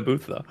given the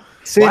booth though.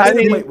 See, Why, I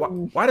mean,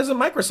 why doesn't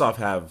Microsoft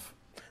have?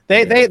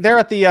 They're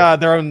at the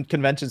their own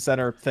convention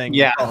center thing.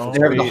 Yeah, Oh,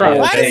 they're the yeah. whole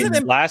Why thing. isn't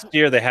it- Last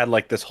year they had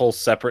like this whole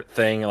separate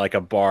thing, like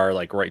a bar,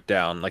 like right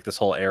down, like this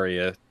whole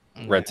area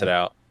rented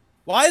out.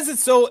 Why is it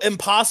so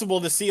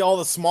impossible to see all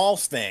the small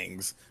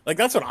things? Like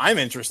that's what I'm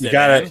interested You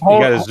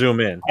gotta in. zoom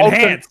in.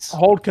 Enhance.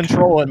 Hold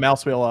control and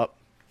mouse wheel up.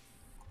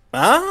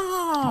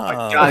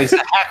 Ah, God, he's a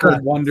hacker.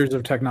 The wonders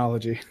of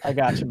technology. I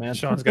got you, man.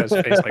 Sean's got his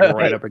face like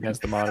right up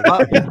against the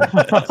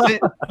monitor.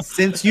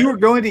 Since you were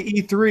going to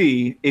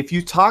E3, if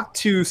you talk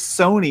to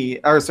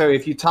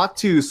if you talk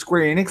to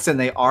Square Enix and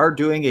they are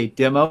doing a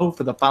demo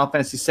for the Final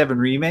Fantasy VII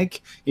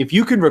remake, if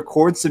you can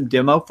record some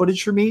demo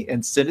footage for me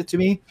and send it to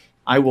me,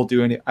 I will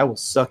do it. I will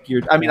suck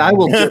your. I mean, I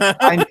will.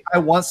 I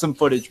want some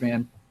footage,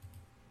 man.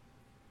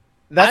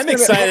 I'm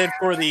excited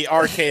for the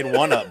arcade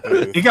one-up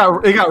booth. It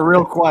got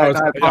real quiet.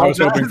 I was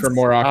hoping for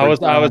more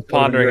awkward. I was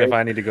pondering if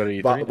I need to go to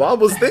E3. Bob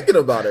was thinking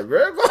about it,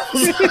 man.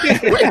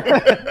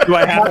 Do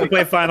I have to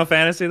play Final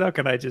Fantasy though?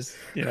 Can I just,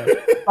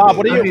 Bob,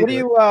 what are you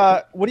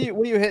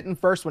hitting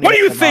first? When What do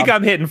you get think Bob?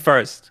 I'm hitting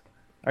first?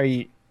 Are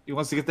you He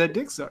wants to get that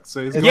dick sucked.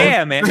 So he's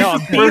Yeah, man. No, I'm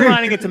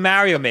beelining it to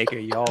Mario Maker,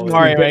 y'all.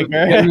 Mario Get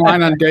Maker? in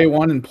line on day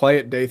one and play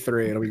it day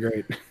 3. It'll be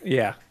great.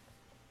 Yeah.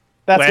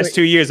 That's Last what-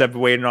 2 years, I've been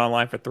waiting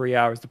online for 3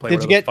 hours to play.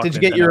 Did you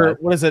get your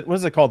what is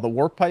it called, the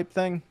warp pipe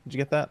thing? Did you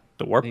get that?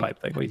 the warp pipe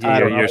thing? What do you I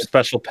do? don't know. Your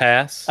special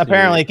pass.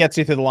 Apparently, it gets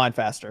you through the line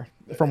faster.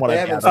 From what They I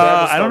haven't- gather. they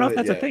haven't I don't know if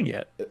started that's it a thing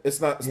yet. It's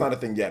not a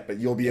thing yet, but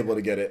you'll be able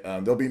to get it.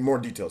 There'll be more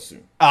details soon.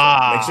 So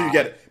Ah. make sure you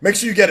get it. Make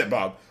sure you get it,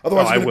 Bob.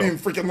 Otherwise, Oh, I you're gonna be will. in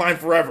freaking line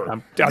forever.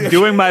 I'm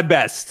doing my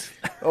best.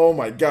 Oh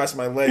my gosh,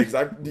 my legs!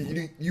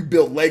 You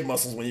build leg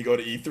muscles when you go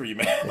to E3,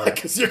 man.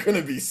 Like, cause you're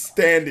gonna be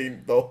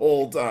standing the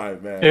whole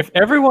time, man. If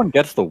everyone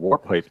gets the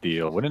warp pipe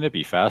deal, wouldn't it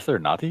be faster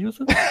not to use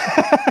it?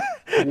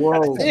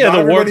 Whoa. Yeah, Not the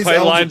warp everybody's pipe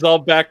eligible. line's all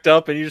backed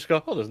up, and you just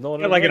go, "Oh, there's no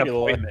one in Like the an regular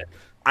line." appointment.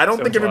 I don't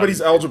So think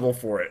everybody's eligible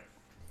for it.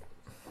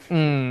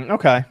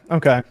 Okay.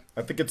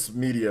 I think it's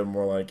media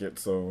more like it.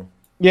 So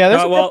Yeah.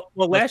 There's well,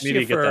 Let's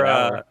media get that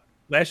hour.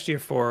 last year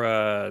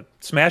for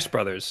Smash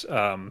Brothers,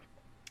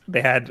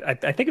 they had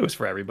I think it was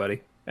for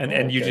everybody,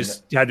 and you okay.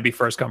 just had to be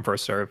first come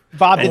first serve.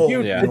 Bob, Oh, did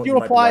you yeah. did you You might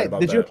be apply? right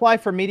about Did you that. apply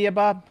for media,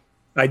 Bob?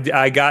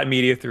 I got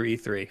media through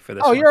E3 for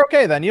this. Oh, one. you're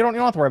okay then. You don't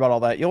have to worry about all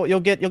that. You'll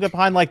get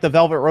behind like the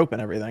velvet rope and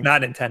everything.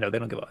 Not Nintendo. They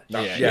don't give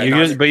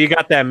a. But you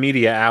got that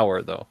media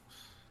hour though.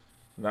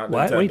 not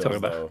What? What are you Nintendo's, talking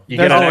about? though. You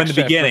Oh, get an in the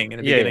extra- beginning, of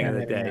the You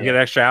day. get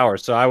an extra hour,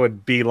 so I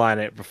would beeline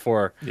it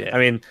before. Yeah. I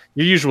mean,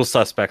 your usual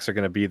suspects are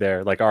going to be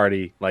there, like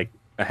already, like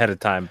ahead of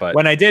time. But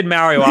When I did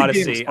Mario The game's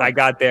Odyssey, fun. I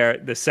got there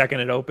the second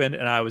it opened,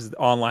 and I was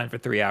online for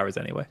 3 hours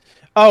anyway.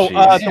 Oh,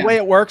 Jeez. the way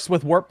it works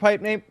with Warp Pipe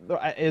name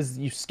is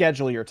you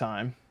schedule your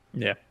time.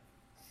 Yeah.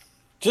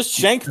 Just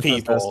shank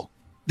people.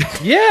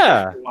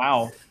 yeah,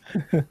 Wow.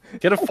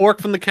 get a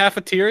fork from the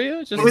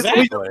cafeteria. Just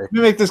Exactly. Let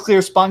me make this clear.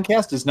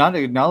 Spawncast does not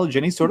acknowledge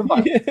any sort of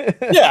violence.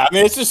 Yeah, I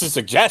mean it's just a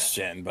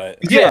suggestion, but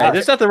yeah,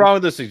 there's nothing wrong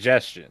with the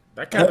suggestion.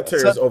 That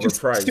cafeteria is Just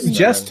overpriced.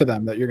 suggest man. to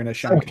them that you're going to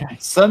shank.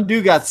 Some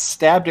dude got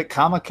stabbed at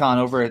Comic-Con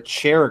over a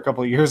chair a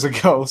couple of years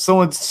ago.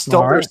 Someone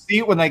stole their Smart.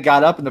 seat when they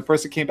got up, and the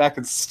person came back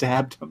and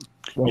stabbed him.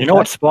 You know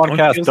what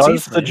Spawncast Don't does see something.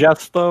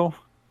 suggest though?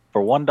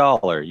 For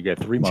 $1, you get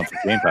 3 months of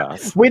Game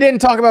Pass. We didn't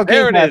talk about Game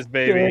There it Pass. is,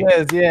 baby. Here it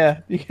is.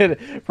 Yeah, you get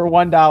for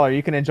 $1.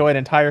 You can enjoy an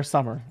entire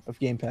summer of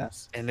Game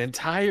Pass. An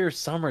entire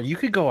summer, you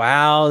could go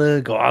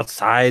out, go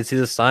outside, see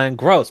the sun.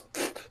 Gross,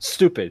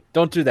 stupid.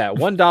 Don't do that.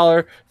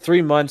 $1,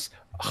 3 months,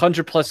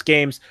 100+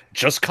 games.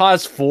 Just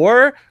Cause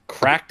 4,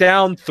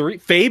 Crackdown 3,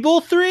 Fable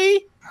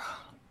 3.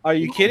 Are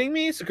you kidding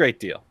me? It's a great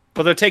deal.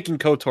 But they're taking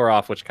KOTOR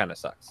off, which kind of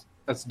sucks.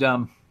 That's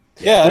dumb.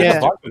 yeah, there's Yeah.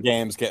 a bunch of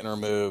games getting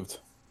removed.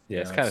 Yeah,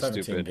 it's Yeah, kind of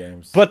 17 stupid.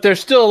 games. But there's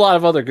still a lot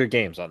of other good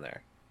games on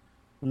there.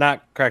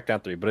 Not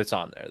Crackdown 3, but it's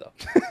on there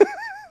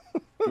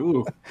though.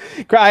 Ooh,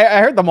 I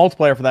heard the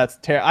multiplayer for that's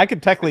terrible. I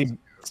could technically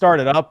start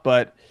it up,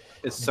 but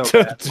it's so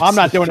bad. I'm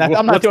not doing that.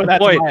 I'm not What's doing the that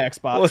to point? my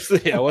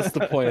Xbox. What's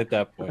the point at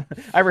that point?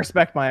 I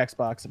respect my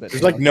Xbox a bit.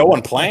 There's like no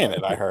one playing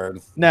it. I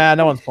heard. Nah,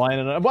 no one's playing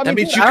it. Well, I That mean,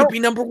 means dude, you I could don't- be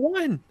number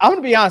one. I'm gonna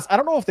be honest. I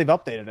don't know if they've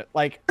updated it.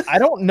 Like, I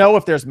don't know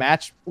if there's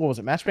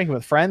matchmaking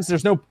with friends.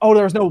 There's no. Oh,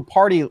 there was no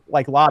party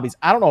like lobbies.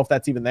 I don't know if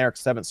that's even there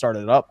because I haven't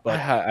started it up. But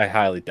I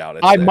highly doubt it.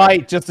 I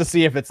might just to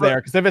see if it's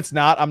there. Because if it's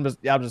not, I'm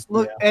just.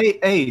 Look, yeah.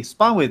 hey,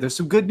 Spawnway, there's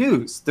some good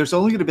news. There's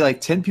only going to be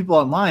like 10 people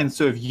online.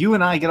 So if you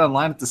and I get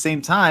online at the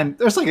same time,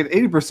 there's like an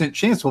 80%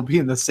 chance we'll be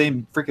in the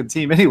same freaking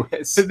team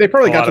anyways. They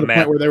probably A got lot to of the point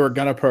math. were they were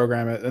gonna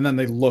program it, and then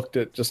they looked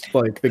at just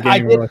like the I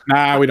game. And did- were like,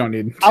 nah, we don't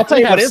need. I'll tell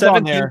you what have is on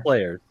 17 there.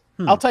 players.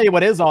 I'll tell you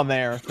what is on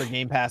there for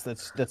Game Pass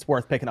that's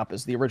worth picking up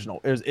is the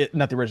original.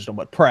 Not the original,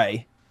 but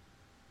Prey.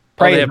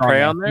 They is have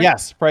Prey on there?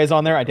 Yes, Prey's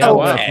on there. I downloaded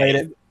wow. it, played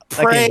it.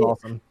 That Prey, game's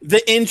awesome.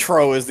 the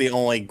intro is the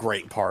only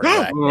great part of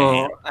that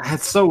Oh, game.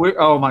 that's so weird.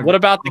 Oh my What god.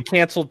 about the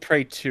canceled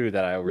Prey 2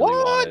 that I really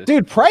What, wanted?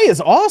 dude? Prey is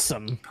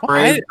awesome.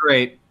 Prey is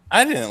great.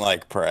 I didn't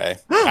like Prey.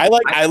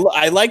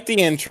 I like the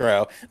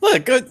intro.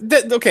 Look,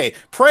 okay,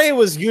 Prey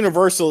was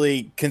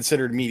universally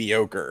considered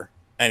mediocre.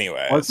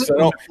 Anyway, What's it? so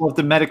don't- Well, if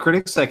the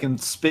Metacritic I can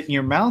spit in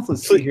your mouth.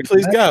 Let's see here.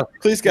 please go,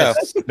 please go.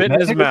 Spit in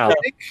his mouth.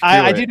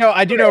 I Do do know.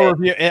 I do know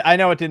review. I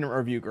know it didn't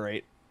review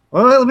great.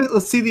 Well,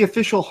 let's see the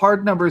official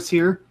hard numbers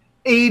here.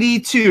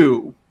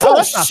 82. Oh,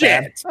 that's not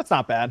bad. Bullshit. That's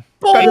not bad.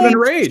 Better than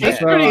Rage. That's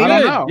so pretty I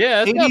don't good. know.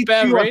 Yeah, it's not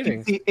bad 82 on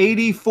rating. PC,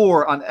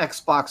 84 on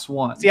Xbox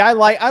One. See, I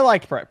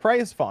liked Prey. Prey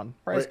is fun.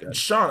 Prey is Wait, good.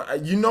 Sean,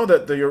 you know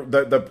that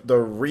the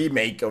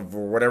remake of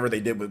whatever they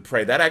did with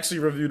Prey that actually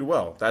reviewed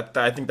well. That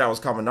I think that was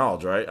common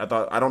knowledge, right? I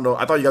thought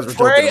you guys were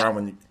Prey- joking around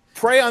when you.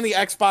 Prey on the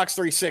Xbox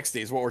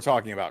 360 is what we're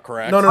talking about,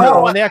 correct? No,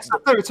 Oh, on the I X.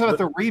 thought we were talking about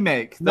the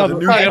remake. No, the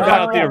new Talking game.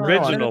 about the no, no, no,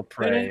 original No,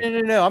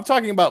 Prey. no. I'm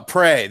talking about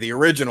Prey, the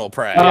original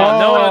Prey.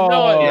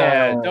 Oh.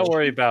 Yeah, don't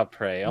worry about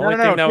Prey. Only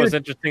no, thing that was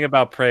dude. interesting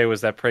about Prey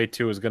was that Prey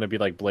 2 was going to be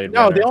like Blade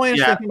No, Runner. the only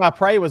interesting Yeah. thing about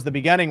Prey was the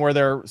beginning where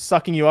they're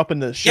sucking you up in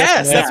the ship.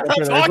 Yes, and that's what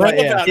I'm yeah.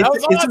 talking about. That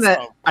was Isn't that?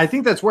 awesome. I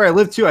think that's where I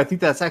live too. I think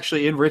that's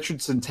actually in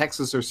Richardson,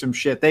 Texas, or some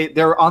shit.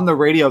 They're on the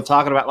radio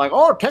talking about like,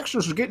 oh,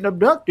 Texas is getting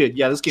abducted.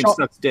 Yeah, this game Sean-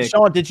 sucks dick.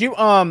 Sean, did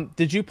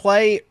you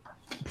play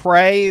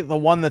Prey, the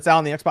one that's out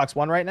on the Xbox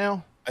One right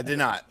now? I did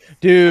not.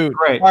 Dude,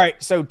 Right. all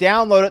right, so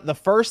download it. The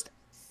first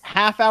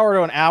half hour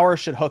to an hour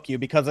should hook you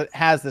because it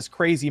has this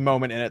crazy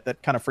moment in it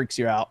that kind of freaks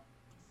you out.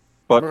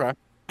 But Okay.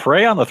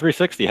 Prey on the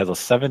 360 has a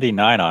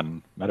 79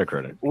 on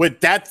Metacritic. With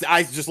that,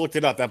 I just looked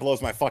it up. That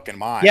blows my fucking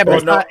mind. Yeah, but Oh,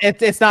 it's no. not.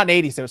 It's not an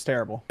 80, so it's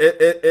terrible.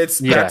 It's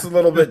Yeah. that's a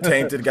little bit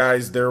tainted,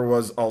 guys. There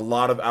was a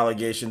lot of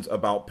allegations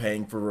about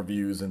paying for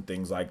reviews and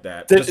things like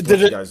that. Did- Just to did let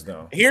it- you guys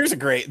know. Here's a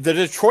great. The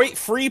Detroit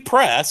Free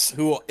Press,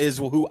 who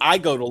I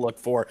go to look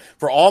for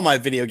all my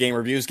video game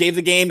reviews, gave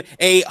the game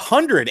a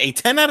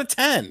 10 out of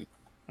 10.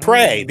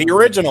 Prey, the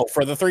original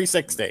for the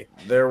 360.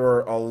 There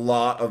were a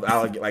lot of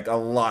a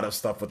lot of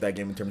stuff with that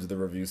game in terms of the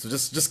reviews. So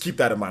just keep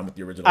that in mind with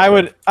the original. I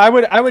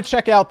would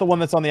check out the one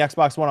that's on the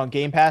Xbox One on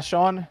Game Pass,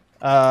 Sean.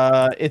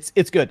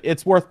 It's good.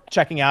 It's worth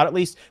checking out at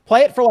least.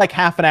 Play it for like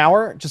half an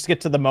hour, just to get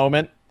to the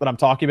moment that I'm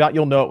talking about.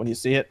 You'll know it when you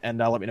see it, and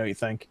let me know what you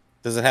think.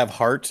 Does it have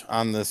Heart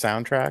on the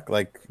soundtrack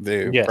like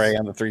the Yes. Prey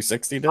on the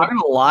 360 did? I'm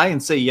gonna lie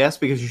and say yes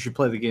because you should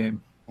play the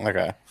game.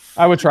 Okay.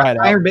 I would try it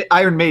out.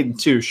 Iron Maiden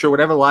too. Sure,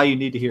 whatever lie you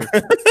need to hear.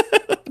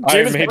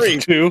 Iron Maiden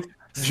 2.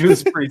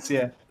 Judas Priest,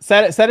 yeah.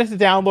 Set it to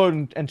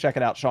download and check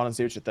it out, Sean, and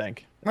see what you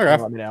think.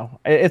 Okay. Let me know.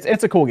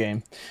 It's a cool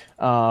game.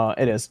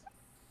 It is.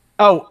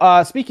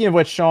 Oh, speaking of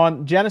which,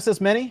 Sean,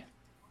 Genesis Mini.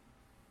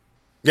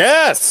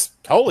 Yes.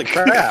 Holy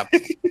crap.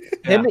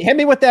 Hit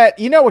me with that.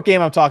 You know what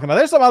game I'm talking about.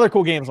 There's some other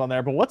cool games on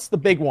there, but what's the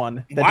big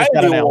one that just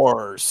got Wily announced?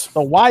 Wars.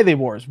 The Wily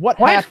Wars. What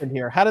happened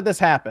here? How did this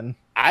happen?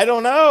 I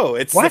don't know.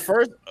 It's the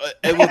first.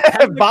 It was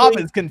Bob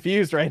technically- is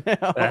confused right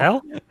now. The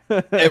hell?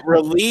 it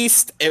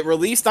released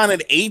on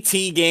an AT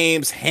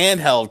Games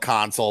handheld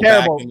console.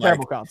 Terrible, back in,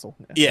 terrible console.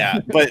 Yeah,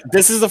 but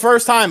this is the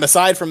first time,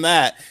 aside from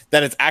that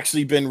it's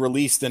actually been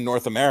released in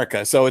North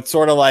America. So it's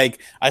sort of like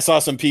I saw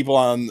some people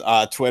on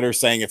Twitter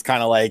saying it's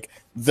kind of like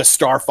the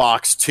Star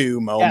Fox 2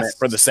 moment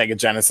for the Sega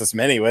Genesis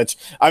Mini, which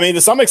I mean,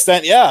 to some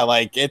extent, yeah,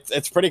 like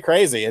it's pretty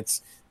crazy.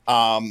 It's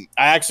I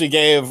actually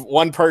gave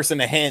one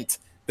person a hint.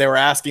 They were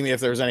asking me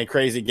if there was any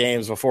crazy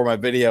games before my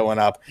video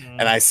went up,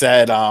 and I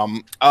said,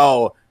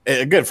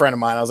 a good friend of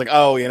mine. I was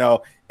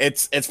like,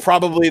 it's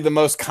probably the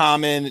most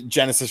common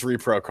Genesis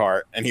Repro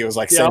cart, and he was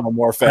like, "Say no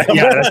more, fam."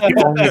 Yeah, that's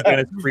the only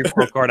Genesis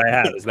Repro card I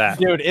have is that.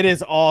 Dude, it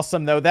is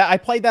awesome though. That I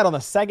played that on the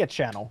Sega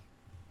channel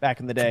back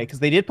in the day because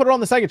they did put it on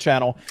the Sega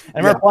channel. And I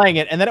remember playing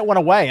it, and then it went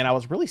away, and I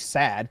was really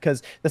sad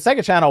because the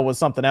Sega channel was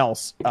something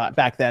else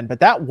back then. But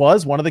that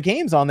was one of the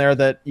games on there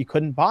that you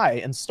couldn't buy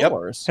in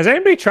stores. Has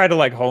anybody tried to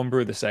like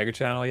homebrew the Sega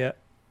channel yet?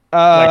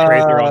 Like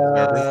create their own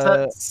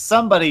server?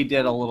 Somebody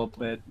did a little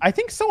bit. I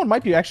think someone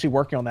might be actually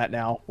working on that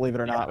now, believe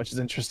it or not, which is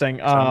interesting.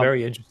 So I'm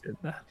very interested in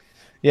that.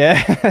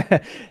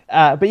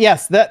 Yeah. But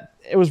yes,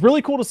 it was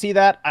really cool to see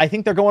that. I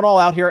think they're going all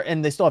out here,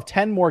 and they still have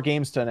 10 more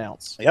games to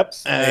announce. Yep.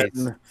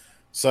 And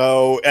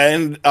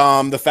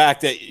the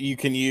fact that you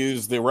can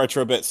use the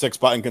Retrobit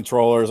 6-button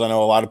controllers, I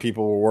know a lot of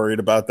people were worried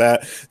about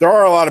that. There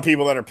are a lot of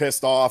people that are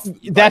pissed off.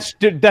 That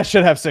should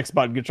have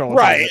 6-button controllers.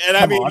 Right, and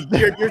I Come mean,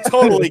 on. you're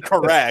totally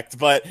correct,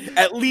 but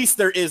at least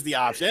there is the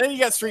option. And you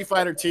got Street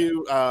Fighter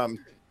 2.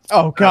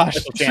 Oh gosh,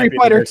 National Street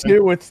Champion Fighter Edition.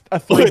 2 with a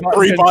 3-button.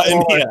 Three-button,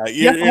 controller. yeah.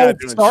 You have to You're not hold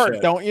doing start,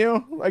 shit. don't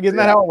you? Like, isn't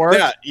that how it works?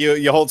 Yeah,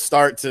 you hold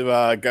start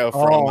to go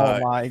from Oh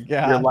my your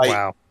god. light.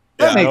 Wow.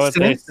 That know makes what they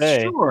sense.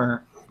 say.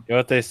 Sure. You know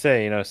what they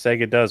say?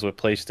 Sega does what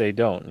PlayStation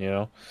don't.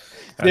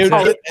 Dude,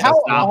 That's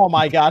oh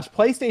my gosh,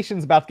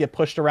 PlayStation's about to get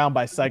pushed around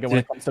by Sega when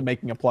it comes to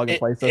making a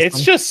plug-and-play system.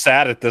 It's just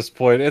sad at this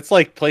point. It's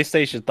like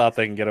PlayStation thought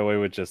they can get away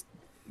with just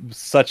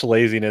such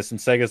laziness, and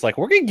Sega's like,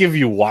 "We're gonna give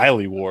you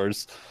Wily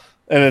Wars,"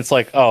 and it's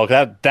like, "Oh,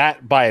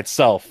 that by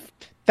itself."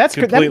 That's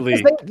completely-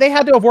 because they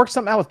had to have worked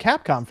something out with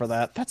Capcom for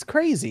that. That's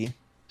crazy.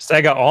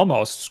 Sega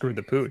almost screwed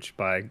the pooch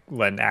by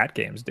letting At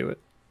Games do it.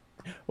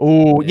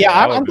 Oh yeah, that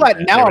I'm would've glad.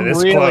 been- Now They were I'm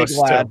this really close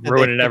glad to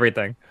ruining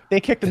everything. they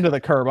kicked him to the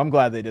curb. I'm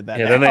glad they did that.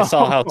 Yeah, now. then they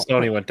saw how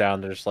Sony went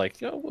down. They're just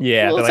like, Yeah, let's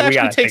they're like, we actually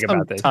gotta take think some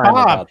about this. time Bob,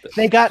 about this.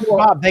 they got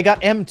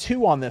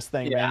M2 on this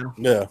thing, man.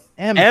 Yeah.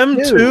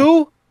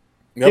 M2?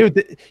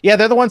 Dude,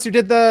 they're the ones who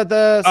did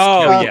the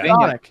Oh, yeah.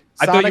 Sonic.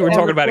 I thought Sonic you were on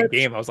talking the about a Switch.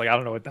 game. I was like, I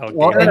don't know what the hell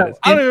Well, game and- is.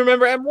 I don't even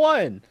remember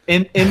M1.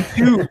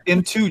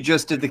 M2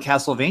 just did the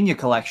Castlevania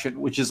collection,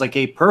 which is like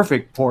a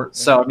perfect port.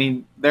 So I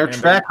mean, their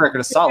track record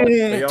is solid.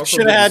 They also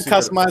Should have had did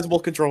the Secret-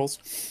 customizable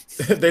controls.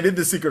 They did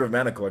the Secret of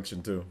Mana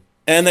collection too.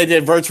 And they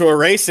did Virtual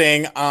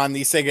Racing on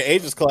the Sega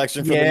Ages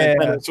collection for Yeah. the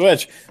Nintendo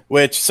Switch,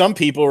 which some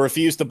people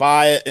refused to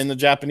buy it in the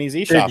Japanese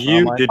eShop. Did you?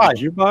 I'm like, "Why?"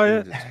 Did you buy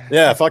it?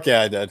 Yeah, fuck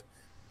yeah, I did.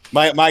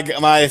 My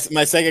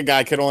Sega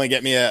guy could only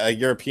get me a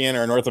European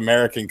or a North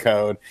American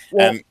code,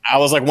 and I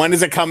was like, "When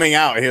is it coming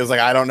out?" He was like,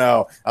 "I don't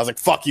know." I was like,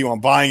 "Fuck you, I'm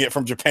buying it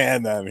from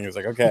Japan." Then he was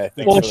like, "Okay."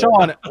 thanks Well, for the-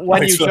 Sean,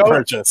 when thanks you for the show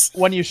purchase.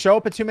 when you show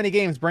up at too many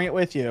games, bring it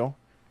with you,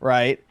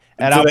 right?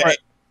 And To I'll the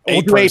we'll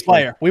eight do 8 person.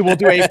 player. We will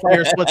do 8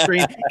 player split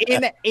screen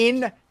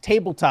in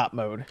tabletop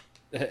mode.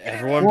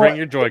 Everyone bring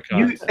your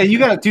Joy-Cons. You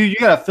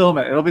gotta film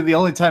it. It'll be the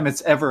only time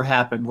it's ever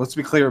happened. Let's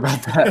be clear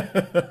about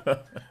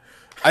that.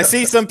 I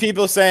see some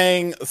people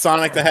saying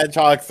Sonic the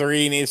Hedgehog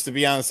 3 needs to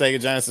be on the Sega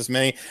Genesis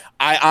Mini.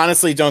 I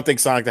honestly don't think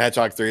Sonic the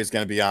Hedgehog 3 is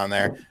going to be on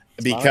there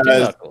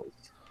because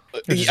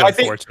Which is I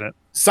think unfortunate.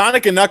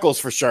 Sonic and Knuckles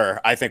for sure.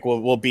 I think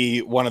will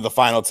be one of the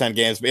final 10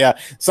 games. But yeah,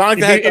 Sonic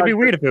the It'd Hedgehog. be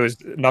weird if it was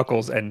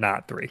Knuckles and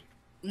not 3.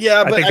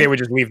 Yeah, I but think they would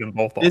just leave them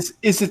both off.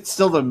 Is it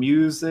still the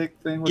music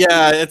thing? with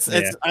yeah, it?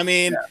 it's. I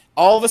mean,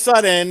 all of a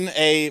sudden,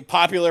 a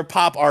popular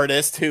pop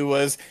artist who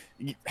was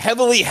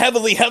heavily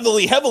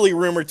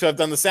rumored to have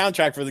done the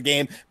soundtrack for the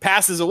game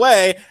passes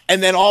away,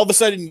 and then all of a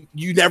sudden,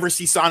 you never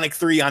see Sonic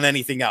 3 on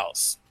anything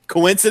else.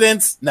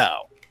 Coincidence?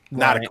 No.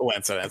 Not a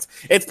coincidence.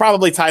 It's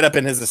probably tied up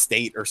in his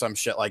estate or some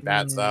shit like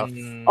that. So,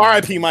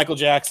 R.I.P. Michael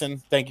Jackson.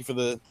 Thank you for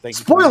the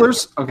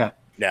Spoilers. Okay.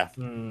 Yeah,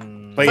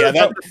 but yeah,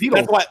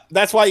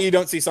 that's why you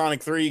don't see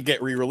Sonic 3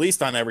 get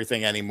re-released on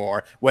everything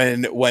anymore.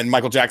 When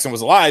Michael Jackson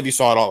was alive, you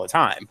saw it all the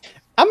time.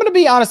 I'm going to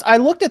be honest. I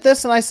looked at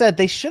this and I said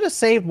they should have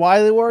saved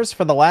Wily Wars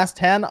for the last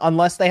 10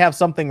 unless they have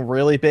something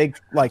really big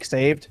like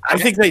saved. I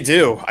think they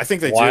do. I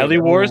think they Wily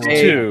do. Wars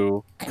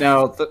 2.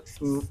 No,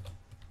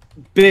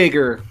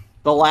 bigger.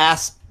 The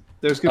last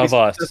there's gonna Of be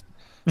us.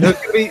 there's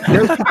gonna be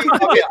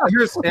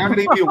okay, I'm gonna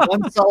give you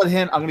one solid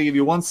hint. I'm gonna give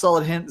you one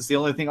solid hint. It's the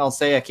only thing I'll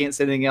say. I can't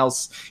say anything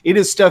else. It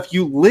is stuff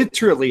you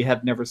literally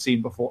have never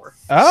seen before.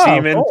 Oh,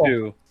 Seaman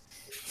cool.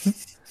 2.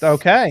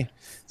 Okay.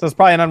 So it's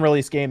probably an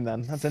unreleased game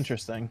then. That's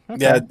interesting.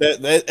 Okay. Yeah,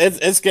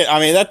 it's I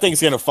mean, that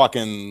thing's gonna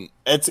fucking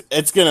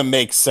it's gonna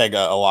make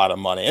Sega a lot of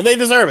money, and they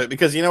deserve it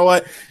because you know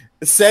what,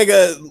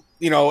 Sega,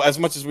 you know, as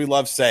much as we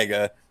love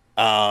Sega,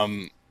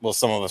 well,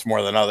 some of us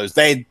more than others,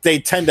 they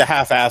tend to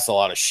half-ass a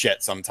lot of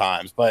shit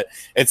sometimes, but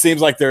it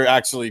seems like they're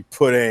actually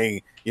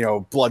putting, you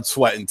know, blood,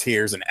 sweat, and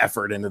tears and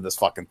effort into this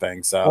fucking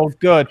thing. So, well,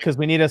 good, because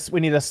we need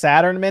a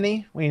Saturn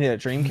Mini, we need a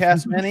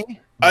Dreamcast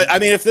Mini. I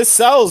mean, if this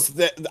sells,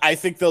 I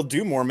think they'll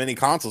do more mini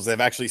consoles. They've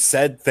actually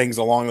said things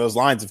along those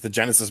lines. If the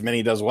Genesis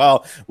Mini does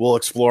well, we'll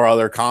explore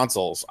other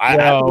consoles. I'd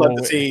love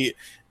to see,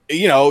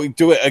 you know,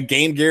 do a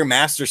Game Gear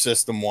Master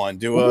System one,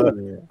 do a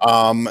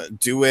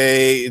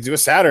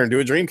Saturn, do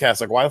a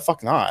Dreamcast. Like, why the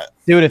fuck not?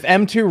 Dude, if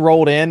M2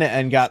 rolled in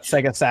and got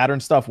Sega Saturn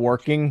stuff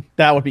working,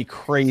 that would be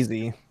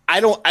crazy. I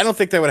don't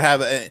think they would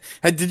have.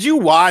 Did you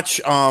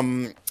watch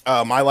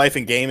My Life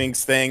in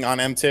Gaming's thing on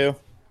M2?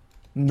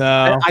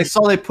 No, I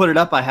saw they put it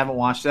up. I haven't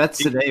watched it. That's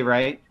today,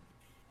 right?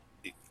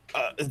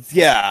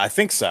 Yeah, I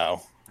think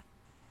so.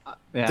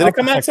 Yeah. Did it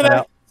come out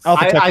today? I'll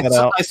have to check that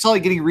out. I saw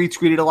it getting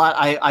retweeted a lot.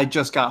 I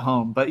just got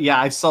home, but yeah,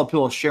 I saw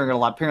people sharing it a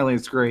lot. Apparently,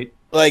 it's great.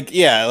 Like,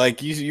 yeah,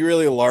 like you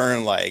really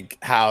learn like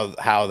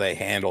how they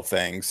handle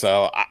things.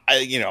 So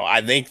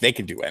I think they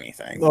can do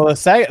anything. Well,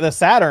 the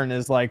Saturn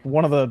is like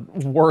one of the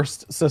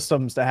worst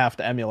systems to have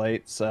to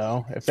emulate.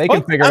 So if they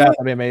can figure it out,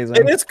 that'd be amazing.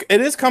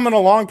 It is coming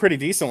along pretty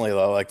decently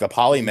though. Like the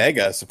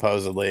Polymega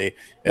supposedly.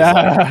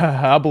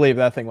 I'll believe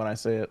that thing when I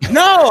see it.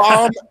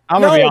 No,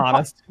 I'm gonna be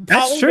honest.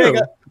 That's true.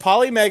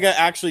 Polymega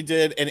actually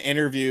did an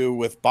interview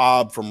with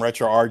Bob from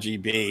Retro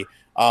RGB.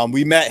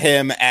 We met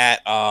him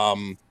at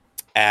Long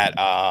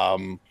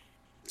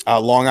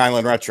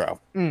Island Retro,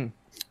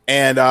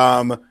 and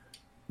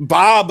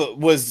Bob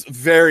was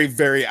very,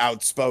 very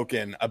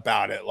outspoken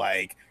about it.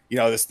 Like, you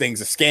know, this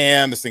thing's a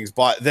scam. This thing's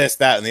this,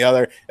 that, and the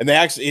other. And they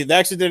actually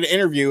did an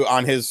interview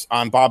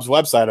on Bob's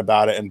website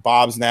about it. And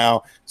Bob's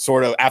now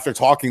sort of, after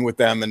talking with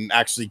them and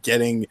actually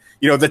getting,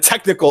 you know, the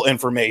technical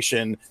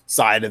information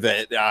side of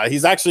it,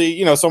 he's actually,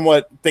 you know,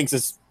 somewhat thinks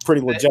it's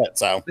pretty legit.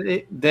 So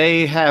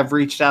they have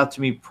reached out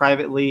to me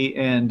privately,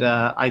 and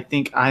I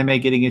think I may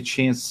getting a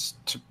chance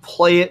to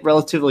play it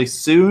relatively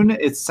soon.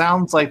 It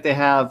sounds like they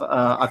have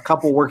a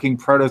couple working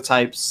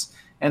prototypes,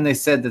 and they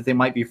said that they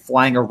might be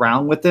flying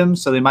around with them,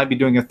 so they might be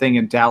doing a thing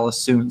in Dallas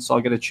soon. So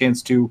I'll get a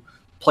chance to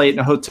play it in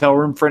a hotel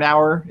room for an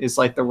hour. Is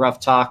like the rough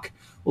talk.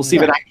 We'll see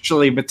if it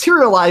actually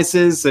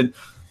materializes. And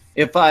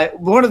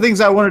one of the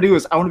things I want to do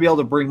is I want to be able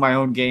to bring my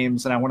own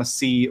games, and I want to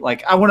see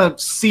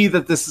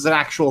that this is an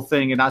actual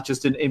thing and not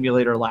just an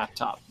emulator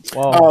laptop.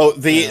 Whoa.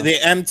 The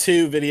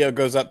M2 video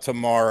goes up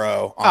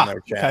tomorrow on their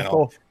channel, okay,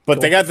 cool.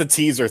 But they got the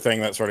teaser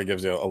thing that sort of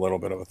gives you a little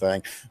bit of a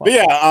thing. But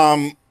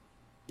yeah,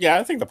 yeah,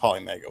 I think the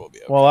Polymega will be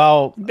okay.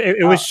 Well,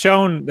 it was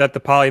shown that the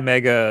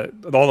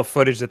Polymega, all the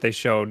footage that they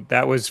showed,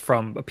 that was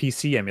from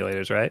PC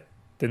emulators, right?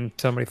 Didn't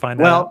somebody find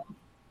that out?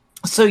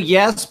 So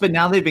yes, but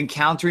now they've been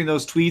countering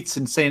those tweets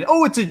and saying,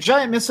 "Oh, it's a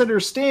giant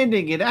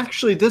misunderstanding, and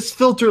actually this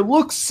filter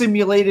looks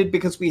simulated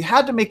because we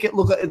had to make it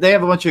look." They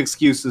have a bunch of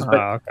excuses,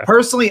 but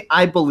personally,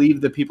 I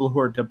believe the people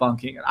who are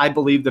debunking it. I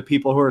believe the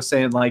people who are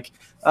saying like,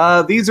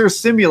 "These are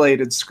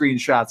simulated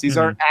screenshots; these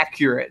aren't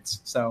accurate."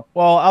 So,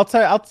 well,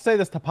 I'll say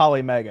this to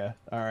Polymega.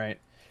 All right,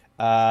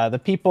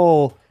 the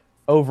people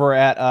over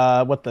at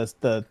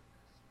the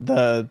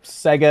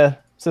Sega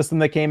system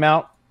that came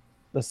out,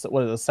 what is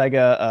the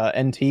Sega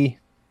NT?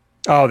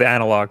 Oh, the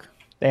analog.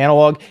 The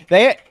analog.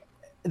 They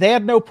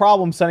had no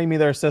problem sending me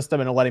their system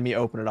and letting me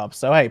open it up.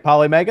 So hey,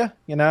 Polymega,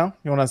 you know,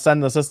 you want to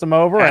send the system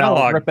over Analog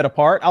and I'll rip it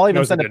apart. I'll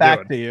even send it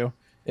back to you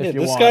if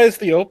you want. This guy's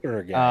the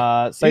opener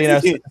guy. So you know,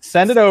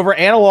 send it over.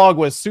 Analog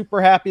was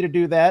super happy to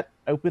do that.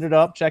 Opened it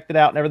up, checked it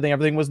out, and everything.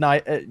 Everything was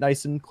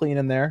nice and clean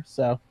in there.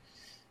 So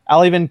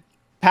I'll even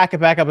pack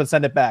it back up and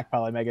send it back,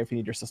 Polymega, if you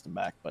need your system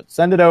back. But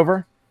send it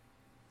over,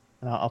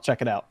 and I'll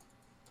check it out.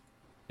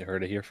 You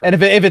heard it here first. And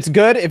if it's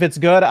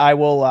good, I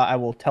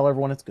will tell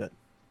everyone it's good.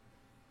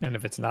 And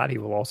if it's not, he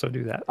will also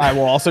do that. I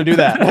will also do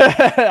that.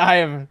 I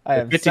have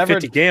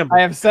 50-50 gamble.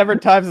 I have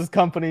severed times as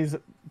companies.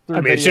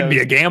 I mean, it shouldn't be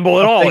a gamble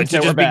at all. It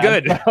should just be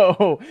good.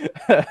 So,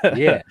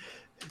 Yeah.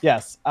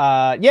 yes.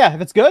 Yeah.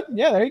 If it's good,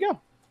 yeah, there you go.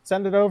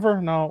 Send it over,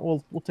 and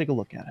we'll take a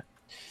look at it.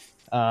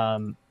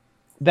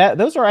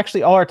 Those are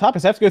actually all our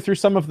topics. I have to go through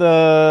some of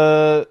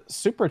the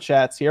super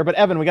chats here, but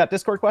Evan, we got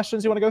Discord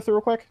questions you want to go through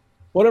real quick?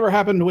 Whatever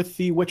happened with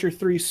the Witcher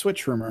 3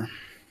 Switch rumor?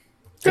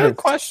 Good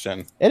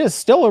question. It is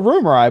still a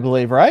rumor, I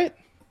believe, right?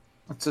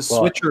 It's a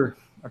switcher.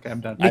 Okay,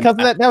 I'm done. Because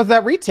that was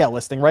that retail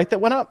listing, right,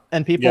 that went up,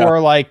 and people were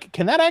like,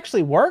 "Can that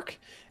actually work?"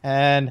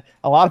 And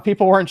a lot of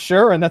people weren't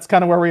sure, and that's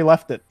kind of where we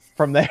left it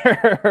from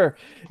there.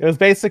 It was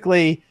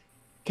basically,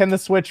 can the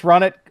Switch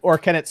run it, or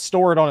can it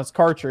store it on its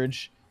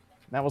cartridge?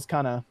 And that was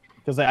kind of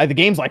Because the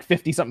game's like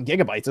 50 something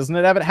gigabytes, isn't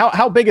it, Evan?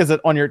 How big is it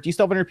on your? Do you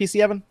still have it on your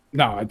PC, Evan?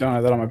 No, I don't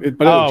have that on my. But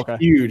it was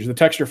huge. The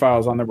texture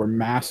files on there were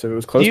massive. It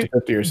was close to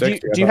 50 or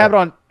 60. Do you have it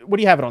on? What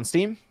do you have it on?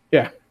 Steam?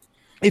 Yeah.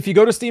 If you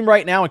go to Steam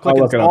right now and click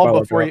install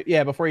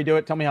before you do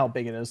it, tell me how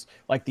big it is,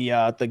 like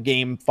the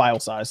game file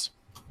size.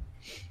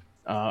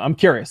 I'm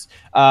curious,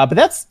 but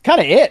that's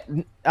kind of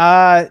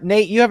it.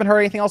 Nate, you haven't heard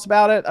anything else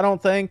about it, I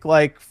don't think,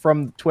 like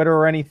from Twitter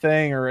or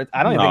anything, or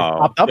I don't even think it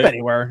popped up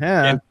anywhere.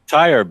 Yeah. The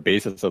entire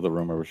basis of the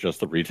rumor was just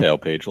the retail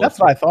page. That's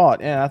what I thought.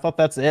 Yeah, I thought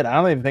that's it. I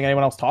don't even think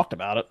anyone else talked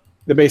about it.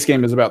 The base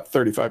game is about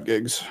 35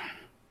 gigs.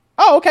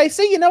 Oh, okay.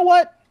 See, you know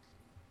what?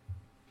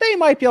 They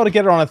might be able to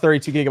get it on a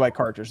 32 gigabyte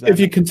cartridge. Then. If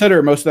you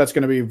consider most of that's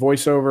going to be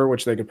voiceover,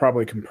 which they could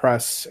probably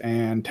compress,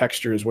 and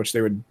textures, which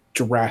they would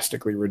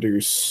drastically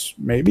reduce,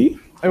 maybe.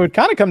 It would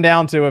kind of come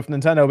down to if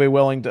Nintendo would be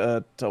willing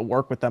to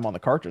work with them on the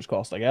cartridge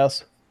cost, I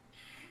guess.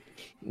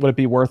 Would it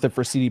be worth it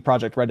for CD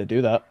Projekt Red to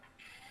do that?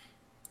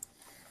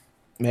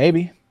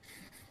 Maybe.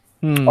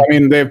 I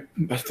mean, they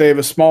have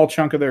a small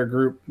chunk of their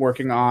group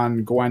working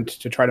on Gwent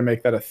to try to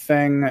make that a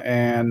thing,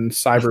 and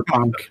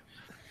Cyberpunk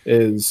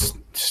is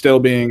still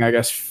being, I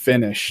guess,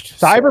 finished.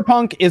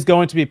 Cyberpunk is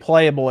going to be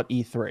playable at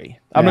E3.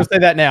 I'm going to say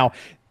that now.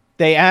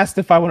 They asked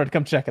if I wanted to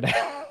come check it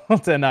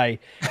out, and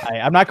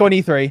I'm not going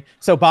E3.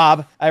 So,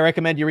 Bob, I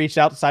recommend you reach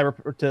out to CD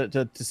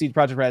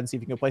Projekt Red and see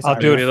if you can go play Cyberpunk.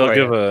 I'll do it. They'll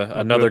give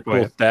another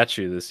cool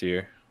statue this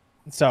year.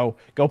 So,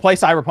 go play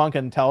Cyberpunk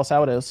and tell us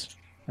how it is.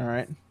 All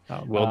right.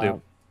 Will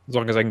do. As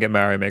long as I can get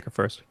Mario Maker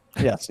first.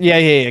 Yes.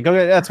 Yeah. Go.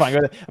 That's fine.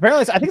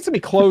 Apparently, I think it's gonna be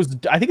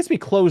closed. I think it's gonna be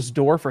closed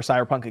door for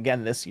Cyberpunk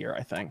again this year.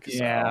 I think.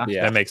 Yeah.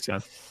 That makes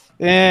sense.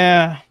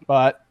 Yeah,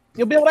 but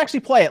you'll be able to actually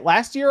play it.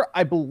 Last year,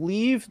 I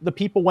believe the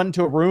people went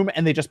into a room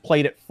and they just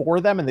played it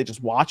for them and they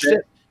just watched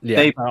it.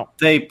 Yeah.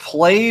 They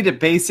played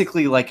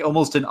basically like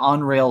almost an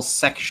on-rail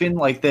section.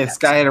 Like this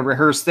guy had a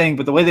rehearsed thing,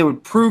 but the way they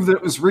would prove that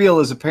it was real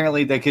is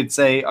apparently they could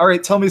say, all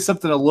right, tell me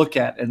something to look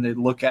at. And they'd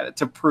look at it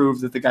to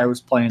prove that the guy was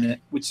playing it,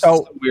 which is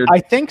so weird. I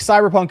think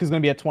Cyberpunk is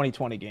going to be a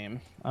 2020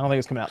 game. I don't think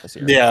it's coming out this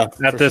year. Yeah.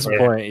 At this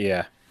point,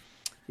 yeah.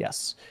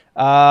 Yes.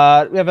 We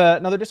have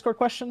another Discord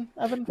question,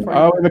 Evan? We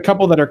have a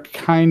couple that are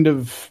kind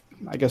of,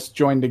 I guess,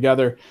 joined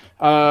together.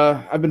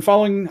 I've been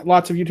following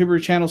lots of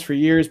YouTuber channels for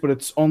years, but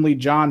it's only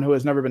John who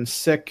has never been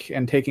sick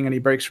and taking any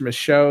breaks from his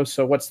show.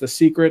 So what's the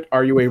secret?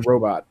 Are you a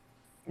robot?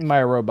 Am I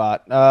a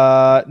robot?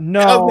 No.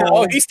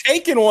 No, he's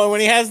taking one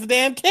when he has the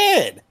damn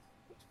kid.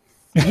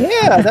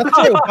 Yeah, that's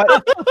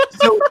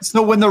true.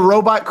 So when the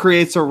robot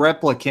creates a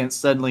replicant,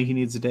 suddenly he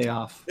needs a day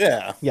off.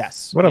 Yeah.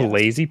 Yes. What a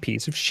lazy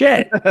piece of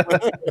shit.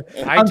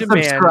 I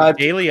demand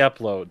daily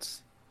uploads.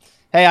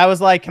 Hey, I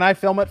was like, can I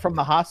film it from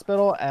the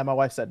hospital? And my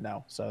wife said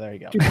no. So there you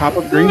go. Dude, pop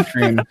up green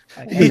screen.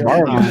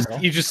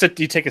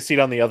 You take a seat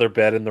on the other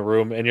bed in the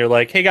room, and you're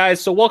like, "Hey guys,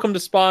 so welcome to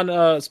Spawn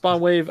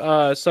Wave.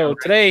 So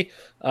today,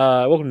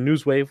 welcome to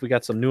Newswave. We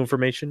got some new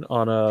information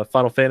on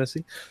Final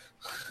Fantasy."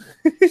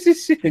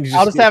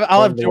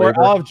 I'll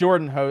have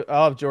Jordan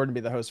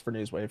be the host for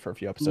Newswave for a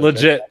few episodes.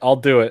 Legit, I'll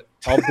do it.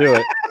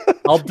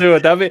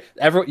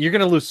 You're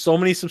gonna lose so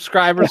many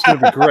subscribers. It's gonna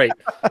be great.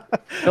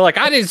 They're like,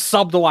 I didn't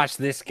sub to watch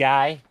this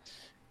guy.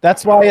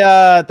 That's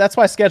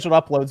why scheduled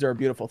uploads are a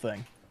beautiful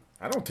thing.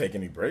 I don't take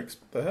any breaks.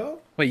 What the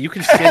hell? Wait, you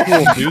can schedule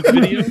news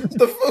videos?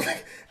 The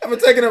fuck? I've been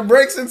taking a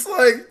break since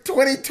like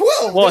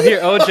 2012. Well, here,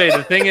 OJ,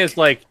 the thing is,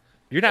 like,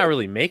 you're not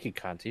really making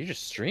content. You're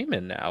just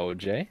streaming now,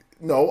 OJ.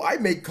 No, I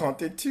make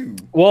content too.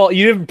 Well,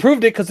 you haven't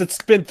proved it because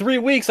it's been 3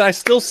 weeks. And I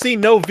still see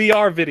no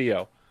VR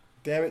video.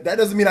 Damn it! That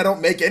doesn't mean I don't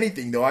make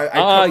anything though.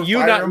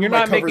 You're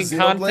not making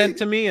content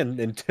to me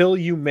until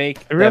you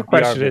make the real VR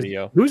question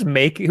video.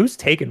 Who's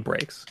taking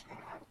breaks?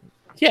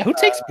 Yeah, who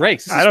takes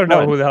breaks? I don't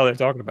know who the hell they're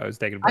talking about. Who's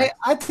taking breaks?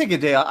 I take a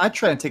day off. I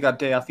try and take a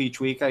day off each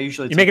week. I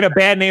usually You're making a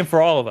bad name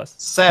for all of us.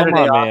 Saturday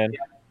Come on, off. man.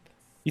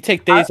 You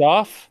take days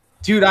off?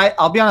 Dude,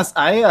 I'll be honest.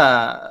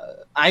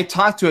 I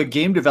talked to a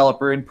game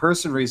developer in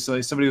person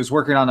recently. Somebody was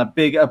working on a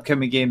big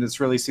upcoming game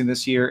that's releasing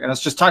this year, and I was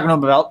just talking to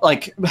them about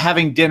like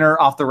having dinner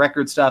off the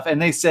record stuff.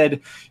 And they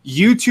said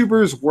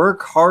YouTubers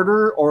work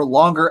harder or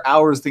longer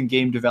hours than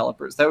game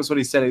developers. That was what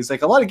he said. He's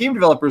like, a lot of game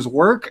developers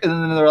work, and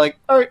then they're like,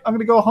 all right, I'm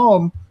gonna go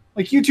home.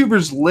 Like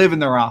YouTubers live in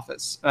their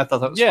office. And I thought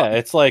that was funny.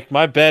 It's like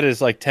my bed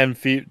is like 10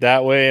 feet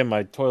that way, and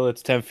my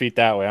toilet's 10 feet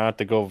that way. I don't have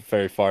to go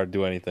very far to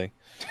do anything.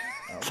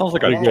 Sounds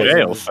like a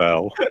jail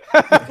cell.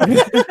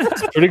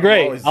 It's pretty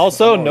great.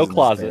 Also, no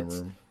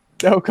closets.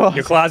 No closets.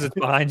 Your closet's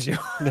behind you.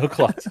 No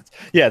closets.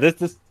 Yeah,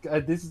 this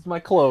is my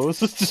clothes.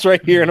 It's just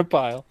right here in a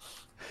pile.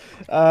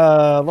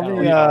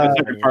 The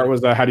second part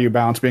was how do you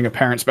balance being a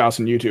parent, spouse,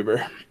 and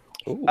YouTuber?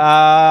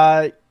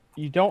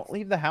 You don't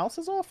leave the house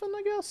as often,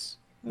 I guess.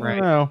 Right. I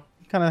don't know.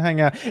 Kind of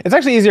hang out. It's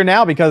actually easier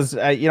now because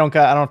I don't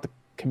have to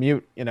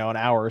commute, an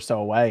hour or so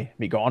away,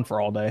 be gone for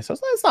all day. So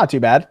it's not too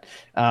bad.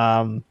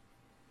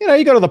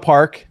 You go to the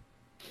park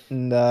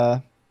and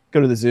go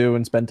to the zoo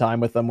and spend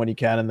time with them when you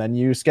can, and then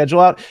you schedule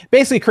out.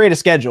 Basically, create a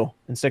schedule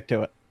and stick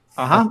to it.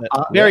 Uh-huh.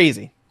 Very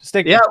easy.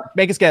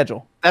 Make a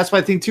schedule. That's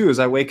my thing too. Is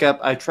I wake up,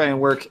 I try and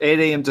work 8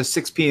 a.m. to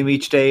 6 p.m.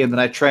 each day, and then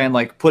I try and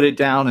like put it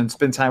down and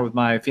spend time with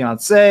my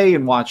fiance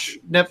and watch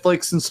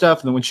Netflix and stuff.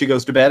 And then when she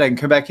goes to bed, I can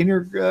come back in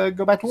here,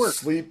 go back to work.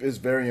 Sleep is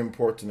very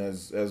important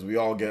as we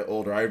all get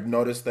older. I've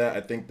noticed that.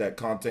 I think that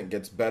content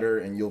gets better,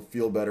 and you'll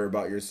feel better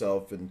about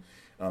yourself and.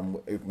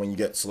 When you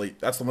get sleep,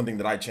 that's the one thing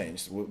that I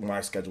changed.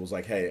 My schedule was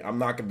like, hey, I'm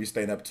not going to be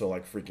staying up till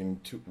like freaking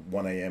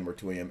 1 a.m. or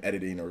 2 a.m.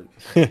 editing or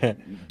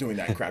doing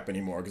that crap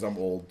anymore because I'm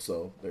old.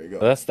 So there you go.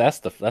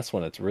 That's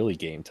when it's really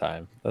game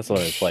time. That's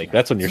when it's like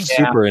that's when you're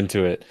super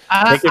into it.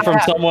 Take it from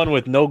someone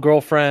with no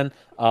girlfriend.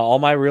 All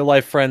my real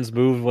life friends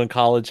moved when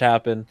college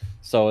happened,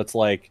 so it's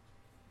like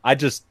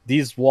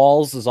these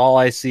walls is all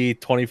I see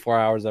 24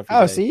 hours every day.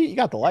 Oh, see, you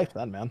got the life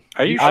then, man.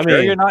 Are you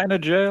sure you're not in a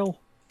jail?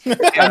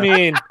 I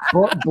mean,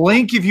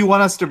 blink if you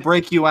want us to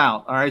break you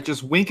out. All right,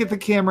 just wink at the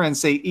camera and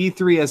say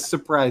E3 has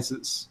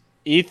surprises.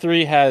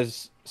 E3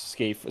 has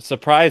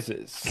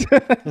surprises.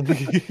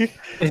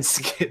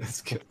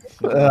 It's good.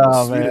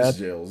 Oh, Swedish man.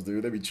 jails,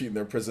 dude. They be treating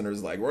their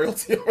prisoners like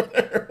royalty over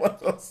there. One of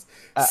those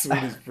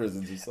Swedish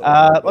prisons. Or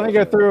something. Let me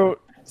go through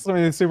some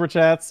of these super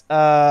chats.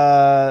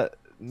 No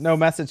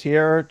message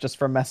here, just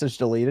from message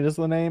deleted is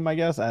the name, I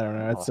guess. I don't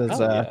know. It says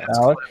Alex.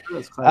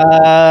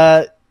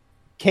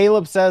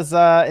 Caleb says,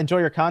 enjoy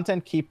your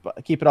content. Keep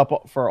it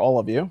up for all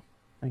of you.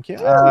 Thank you.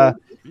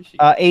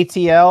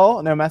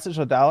 ATL, no message,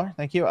 $1.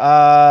 Thank you.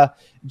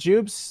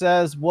 Jubes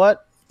says,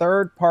 what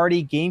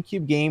third-party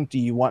GameCube game do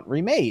you want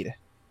remade?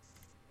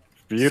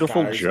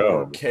 Beautiful Skies Joe.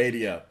 of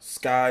Arcadia.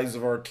 Skies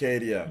of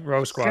Arcadia.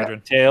 Rogue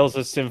Squadron. Tales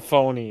of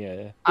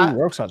Symphonia.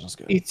 Rogue Squadron's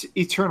good.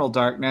 Eternal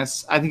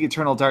Darkness. I think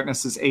Eternal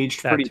Darkness has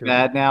aged That pretty too.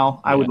 bad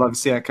now. I would love to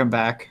see that come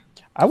back.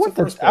 I want It's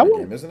a the first-party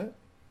game, isn't it?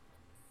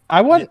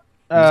 I want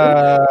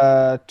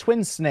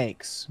Twin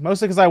Snakes,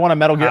 mostly because I want I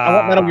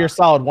want Metal Gear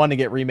Solid 1 to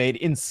get remade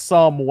in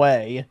some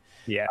way.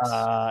 Yes.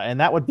 And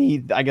that would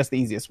be, I guess, the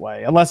easiest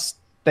way, unless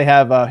they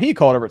have he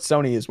called over at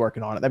Sony is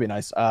working on it. That'd be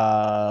nice.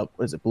 What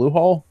is it,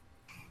 Bluehole?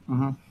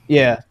 Mm-hmm.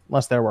 Yeah,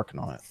 unless they're working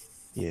on it.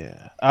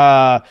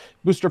 Yeah.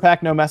 Booster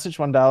pack, no message,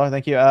 $1.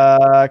 Thank you.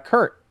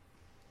 Kurt,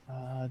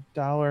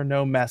 $1,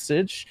 no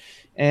message.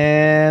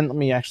 And let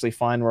me actually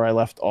find where I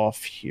left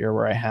off here,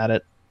 where I had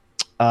it.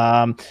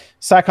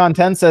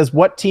 Sacon10 says,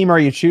 what team are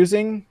you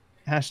choosing?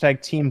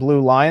 Hashtag Team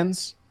Blue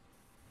Lions.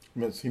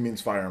 He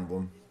means Fire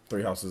Emblem.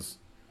 3 houses.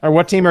 Or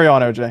what team are you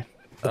on, OJ?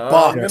 I'm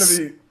gonna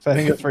be So I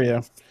think it's for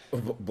you.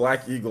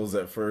 Black Eagles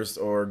at first,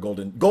 or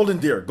Golden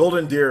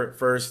Deer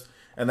first,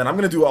 and then I'm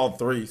gonna do all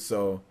 3.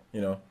 So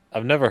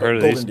I've never heard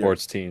of these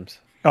sports teams.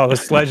 Oh,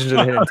 this Legends of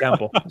the Hidden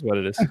Temple is what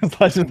it is.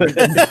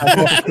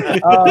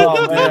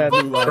 Oh man,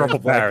 Purple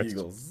Black Parrots.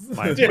 Eagles.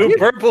 Dude,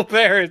 Purple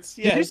Parrots.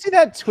 Did you see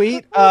that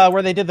tweet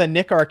where they did the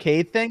Nick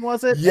Arcade thing?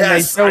 Was it?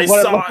 Yes, and they showed I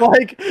what saw it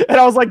looked like, and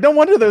I was like, no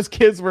wonder those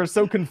kids were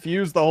so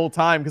confused the whole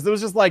time because it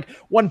was just like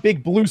one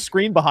big blue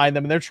screen behind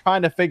them, and they're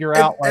trying to figure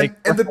out like.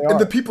 And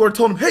the people are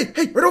telling him,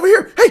 hey, right over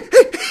here, hey,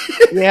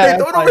 Yeah,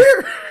 throw it over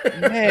here.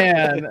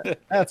 Man,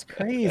 that's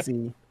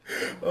crazy.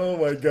 Oh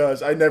my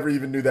gosh, I never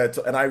even knew that,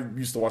 and I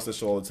used to watch this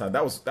show all the time.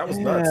 That was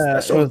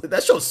nuts. Yeah,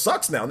 That show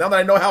sucks now. Now that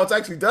I know how it's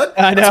actually done,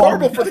 I know. it's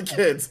horrible for the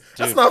kids.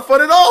 That's not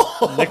fun at all.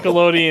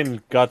 Nickelodeon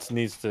Guts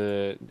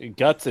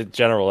in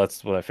general.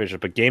 That's what I finished.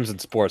 But Games and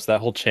Sports, that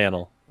whole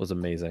channel was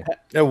amazing.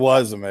 It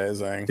was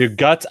amazing. Dude,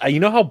 Guts. You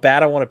know how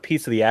bad I want a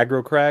piece of the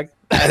aggro crag.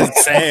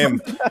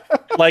 Same.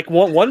 Like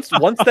once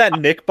that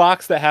Nick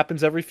box that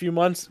happens every few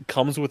months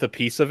comes with a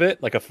piece of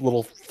it, like a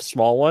little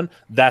small one,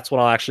 that's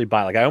when I'll actually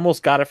buy. Like I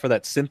almost got it for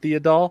that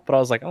Cynthia doll, but I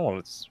was like, I don't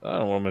know what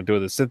I'm gonna do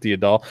with the Cynthia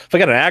doll. If I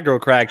got an aggro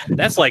crag,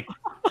 that's like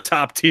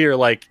top tier,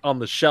 like on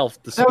the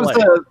shelf display.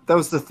 That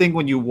was the thing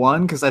when you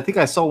won, because I think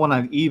I saw one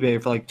on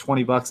eBay for like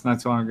 $20 not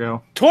too long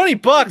ago.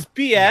 $20,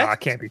 BS. No, it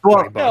can't be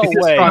Well, $20. No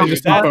It's way. Probably dude.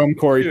 just a foam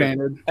Corey dude.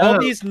 painted.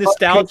 All these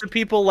nostalgia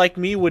people like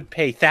me would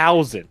pay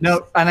thousands.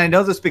 No, and I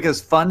know this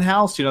because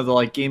Funhouse, the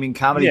like gaming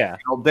comedy Yeah.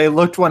 channel, they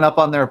looked one up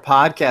on their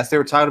podcast. They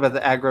were talking about the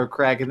aggro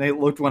crag, and they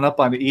looked one up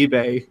on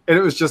eBay, and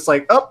it was just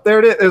like, oh, there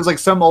it is. It was like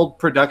some old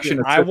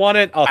production. I want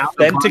it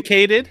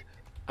authenticated.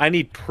 I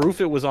need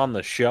proof it was on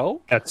the show.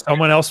 That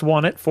someone else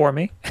won it for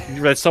me.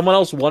 That someone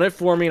else won it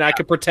for me, and I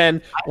could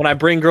pretend when I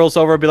bring girls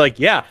over, I'd be like,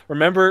 "Yeah,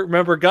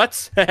 remember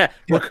Guts?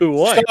 Look who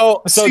won."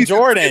 So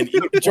Jordan,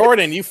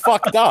 you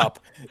fucked up.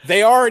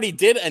 They already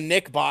did a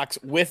Nick box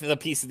with a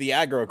piece of the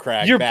aggro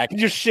crag You're back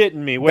shitting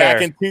me. Where?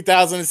 back in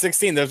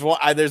 2016. There's one.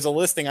 There's a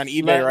listing on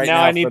eBay right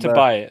now. now I need to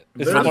buy it.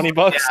 Is it There's-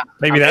 $20?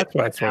 Maybe that's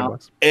why it's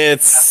 $20.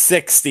 It's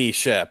 60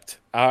 shipped.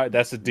 All right,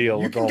 that's a deal.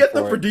 You We're can going get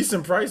them for for it.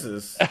 decent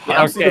prices.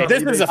 Okay,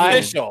 This is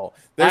official.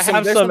 I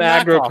have there's some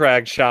aggro knockoff.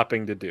 crag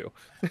shopping to do.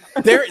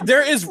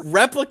 There is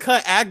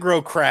replica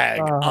aggro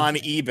crag on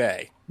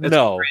eBay.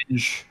 No,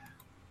 cringe.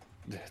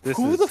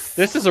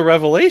 this is a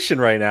revelation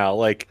right now.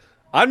 Like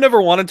I've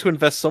never wanted to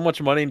invest so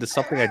much money into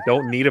something I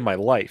don't need in my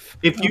life.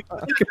 If you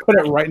You could put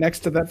it right next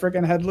to that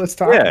freaking headless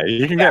top. Yeah,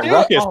 you can get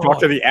Ruckus, talk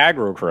to the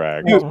aggro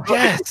crag.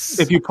 Yes.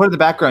 if you put it in the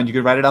background, you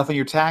could write it off on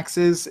your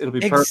taxes. It'll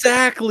be perfect.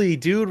 Exactly,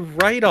 dude.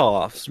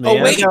 Write-offs, man.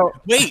 Oh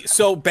wait.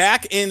 So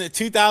back in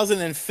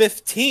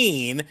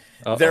 2015,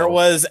 there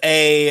was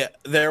a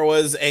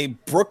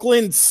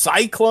Brooklyn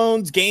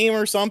Cyclones game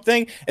or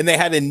something, and they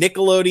had a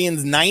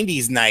Nickelodeon's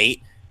 '90s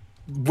night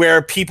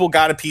where people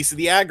got a piece of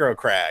the aggro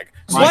crag.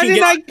 So Why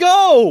didn't I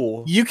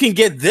go? You can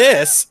get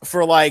this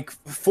for like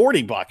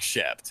 $40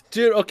 shipped.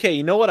 Dude, okay,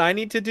 you know what I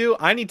need to do?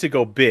 I need to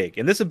go big,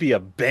 and this would be a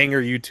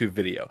banger YouTube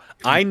video.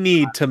 I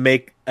need to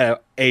make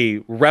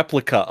a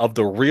replica of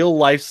the real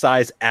life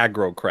size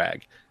aggro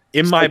crag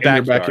in my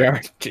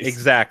backyard.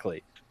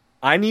 Exactly.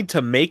 I need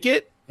to make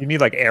it. You need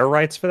like air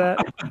rights for that?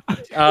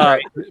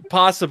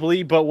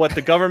 Possibly, but what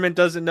the government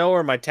doesn't know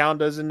or my town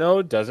doesn't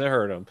know doesn't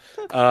hurt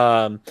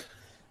them.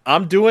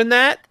 I'm doing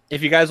that.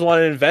 If you guys want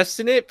to invest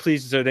in it,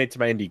 please donate to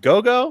my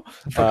Indiegogo.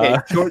 Okay,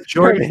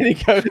 Jordan,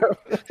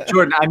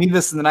 I mean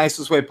this in the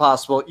nicest way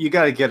possible. You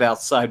got to get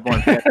outside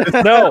more.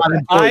 No,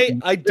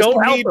 I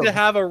don't need to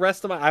have a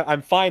rest of my.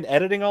 I'm fine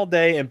editing all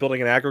day and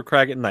building an aggro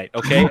crag at night.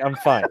 Okay, I'm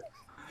fine.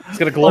 It's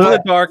gonna glow in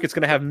the dark. It's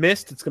gonna have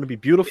mist. It's gonna be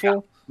beautiful. Yeah.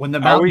 When the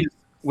mountain,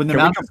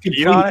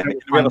 complete,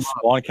 we have a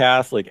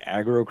Spawncast like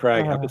aggro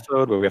crag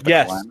episode where we have to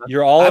yes,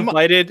 you're all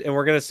invited, and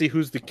we're gonna see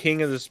who's the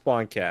king of the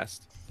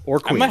Spawncast. Or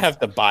I might have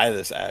to buy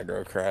this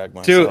aggro crag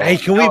myself. Dude, hey,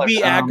 can we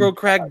be aggro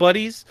crag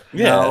buddies?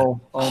 Yeah.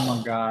 No. Oh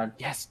my god.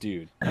 Yes,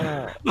 dude.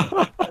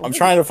 I'm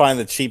trying to find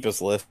the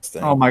cheapest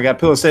listing. Oh my god.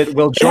 Pillow said,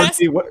 "Will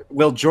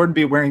Jordan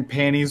be wearing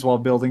panties while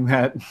building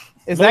that?"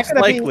 Is that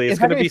going likely.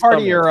 to be part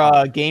of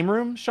your game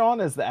room, Sean?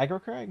 Is the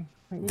aggro crag?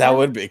 That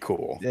would be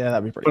cool. Yeah,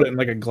 that'd be pretty. Put it in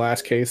like a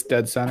glass case,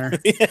 dead center.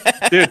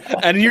 Dude,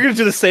 and you're gonna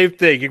do the same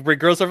thing. You bring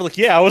girls over, like,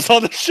 yeah, I was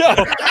on the show.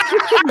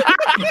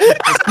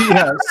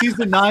 Yeah,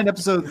 season 9,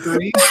 episode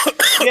 3.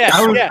 Yeah,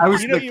 I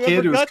was the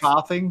kid who was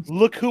coughing.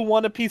 Look who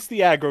won a piece of the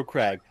aggro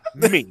crag.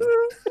 Me.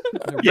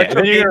 Yeah,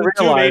 then you're gonna realize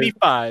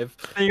 285.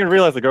 Then you're gonna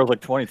realize the girl's like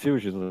 22.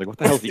 She's like, "What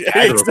the hell's the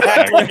aggro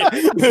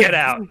crag?" Get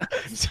out.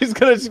 She's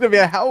gonna be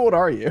like, how old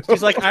are you?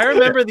 She's like, I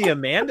remember the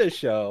Amanda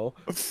show.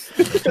 I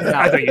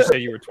thought you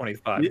said you were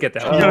 25. Get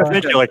that. I'm gonna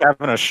think you're like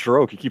having a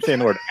stroke. You keep saying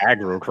the word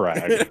aggro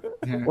crag.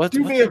 What's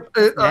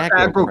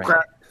aggro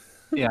crag?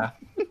 Yeah.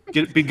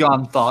 Be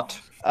gone, thought.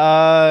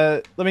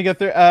 Let me go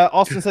through.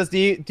 Austin says, do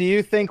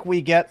you think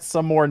we get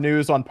some more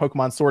news on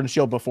Pokemon Sword and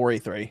Shield before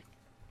E3?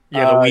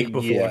 Yeah, the week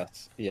before.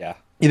 Yes. Yeah.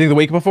 You think the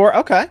week before?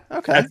 Okay.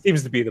 That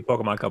seems to be the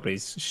Pokemon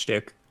company's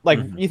shtick. Like,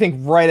 you think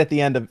right at the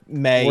end of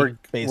May?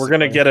 We're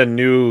gonna get a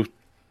new.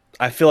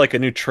 I feel like a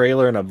new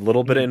trailer and a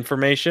little bit of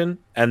information,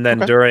 and then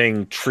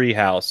during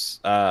Treehouse,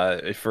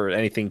 for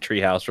anything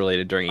Treehouse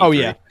related during E3,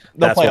 yeah,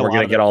 that's when we're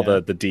gonna get all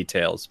the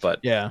details. But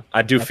yeah,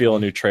 I do feel a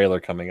new trailer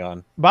coming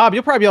on. Bob,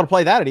 you'll probably be able to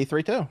play that at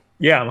E3 too.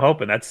 Yeah, I'm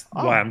hoping that's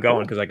why I'm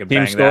going, because I can Team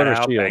bang Sword that or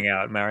out, Shield? bang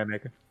out Mario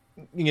Maker.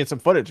 You can get some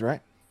footage, right?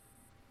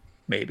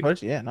 Maybe.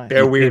 Footage? Yeah, nice.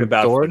 They're weird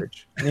about Sword?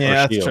 footage. Yeah,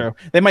 that's Shield? true.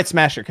 They might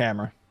smash your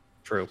camera.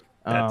 True.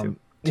 That too.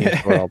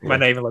 Yeah. Might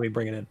not even let me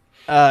bring it in.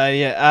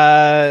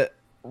 Yeah.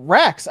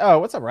 Rex. Oh,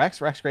 what's up, Rex?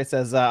 Rex Great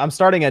says, I'm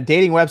starting a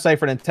dating website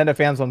for Nintendo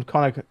fans. I'm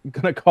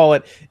gonna call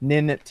it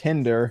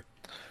Nintendo.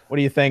 What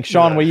do you think,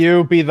 Sean? Will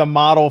you be the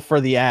model for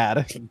the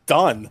ad?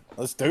 Done.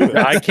 Let's do it.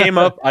 I came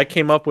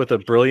up with a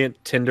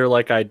brilliant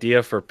Tinder-like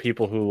idea for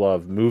people who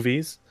love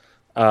movies,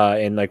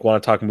 and like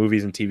want to talk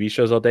movies and TV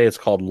shows all day. It's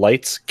called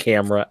Lights,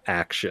 Camera,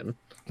 Action.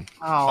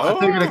 Oh, I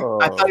thought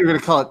you were gonna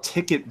call it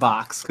Ticket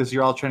Box because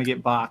you're all trying to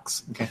get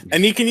box. Okay.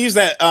 And you can use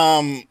that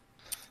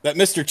that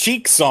Mr.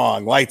 Cheek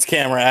song, Lights,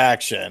 Camera,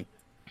 Action.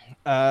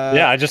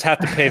 Yeah, I just have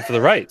to pay for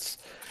the rights.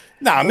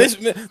 Nah,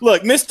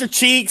 look, Mr.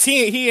 Cheeks,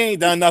 he ain't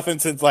done nothing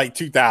since like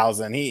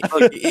 2000.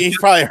 He's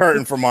probably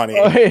hurting for money.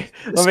 Let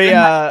me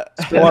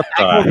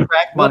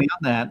crack money on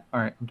that. All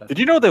right, I'm done. Did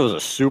you know there was a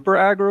super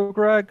aggro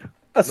crag?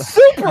 A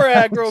super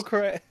aggro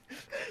crag.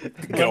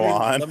 Go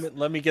on.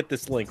 Let me get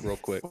this link real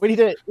quick. We need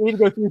to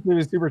go through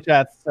his super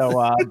chats. So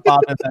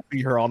Bob doesn't have to be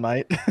here all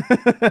night.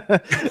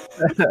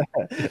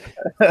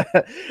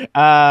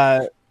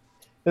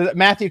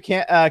 Matthew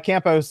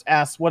Campos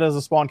asks, "What does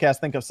the Spawncast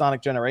think of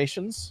Sonic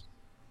Generations?"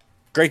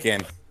 Great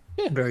game.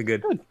 Yeah, very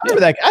good.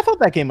 I thought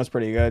that game was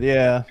pretty good.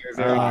 Yeah,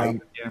 very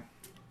good. Yeah.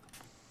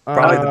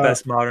 Probably the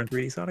best modern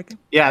 3D Sonic game.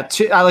 Yeah,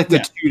 I like the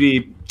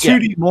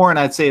 2D more, and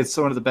I'd say it's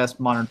one of the best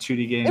modern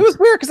 2D games. It was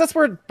weird because that's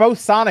where both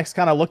Sonics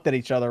kind of looked at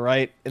each other,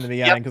 right, in the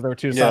beginning, because there were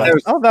two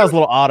Sonics. That was a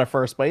little odd at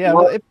first, but yeah,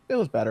 it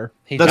was better.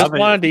 He just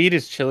wanted to eat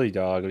his chili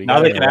dog.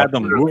 Now they can add the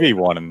movie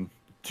one and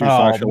two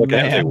Sonics to look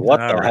at and say, what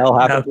the hell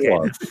happened to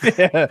us?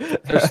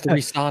 There's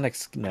 3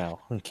 Sonics now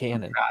in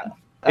canon.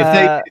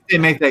 If they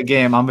make that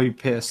game, I'm gonna be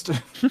pissed.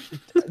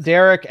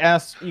 Derek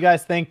asks, "You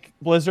guys think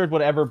Blizzard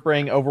would ever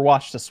bring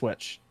Overwatch to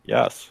Switch?"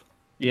 Yes.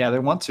 Yeah, they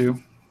want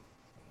to.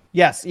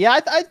 Yes.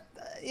 Yeah.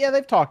 Yeah,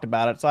 they've talked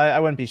about it, so I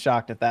wouldn't be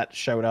shocked if that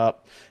showed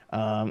up.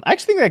 I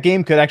actually think that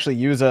game could actually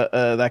use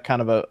that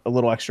kind of a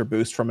little extra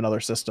boost from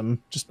another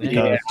system, just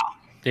because.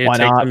 Yeah, Why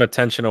take not? some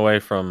attention away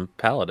from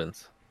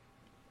Paladins.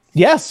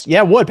 Yes,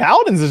 yeah, would.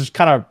 Paladins is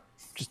kind of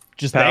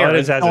just there. Paladins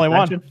It's the has only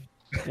one. attention?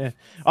 Yeah.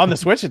 On the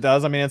Switch, it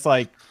does. I mean, it's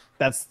like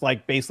that's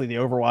like basically the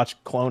Overwatch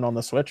clone on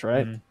the Switch,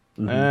 right?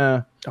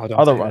 Oh, don't say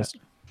Otherwise,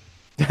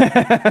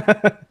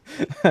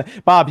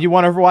 Bob, you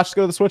want Overwatch to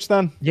go to the Switch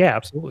then? Yeah,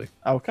 absolutely.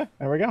 Okay,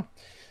 there we go.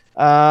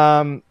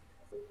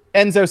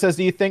 Enzo says,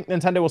 "Do you think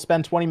Nintendo will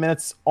spend 20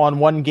 minutes on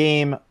one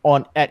game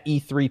at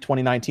E3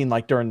 2019,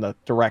 like during the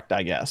Direct?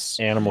 I guess.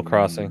 Animal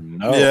Crossing.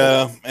 No.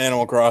 Yeah,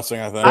 Animal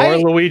Crossing. I think. Or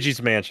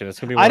Luigi's Mansion. It's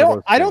gonna be. One I of don't.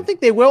 those I don't two. think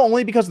they will,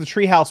 only because the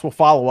Treehouse will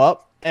follow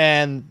up,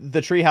 and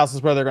the Treehouse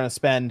is where they're going to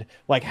spend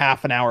like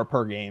half an hour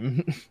per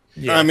game.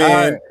 I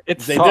mean,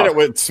 It's they tough. did it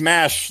with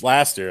Smash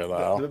last year,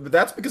 though. But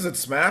that's because it's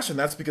Smash, and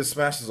that's because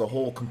Smash is a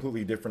whole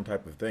completely different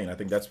type of thing. I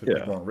think that's what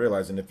people don't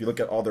realize. And if you look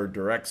at all their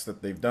directs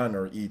that they've done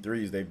or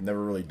E3s, they've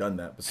never really done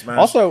that. But Smash,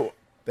 Also,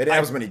 they didn't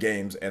have as many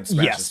games, and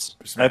Smash Yes. is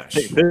I Smash.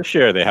 think this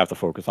year they have to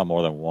focus on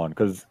more than one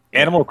because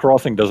Animal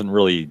Crossing doesn't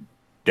really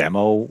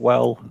demo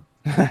well.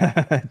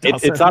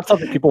 It's not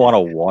something people want to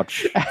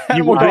watch.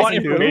 You want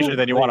Crossing do. information,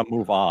 then you want to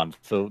move on.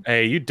 So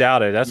Hey, you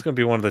doubt it? That's gonna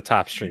be one of the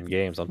top stream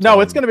games. I'm No,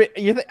 telling it's gonna be.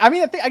 I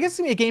mean, I guess it's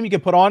gonna be a game you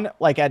can put on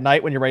like at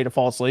night when you're ready to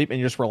fall asleep and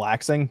you're just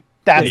relaxing.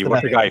 That's you the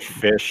watch best. a guy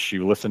fish.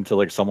 You listen to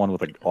like someone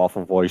with an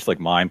awful voice like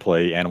mine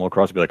play Animal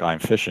Crossing. Be like, I'm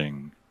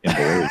fishing in the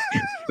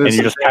lake, and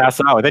you just pass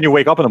out. And then you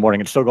wake up in the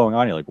morning and it's still going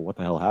on. You're like, well, what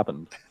the hell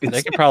happened?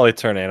 They could probably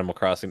turn Animal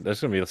Crossing. There's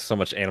gonna be so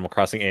much Animal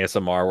Crossing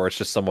ASMR where it's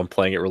just someone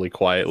playing it really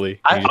quietly.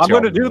 I'm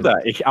going to do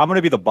that. I'm going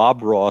to be the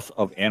Bob Ross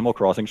of Animal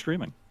Crossing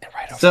streaming.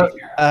 So,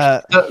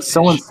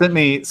 someone sent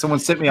me a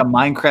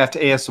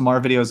Minecraft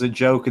ASMR video as a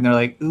joke, and they're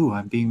like, "Ooh,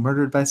 I'm being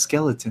murdered by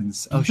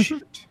skeletons." Oh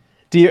shoot!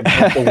 Do you?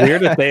 The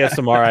weirdest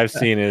ASMR I've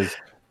seen is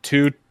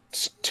two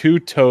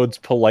toads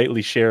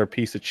politely share a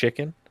piece of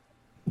chicken.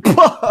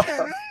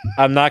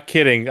 I'm not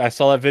kidding. I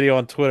saw that video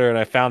on Twitter and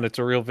I found it's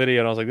a real video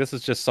and I was like, this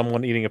is just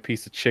someone eating a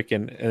piece of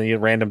chicken and you get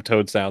random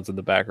toad sounds in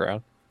the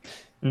background.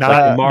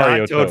 Not Mario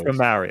not Toad Toads. from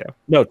Mario,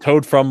 No,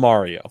 Toad from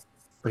Mario.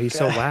 but he's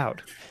so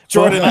loud.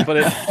 Jordan,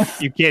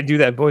 but You can't do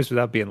that voice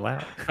without being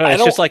lound. it's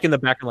don't- just like in the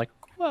background, like,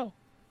 whoa.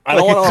 I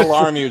don't want to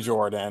alarm you,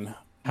 Jordan.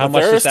 How but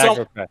much there does is some-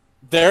 aggro cost?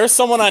 There's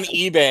someone on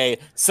eBay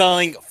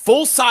selling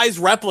full-size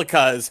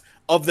replicas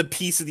of the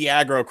piece of the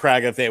aggro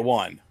crag that they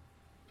won.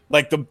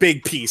 Like the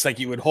big piece, like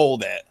you would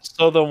hold it.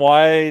 So then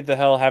why the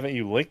hell haven't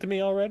you linked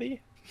me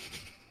already?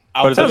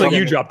 I'll But Sounds put like it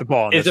you in- dropped the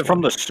ball. On Is this it from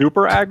one. the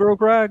Super Aggro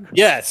Greg?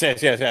 Yes.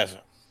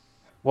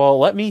 Well,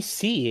 let me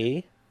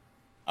see.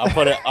 I'll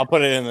put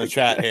it in the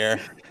chat here.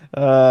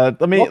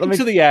 Let me. Welcome Let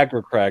to me. the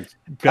aggro crag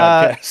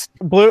podcast.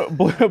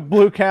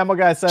 Blue Camel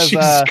guy says.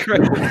 Jesus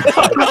Christ.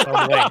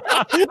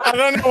 I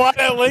don't know why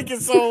that link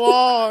is so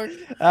long.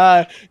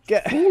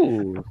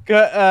 Ooh.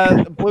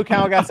 Blue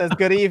Camel guy says,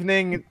 "Good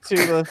evening to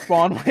the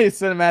Spawnway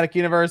Cinematic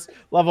Universe.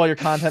 Love all your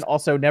content.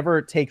 Also,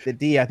 never take the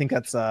D. I think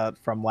that's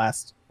from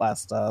last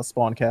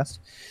Spawncast.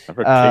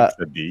 Never takes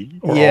the D.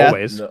 Or Yeah.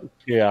 always.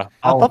 Yeah.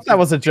 I thought that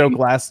was a joke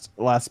last.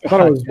 I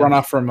thought it was podcast. run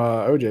off from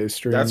OJ's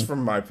stream. That's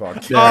from my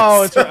podcast.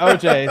 Oh, it's from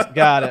OJ's.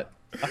 Got it.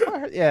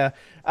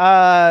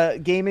 Yeah.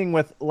 Gaming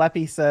with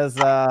Leppy says,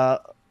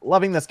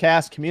 loving this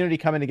cast, community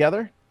coming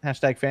together.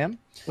 #fam.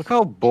 Look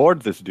how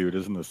bored this dude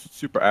is in this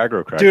Super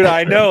Aggro Greg. Dude,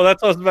 I know.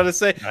 That's what I was about to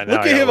say. I know,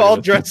 Look I at him got all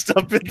it. dressed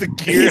up in the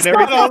gear He's and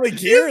got everything. all the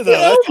gear though.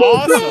 That's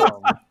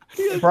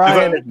awesome.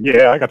 Brian,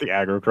 Yeah, I got the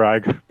Aggro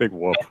Crag. Big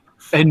whoop.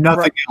 And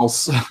nothing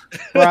else.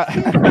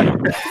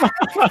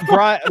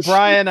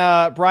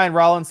 Brian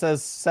Rollins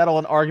says, settle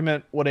an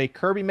argument. Would a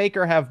Kirby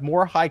Maker have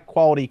more high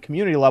quality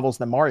community levels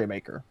than Mario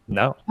Maker?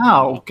 No.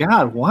 Oh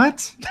God,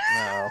 what?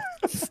 No,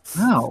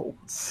 No,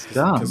 it's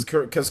dumb.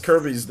 Because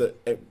Kirby's the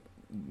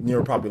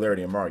near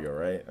popularity in Mario,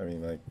 right? I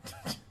mean, like,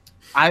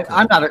 I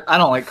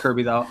don't like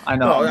Kirby though. I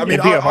know. No, I mean,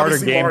 It'd be a harder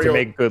obviously game Mario- to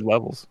make good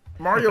levels.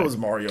 Mario is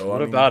Mario.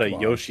 What I mean, about a come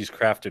on. Yoshi's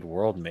Crafted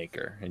World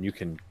Maker? And you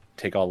can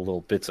take all the little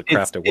bits of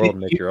It's- Crafted World and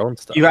make your own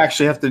stuff. You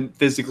actually have to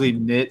physically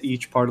knit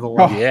each part of the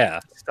level. Yeah.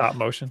 Stop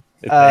motion.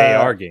 It's an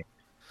AR game.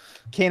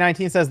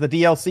 K19 says the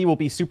DLC will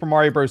be Super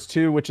Mario Bros.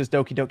 2, which is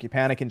Doki Doki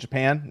Panic in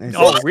Japan. And he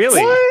Oh, says,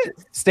 really?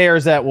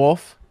 stares at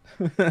Wolf.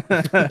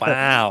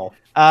 Wow.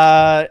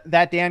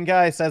 That Dan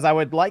guy says, I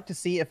would like to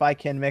see if I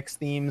can mix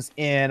themes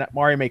in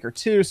Mario Maker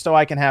 2 so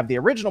I can have the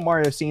original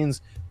Mario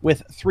scenes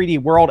with 3D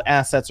World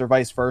assets or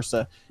vice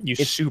versa. You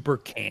super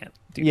can't.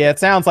 Do Yeah, it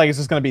sounds like it's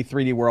just going to be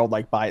 3D World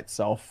like by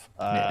itself,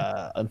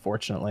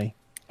 unfortunately.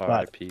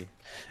 RIP.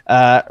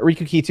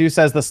 Riku Key 2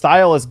 says the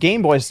style is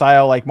Game Boy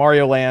style like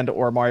Mario Land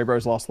or Mario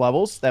Bros. Lost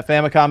Levels. That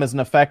Famicom is an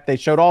effect. They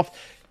showed off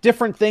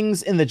different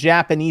things in the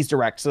Japanese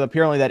Direct, so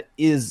apparently that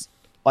is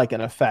like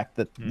an effect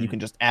that you can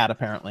just add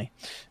apparently.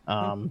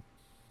 And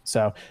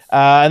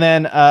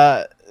then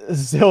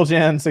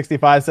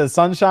Ziljan65 says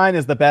Sunshine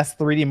is the best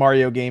 3D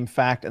Mario game,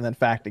 fact, and then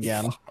fact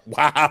again.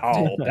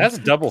 Wow. That's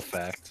double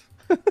fact.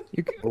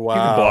 You can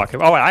block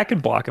him. Oh, I can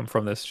block him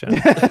from this channel.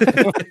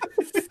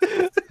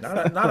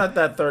 Not at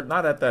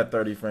that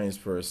 30 frames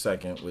per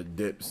second with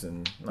dips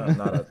and not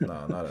at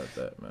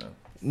that, man.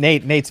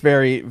 Nate's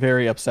very,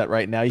 very upset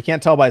right now. You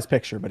can't tell by his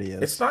picture, but he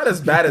is. It's not as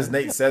bad as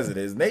Nate says it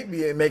is. Nate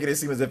be making it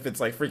seem as if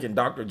it's like freaking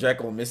Dr.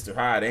 Jekyll and Mr.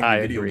 Hyde,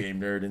 angry video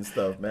game nerd and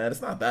stuff, man.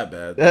 It's not that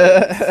bad.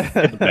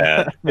 It's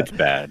bad. It's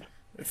bad.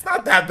 It's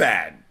not that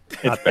bad.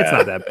 It's not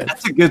that bad.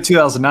 That's a good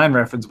 2009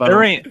 reference, by the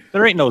way.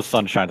 There ain't no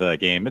sunshine to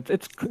that game.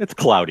 It's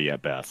cloudy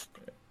at best.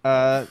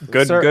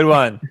 Good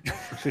one.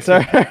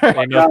 Sir,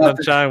 Ain't no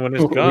sunshine when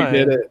it's gone. We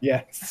did it.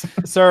 Yes.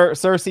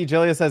 Sir C.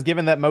 Julia says,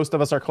 given that most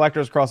of us are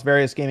collectors across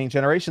various gaming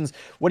generations,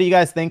 what do you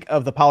guys think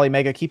of the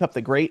Polymega? Keep up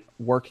the great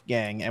work,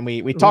 gang. And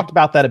we talked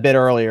about that a bit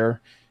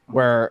earlier,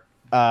 where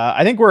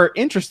I think we're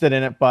interested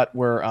in it, but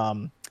we're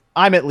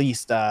I'm at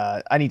least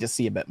I need to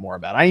see a bit more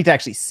about it. I need to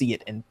actually see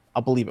it, and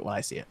I'll believe it when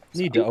I see it.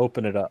 So. Need to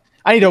open it up.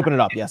 I need to open it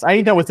up. Yes, I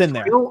need to know what's in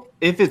there.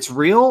 If it's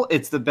real,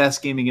 it's the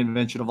best gaming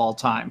invention of all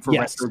time for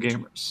retro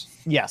gamers.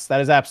 Yes, that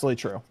is absolutely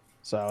true.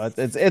 So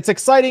it's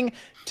exciting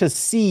to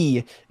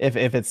see if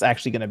it's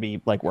actually going to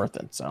be like worth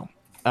it. So,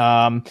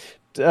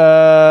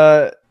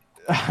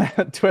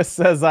 Twist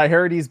says, I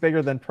heard he's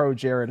bigger than Pro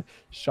Jared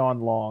Sean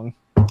Long.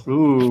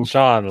 Ooh,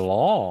 Sean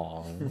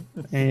Long.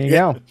 There you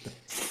go.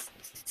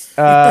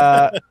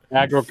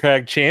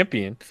 AgroCrag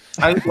champion.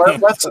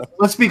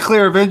 Let's be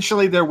clear.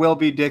 Eventually, there will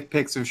be dick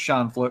pics of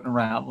Sean floating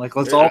around. Like,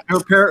 let's all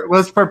prepare.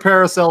 Let's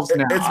prepare ourselves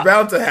now. It's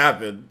bound to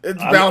happen.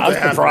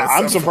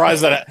 I'm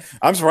surprised that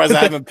I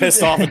haven't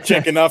pissed off a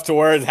chick enough to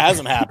where it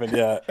hasn't happened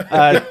yet.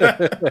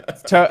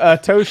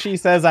 Toshi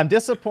says, I'm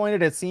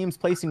disappointed. It seems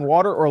placing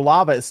water or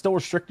lava is still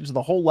restricted to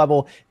the whole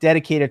level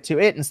dedicated to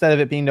it, instead of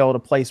it being able to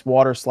place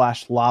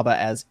water/lava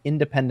as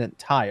independent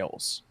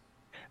tiles.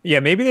 Yeah,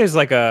 maybe there's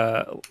like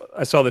I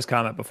saw this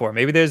comment before.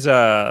 Maybe there's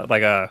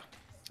like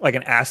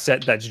an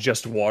asset that's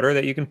just water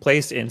that you can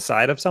place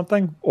inside of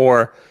something.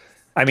 Or,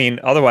 I mean,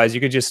 otherwise you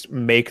could just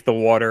make the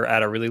water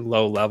at a really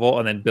low level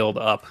and then build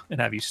up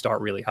and have you start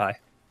really high.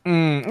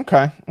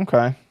 Okay.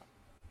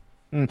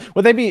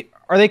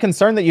 Are they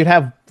concerned that you'd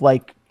have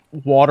like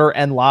water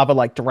and lava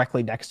like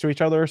directly next to each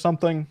other or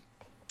something?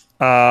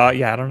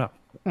 Yeah, I don't know.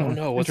 Oh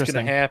no, what's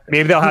going to happen?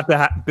 Maybe they'll have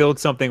to build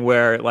something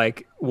where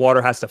like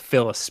water has to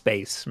fill a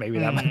space. Maybe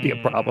that might be a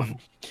problem.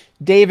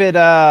 David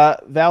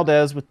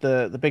Valdez with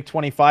the big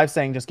 25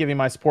 saying, just giving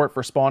my support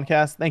for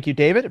Spawncast. Thank you,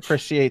 David.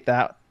 Appreciate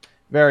that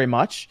very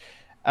much.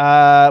 We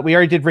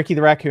already did Ricky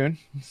the Raccoon,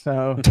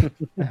 so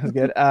that was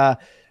good.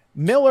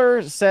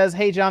 Miller says,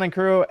 hey, John and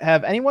crew,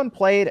 have anyone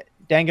played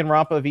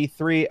Danganronpa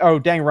V3? Oh,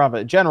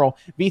 Danganronpa in general.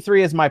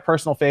 V3 is my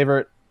personal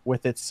favorite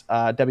with its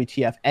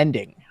WTF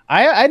ending.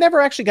 I never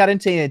actually got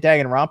into any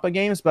Danganronpa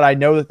games, but I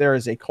know that there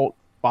is a cult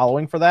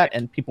following for that,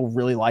 and people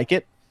really like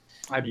it.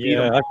 I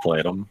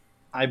played them.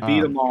 I beat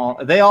them all.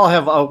 They all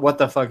have what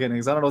the fuck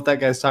endings. I don't know what that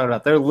guy's talking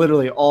about. They're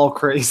literally all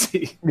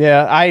crazy.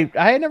 Yeah,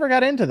 I never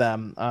got into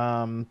them,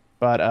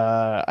 but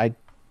I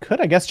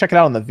could, I guess, check it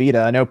out on the Vita.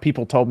 I know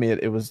people told me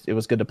it was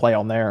good to play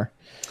on there.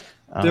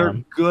 They're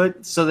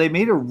good. So they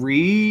made a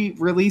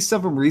re-release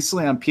of them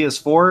recently on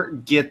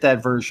PS4. Get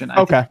that version.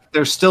 I think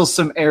there's still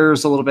some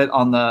errors a little bit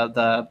on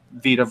the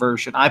Vita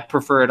version. I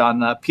prefer it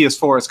on the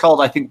PS4. It's called,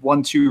 I think,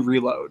 1-2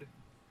 Reload.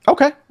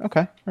 Okay.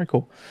 Very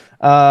cool.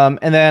 And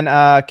then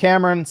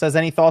Cameron says,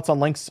 any thoughts on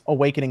Link's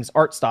Awakening's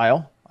art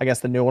style? I guess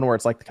the new one where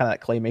it's like kind of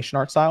that claymation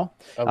art style.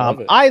 I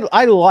love it.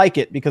 I like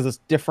it because it's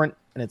different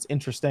and it's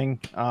interesting.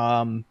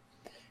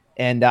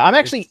 And I'm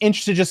actually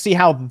interested to just see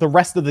how the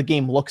rest of the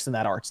game looks in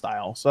that art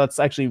style. So that's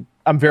actually,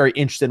 I'm very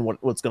interested in what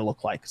it's going to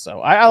look like. So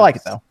I like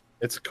it though.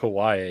 It's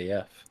kawaii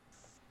AF.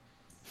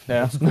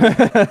 Yeah.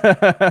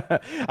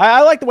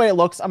 I like the way it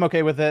looks. I'm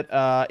okay with it.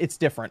 It's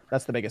different.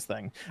 That's the biggest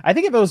thing. I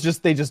think if it was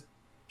just, they just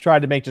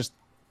tried to make just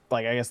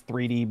like, I guess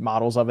 3D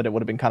models of it, it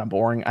would have been kind of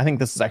boring. I think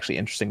this is actually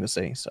interesting to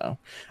see. So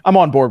I'm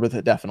on board with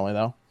it definitely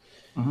though.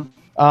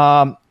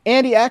 Mm-hmm.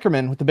 Andy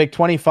Ackerman with the big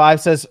 25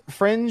 says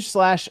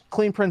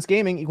Fringe/Clean Prince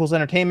Gaming equals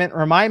entertainment.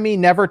 Remind me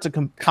never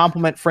to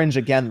compliment Fringe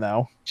again,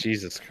 though.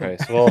 Jesus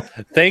Christ. Well,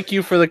 thank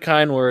you for the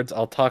kind words.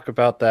 I'll talk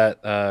about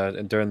that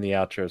during the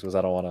outros because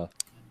I don't want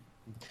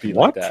to be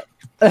like that.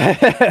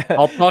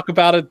 I'll talk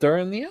about it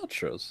during the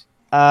outros.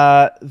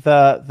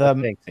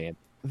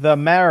 The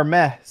Mayor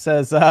Meh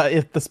says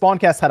if the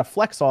Spawncast had a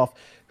flex off,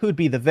 who'd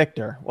be the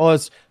victor? Well,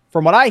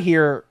 from what I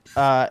hear,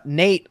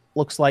 Nate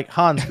looks like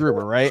Hans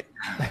Gruber, right?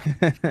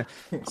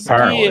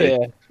 Apparently.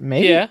 Yeah.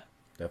 Maybe. Yeah.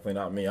 Definitely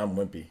not me. I'm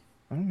wimpy.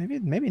 Well,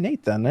 maybe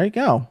Nate then. There you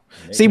go.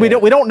 See, we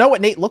don't know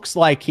what Nate looks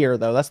like here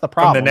though. That's the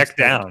problem. From the neck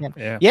down.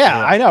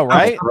 Yeah, I know,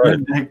 right?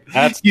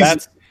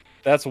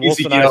 That's Wolf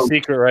and I's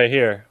secret right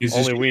here.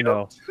 Only we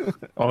know.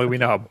 Only we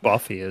know how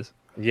buff he is.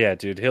 Yeah,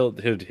 dude. He'll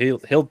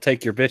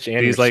take your bitch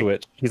and he's your like,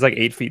 Switch. He's like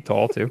 8 feet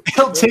tall too.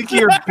 He'll take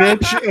your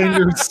bitch and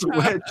your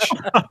Switch.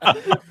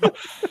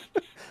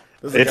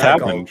 It's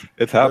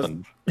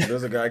happened.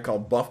 There's a guy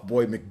called Buff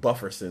Boy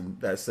McBufferson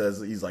that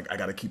says he's like, I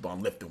gotta keep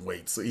on lifting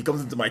weights. So he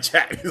comes into my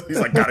chat. He's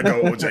like, gotta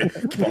go,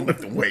 OJ, keep on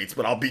lifting weights,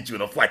 but I'll beat you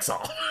in a flex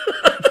off.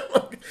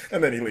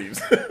 And then he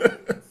leaves.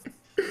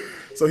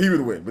 So he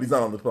would win, but he's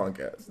not on the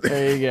podcast.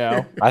 There you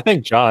go. I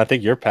think John. I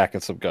think you're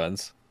packing some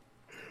guns.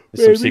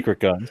 Some secret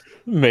guns.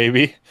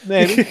 Maybe.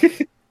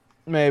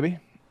 Maybe.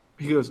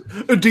 He goes,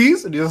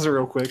 D's? And he does it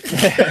real quick.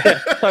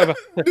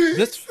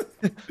 This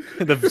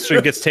the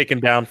stream gets taken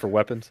down for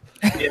weapons.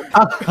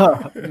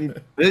 Yeah,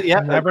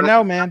 You never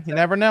know, man. You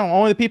never know.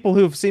 Only the people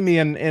who've seen me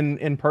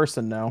in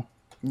person know.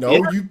 No,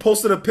 you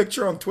posted a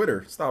picture on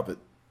Twitter. Stop it.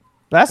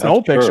 That's an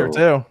old picture true.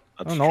 too.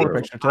 That's An older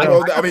true. picture too.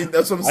 I mean,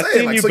 that's what I'm I've saying.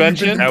 seen Like, you so bench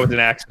you've it. been- That was an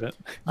accident.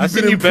 I've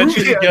been seen you bench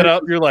it. You improving. get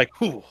up. You're like,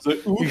 ooh.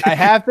 I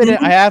have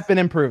been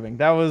improving.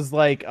 That was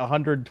like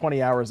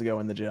 120 hours ago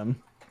in the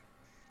gym.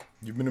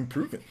 You've been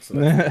improving. So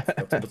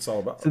that's what it's all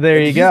about. So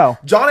there you go.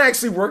 John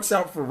actually works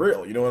out for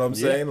real. You know what I'm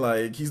saying?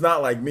 Like, he's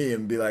not like me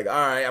and be like, all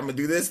right, I'm going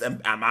to do this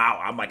and I'm out.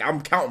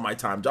 I'm counting my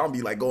time. John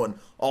be like going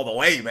all the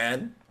way,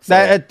 man.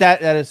 So,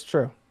 That is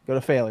true. Go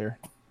to failure.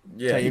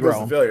 yeah, how he you goes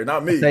grow. to failure.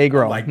 Not me. how you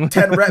grow. I'm like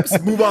 10 reps,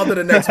 move on to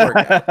the next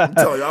workout. I'm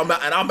telling you, I'm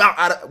out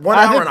at 1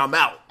 hour and I'm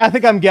out. I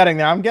think I'm getting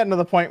there. I'm getting to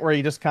the point where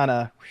you just kind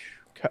of.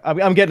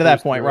 I'm getting to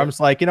that point where I'm just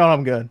like, you know what,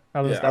 I'm good.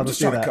 I'll Yeah, I'm just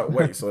do trying that. to cut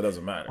weight, so it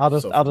doesn't matter. I'll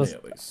just- So I'll for me, just-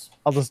 at least.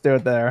 I'll just do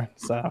it there.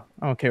 So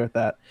I'm okay with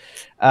that.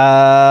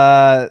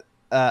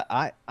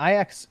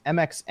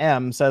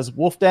 IXMXM says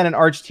Wolfden and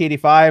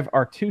RGT85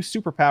 are two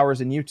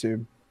superpowers in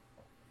YouTube.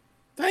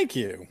 Thank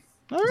you.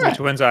 All right. Which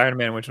one's Iron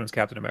Man? Which one's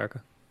Captain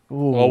America?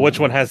 Well, which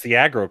one has the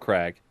aggro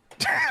crag?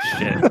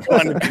 Shit.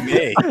 Wanted to be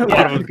me. One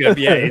of them's gonna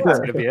be it's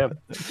gonna be him.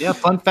 Yeah,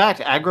 fun fact,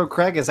 Aggro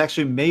Crag is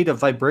actually made of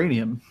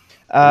vibranium.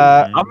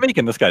 I'm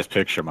making this guy's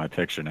picture my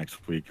picture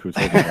next week. Who's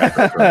holding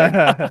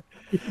that?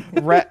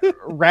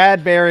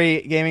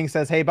 Radberry Gaming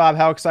says, "Hey Bob,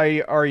 how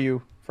excited are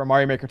you for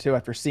Mario Maker 2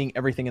 after seeing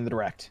everything in the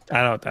direct?"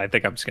 I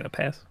think I'm just gonna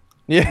pass.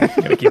 Yeah,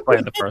 I'm gonna keep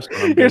playing the first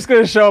one. I'm you're good. just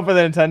gonna show up at the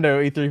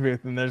Nintendo E3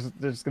 booth, and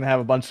they're just gonna have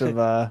a bunch of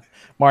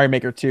Mario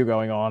Maker 2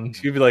 going on.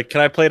 You'd be like, "Can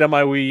I play it on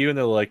my Wii U?" And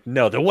they're like,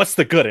 "No." Then what's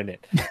the good in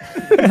it?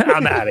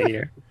 I'm out of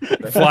here.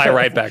 Fly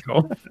right back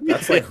home.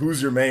 That's like,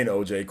 who's your main,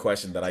 OJ,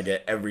 question that I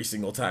get every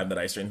single time that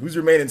I stream. Who's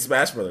your main in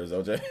Smash Brothers,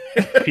 OJ?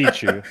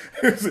 Pichu.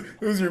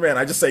 who's your man?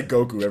 I just say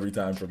Goku every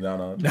time from now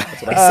on.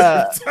 That's what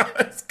I say every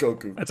time. It's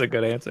Goku. That's a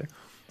good answer.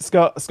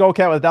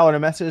 Skullcat with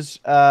 $1 message.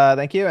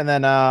 Thank you. And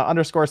then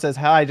underscore says,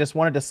 "Hi, I just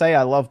wanted to say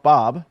I love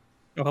Bob."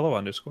 Oh, hello,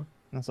 underscore.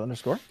 That's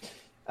underscore.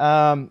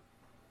 And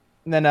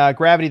then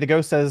Gravity the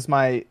Ghost says,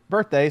 "My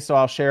birthday, so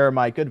I'll share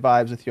my good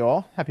vibes with you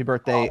all. Happy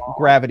birthday,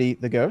 Gravity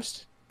the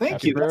Ghost." Thank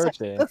Happy you.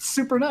 birthday. That's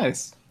super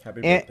nice.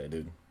 Happy And- birthday,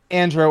 dude.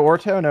 Andro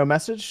Orto, no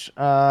message.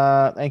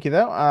 Thank you,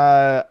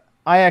 though.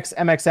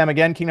 IXMXM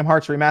again, Kingdom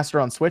Hearts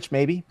Remastered on Switch,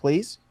 maybe,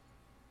 please.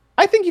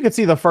 I think you could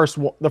see the first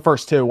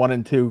two, 1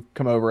 and 2,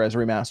 come over as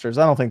remasters.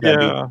 I don't think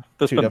that'd Yeah,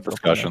 there's too been difficult.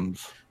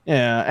 discussions.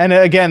 Yeah, and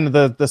again,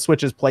 the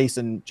Switch's place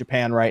in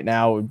Japan right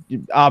now,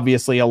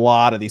 obviously a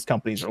lot of these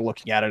companies are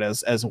looking at it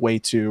as a way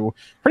to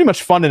pretty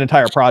much fund an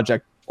entire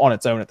project on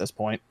its own at this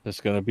point.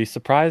 There's gonna be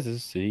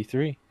surprises to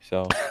E3,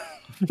 so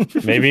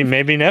maybe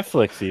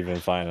Netflix even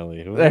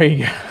finally. Who There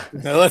you go.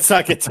 No, let's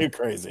not get too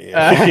crazy.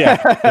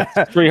 Yeah,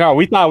 it's pretty hard.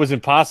 We thought it was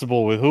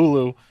impossible with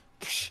Hulu.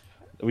 Psh,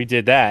 we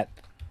did that.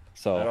 I'd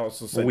So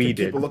also say We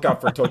people did. look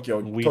out for Tokyo.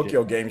 We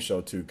Tokyo Game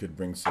Show too could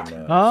bring some. Oh, some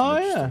yeah.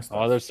 interesting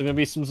stuff. there's gonna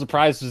be some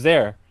surprises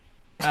there.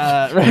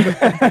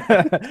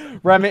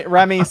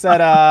 Remy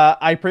said,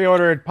 "I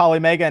pre-ordered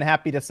Polymega and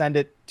happy to send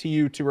it to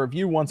you to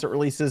review once it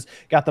releases.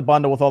 Got the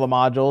bundle with all the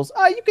modules.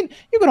 You can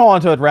hold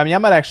on to it, Remy. I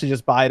might actually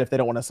just buy it if they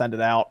don't want to send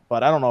it out,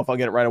 but I don't know if I'll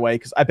get it right away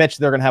because I bet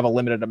you they're gonna have a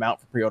limited amount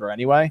for pre-order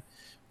anyway.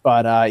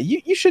 But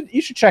you should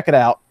check it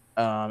out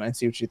and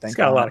see what you think. He's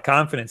got a on lot it. of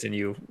confidence in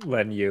you,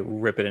 letting you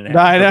rip it in half.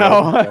 I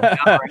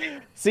know.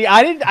 See,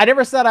 I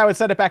never said I would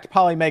send it back to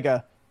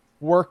Polymega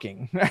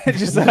working. I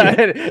just said I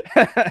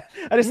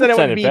just said it Send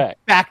would it be back.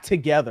 back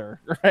together,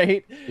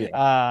 right?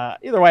 Yeah.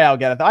 Either way, I'll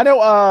get it. I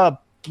know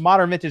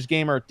Modern Vintage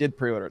Gamer did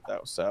pre-order it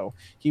though, so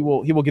he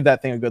will give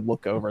that thing a good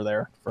look over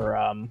there for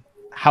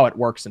how it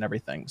works and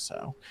everything.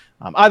 So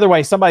either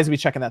way, somebody's gonna be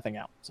checking that thing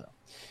out.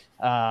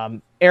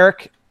 So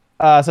Eric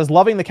says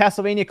loving the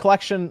Castlevania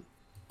collection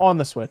on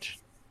the Switch.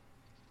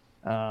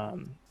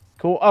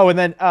 Cool. Oh, and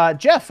then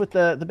Jeff with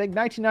the big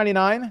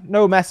 1999.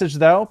 No message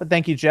though, but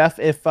thank you, Jeff.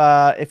 If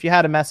you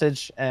had a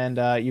message and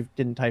you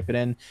didn't type it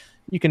in,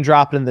 you can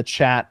drop it in the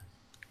chat.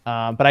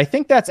 But I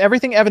think that's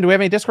everything. Evan, do we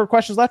have any Discord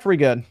questions left? Are we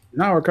good?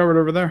 No, we're covered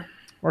over there.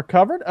 We're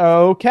covered.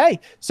 Okay.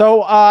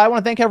 So I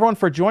want to thank everyone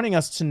for joining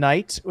us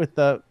tonight with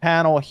the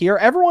panel here.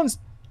 Everyone's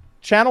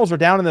channels are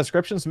down in the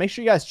description, so make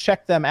sure you guys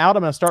check them out.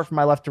 I'm going to start from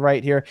my left to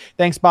right here.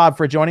 Thanks, Bob,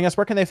 for joining us.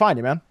 Where can they find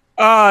you, man?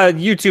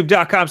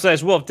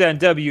 YouTube.com/Wolfden,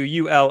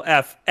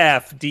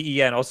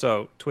 WULFFDEN.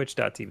 Also,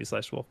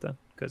 Twitch.tv/Wolfden,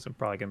 because I'm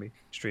probably going to be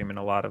streaming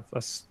a lot of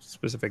a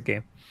specific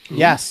game.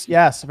 Yes,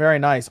 very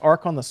nice.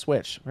 Arc on the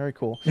Switch, very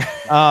cool.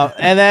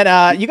 And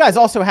then you guys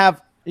also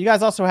have a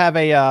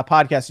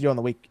podcast you do on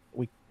the week,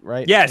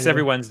 right? Yes,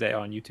 every Wednesday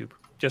on YouTube,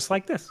 just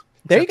like this.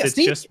 There you Except go. It's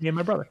See? just me and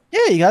my brother.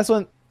 Yeah, you guys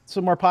want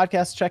some more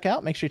podcasts to check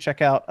out? Make sure you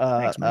check out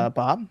Thanks, man.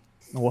 Bob.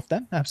 Wolf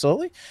Den,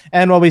 absolutely.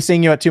 And we'll be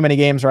seeing you at Too Many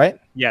Games, right?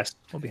 Yes,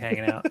 we'll be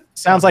hanging out.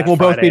 Sounds like we'll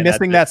both Friday, be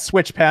missing that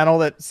Switch panel.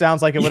 That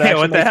sounds like it would Yeah,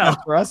 actually what the make sense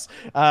hell? for us.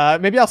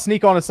 Maybe I'll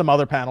sneak on to some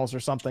other panels or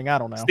something. I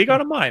don't know. Sneak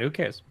onto mine. Who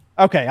cares?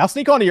 Okay, I'll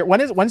sneak on to your.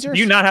 When's yours? Do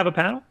you not have a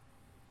panel?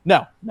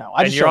 No. I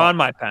And just you're show on up.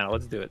 my panel.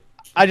 Let's do it.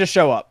 I just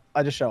show up.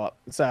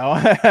 So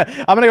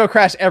I'm gonna go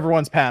crash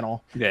everyone's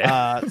panel.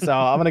 Yeah. So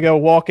I'm gonna go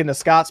walk into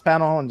Scott's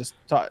panel and just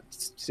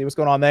see what's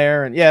going on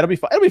there. And yeah, it'll be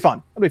fun. It'll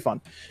be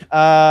fun.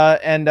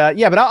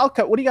 Yeah, but I'll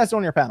cut. What do you guys do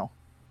on your panel?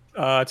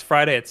 It's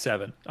Friday at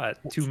 7.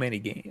 Too Many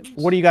Games.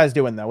 What are you guys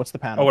doing though? What's the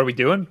panel? Oh, what are we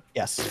doing?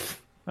 Yes.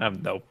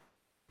 No.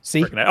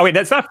 See, Oh wait,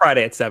 that's not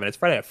Friday at 7. It's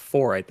Friday at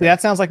 4. I think.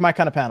 that sounds like my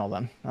kind of panel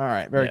then. All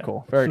right, very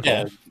cool. Very cool.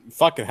 Yeah,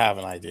 fucking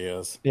having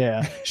ideas.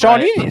 Yeah, Sean,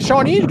 you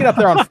need to get up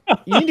there on.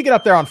 You need to get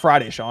up there on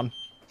Friday, Sean.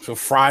 So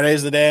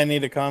Friday's the day I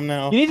need to come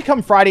now. You need to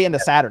come Friday into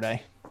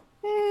Saturday.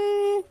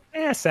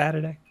 Yeah,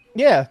 Saturday.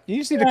 Yeah, you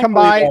just need to come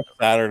by.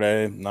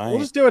 Saturday night. We'll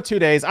just do it 2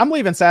 days. I'm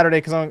leaving Saturday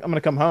because I'm going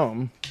to come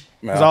home.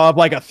 Because Yeah. I'll have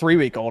like a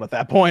 3-week-old at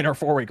that point or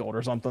 4-week-old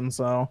or something.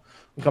 So I'll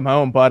come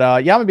home. But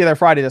yeah, I'm going to be there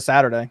Friday to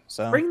Saturday.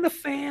 So Bring the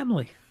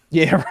family.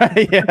 yeah,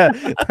 right. Yeah.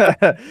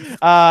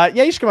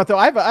 Yeah, you should come out though.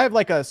 I have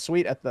like a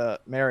suite at the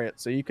Marriott,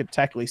 so you could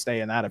technically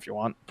stay in that if you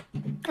want.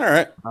 All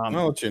right.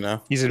 I'll let you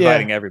know. He's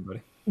inviting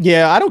everybody.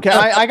 Yeah, I don't care.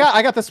 I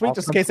got the suite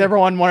just in case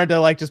everyone wanted to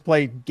like just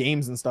play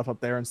games and stuff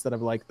up there instead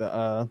of like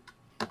the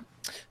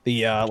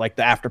like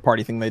the after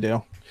party thing they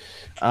do.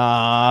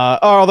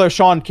 Although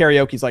Sean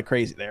karaoke's like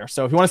crazy there.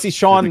 So if you want to see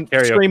Sean The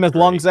karaoke scream his great.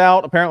 lungs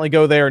out, apparently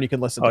go there and you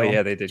can listen Oh to yeah,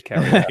 him. they did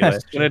karaoke. I'm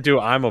last gonna do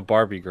I'm a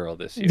Barbie girl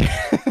this year.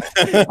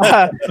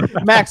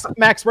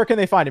 Max, where can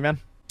they find you, man?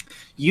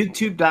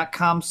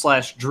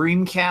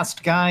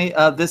 youtube.com/dreamcast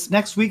guy. This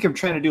next week I'm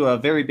trying to do a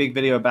very big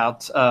video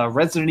about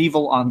Resident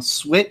Evil on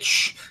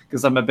Switch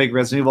because I'm a big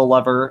Resident Evil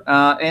lover,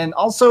 and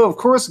also of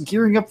course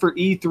gearing up for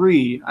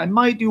E3. I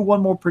might do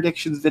one more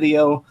predictions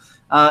video,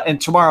 and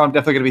tomorrow I'm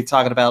definitely going to be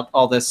talking about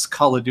all this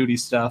Call of Duty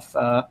stuff.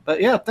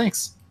 But yeah,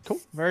 thanks. Cool,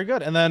 very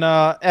good. And then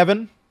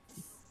Evan,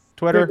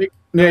 Twitter.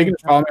 Yeah, you can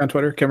just follow me on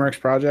Twitter, Kimmerix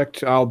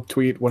Project. I'll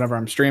tweet whenever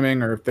I'm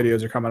streaming or if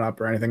videos are coming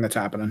up or anything that's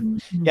happening.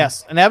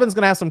 Yes, and Evan's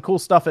gonna have some cool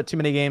stuff at Too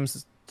Many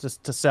Games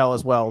to sell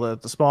as well. The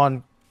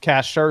Spawn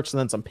Cash shirts and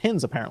then some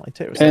pins apparently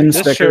too. So, Pin this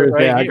shirt stickers.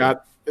 right Yeah, I here.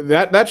 got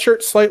that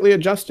shirt slightly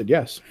adjusted.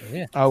 Yes.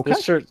 Yeah. Okay.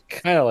 This shirt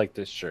kind of like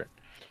this shirt.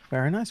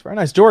 very nice, very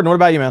nice. Jordan, what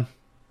about you, man?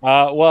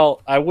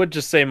 Well, I would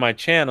just say my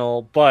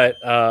channel, but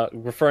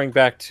referring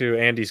back to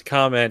Andy's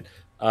comment,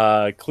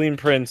 Clean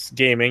Prince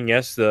Gaming,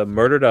 yes, the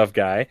Murdered Of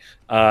guy,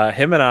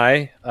 him and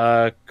I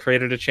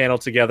created a channel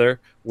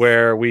together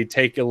where we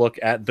take a look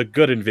at the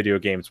good in video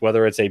games,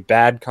 whether it's a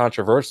bad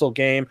controversial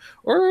game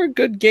or a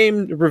good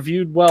game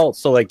reviewed well.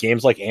 So like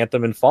games like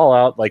Anthem and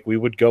Fallout, like we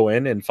would go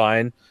in and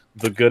find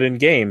the good in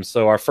games.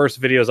 So our first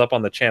video is up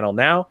on the channel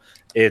now.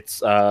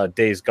 It's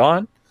Days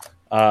Gone.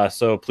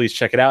 So please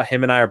check it out.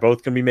 Him and I are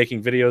both going to be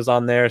making videos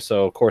on there.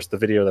 So of course the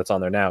video that's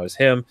on there now is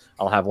him.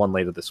 I'll have one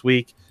later this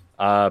week.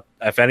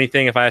 If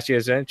anything, if I ask you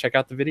guys to check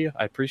out the video,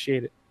 I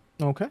appreciate it.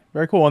 Okay,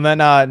 very cool. And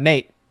then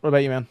Nate, what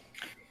about you, man?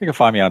 You can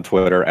find me on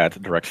Twitter at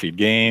DirectFeed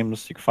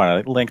Games. You can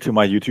find a link to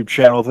my YouTube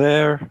channel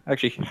there. I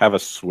actually have a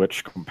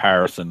Switch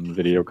comparison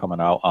video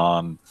coming out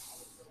on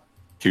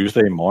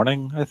Tuesday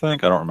morning, I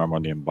think. I don't remember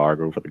when the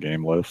embargo for the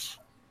game lifts.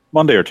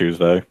 Monday or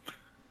Tuesday.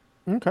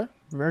 Okay,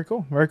 very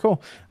cool, very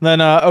cool. And then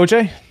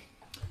OJ.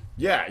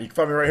 Yeah, you can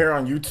find me right here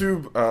on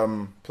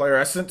YouTube, Player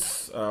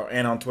Essence,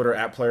 and on Twitter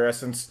at Player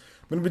Essence.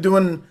 I'm gonna be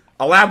doing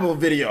a Labo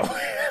video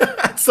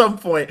at some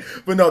point,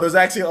 but no, there's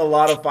actually a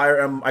lot of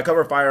Fire Emblem. I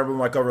cover Fire Emblem.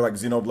 I cover like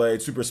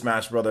Xenoblade, Super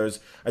Smash Brothers.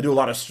 I do a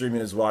lot of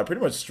streaming as well. I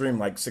pretty much stream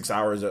like 6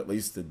 hours at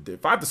least a day,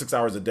 5 to 6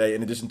 hours a day,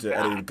 in addition to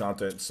edited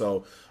content.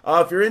 So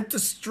if you're into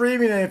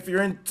streaming and if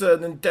you're into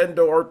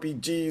Nintendo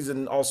RPGs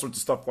and all sorts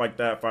of stuff like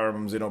that, Fire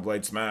Emblem,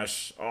 Xenoblade,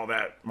 Smash, all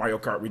that, Mario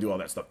Kart, we do all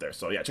that stuff there.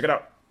 So yeah, check it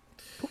out.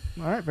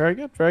 All right, very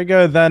good, very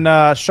good. Then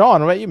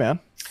Sean, what about you,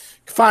 man?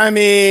 Find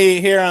me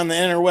here on the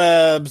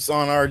interwebs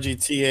on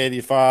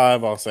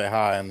RGT85. I'll say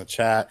hi in the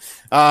chat.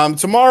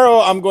 Tomorrow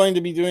I'm going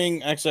to be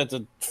doing, actually I have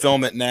to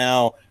film it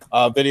now,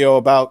 a video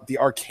about the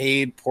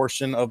arcade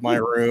portion of my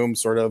room,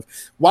 sort of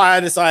why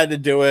I decided to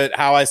do it,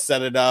 how I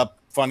set it up,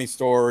 funny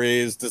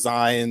stories,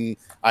 design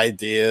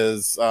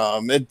ideas.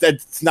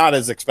 It's not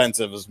as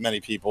expensive as many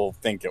people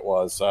think it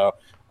was, so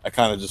I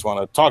kind of just want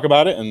to talk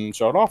about it and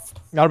show it off.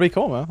 That'll be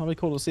cool, man. That'll be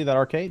cool to see that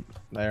arcade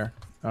there.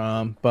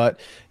 But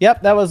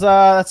yep, that was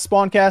that's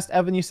Spawncast.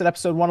 Evan, you said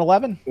episode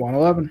 111.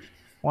 111.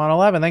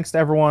 111. Thanks to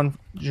everyone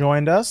who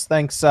joined us.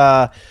 Thanks,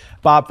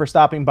 Bob, for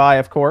stopping by,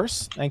 of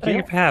course. Thank you.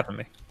 Thank you for having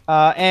me.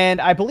 And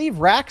I believe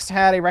Rax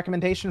had a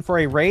recommendation for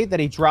a raid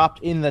that he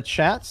dropped in the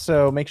chat.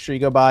 So make sure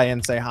you go by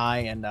and say hi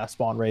and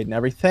spawn raid and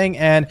everything.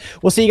 And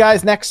we'll see you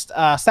guys next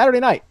Saturday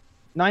night,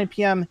 9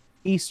 p.m.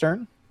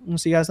 Eastern. We'll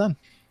see you guys then.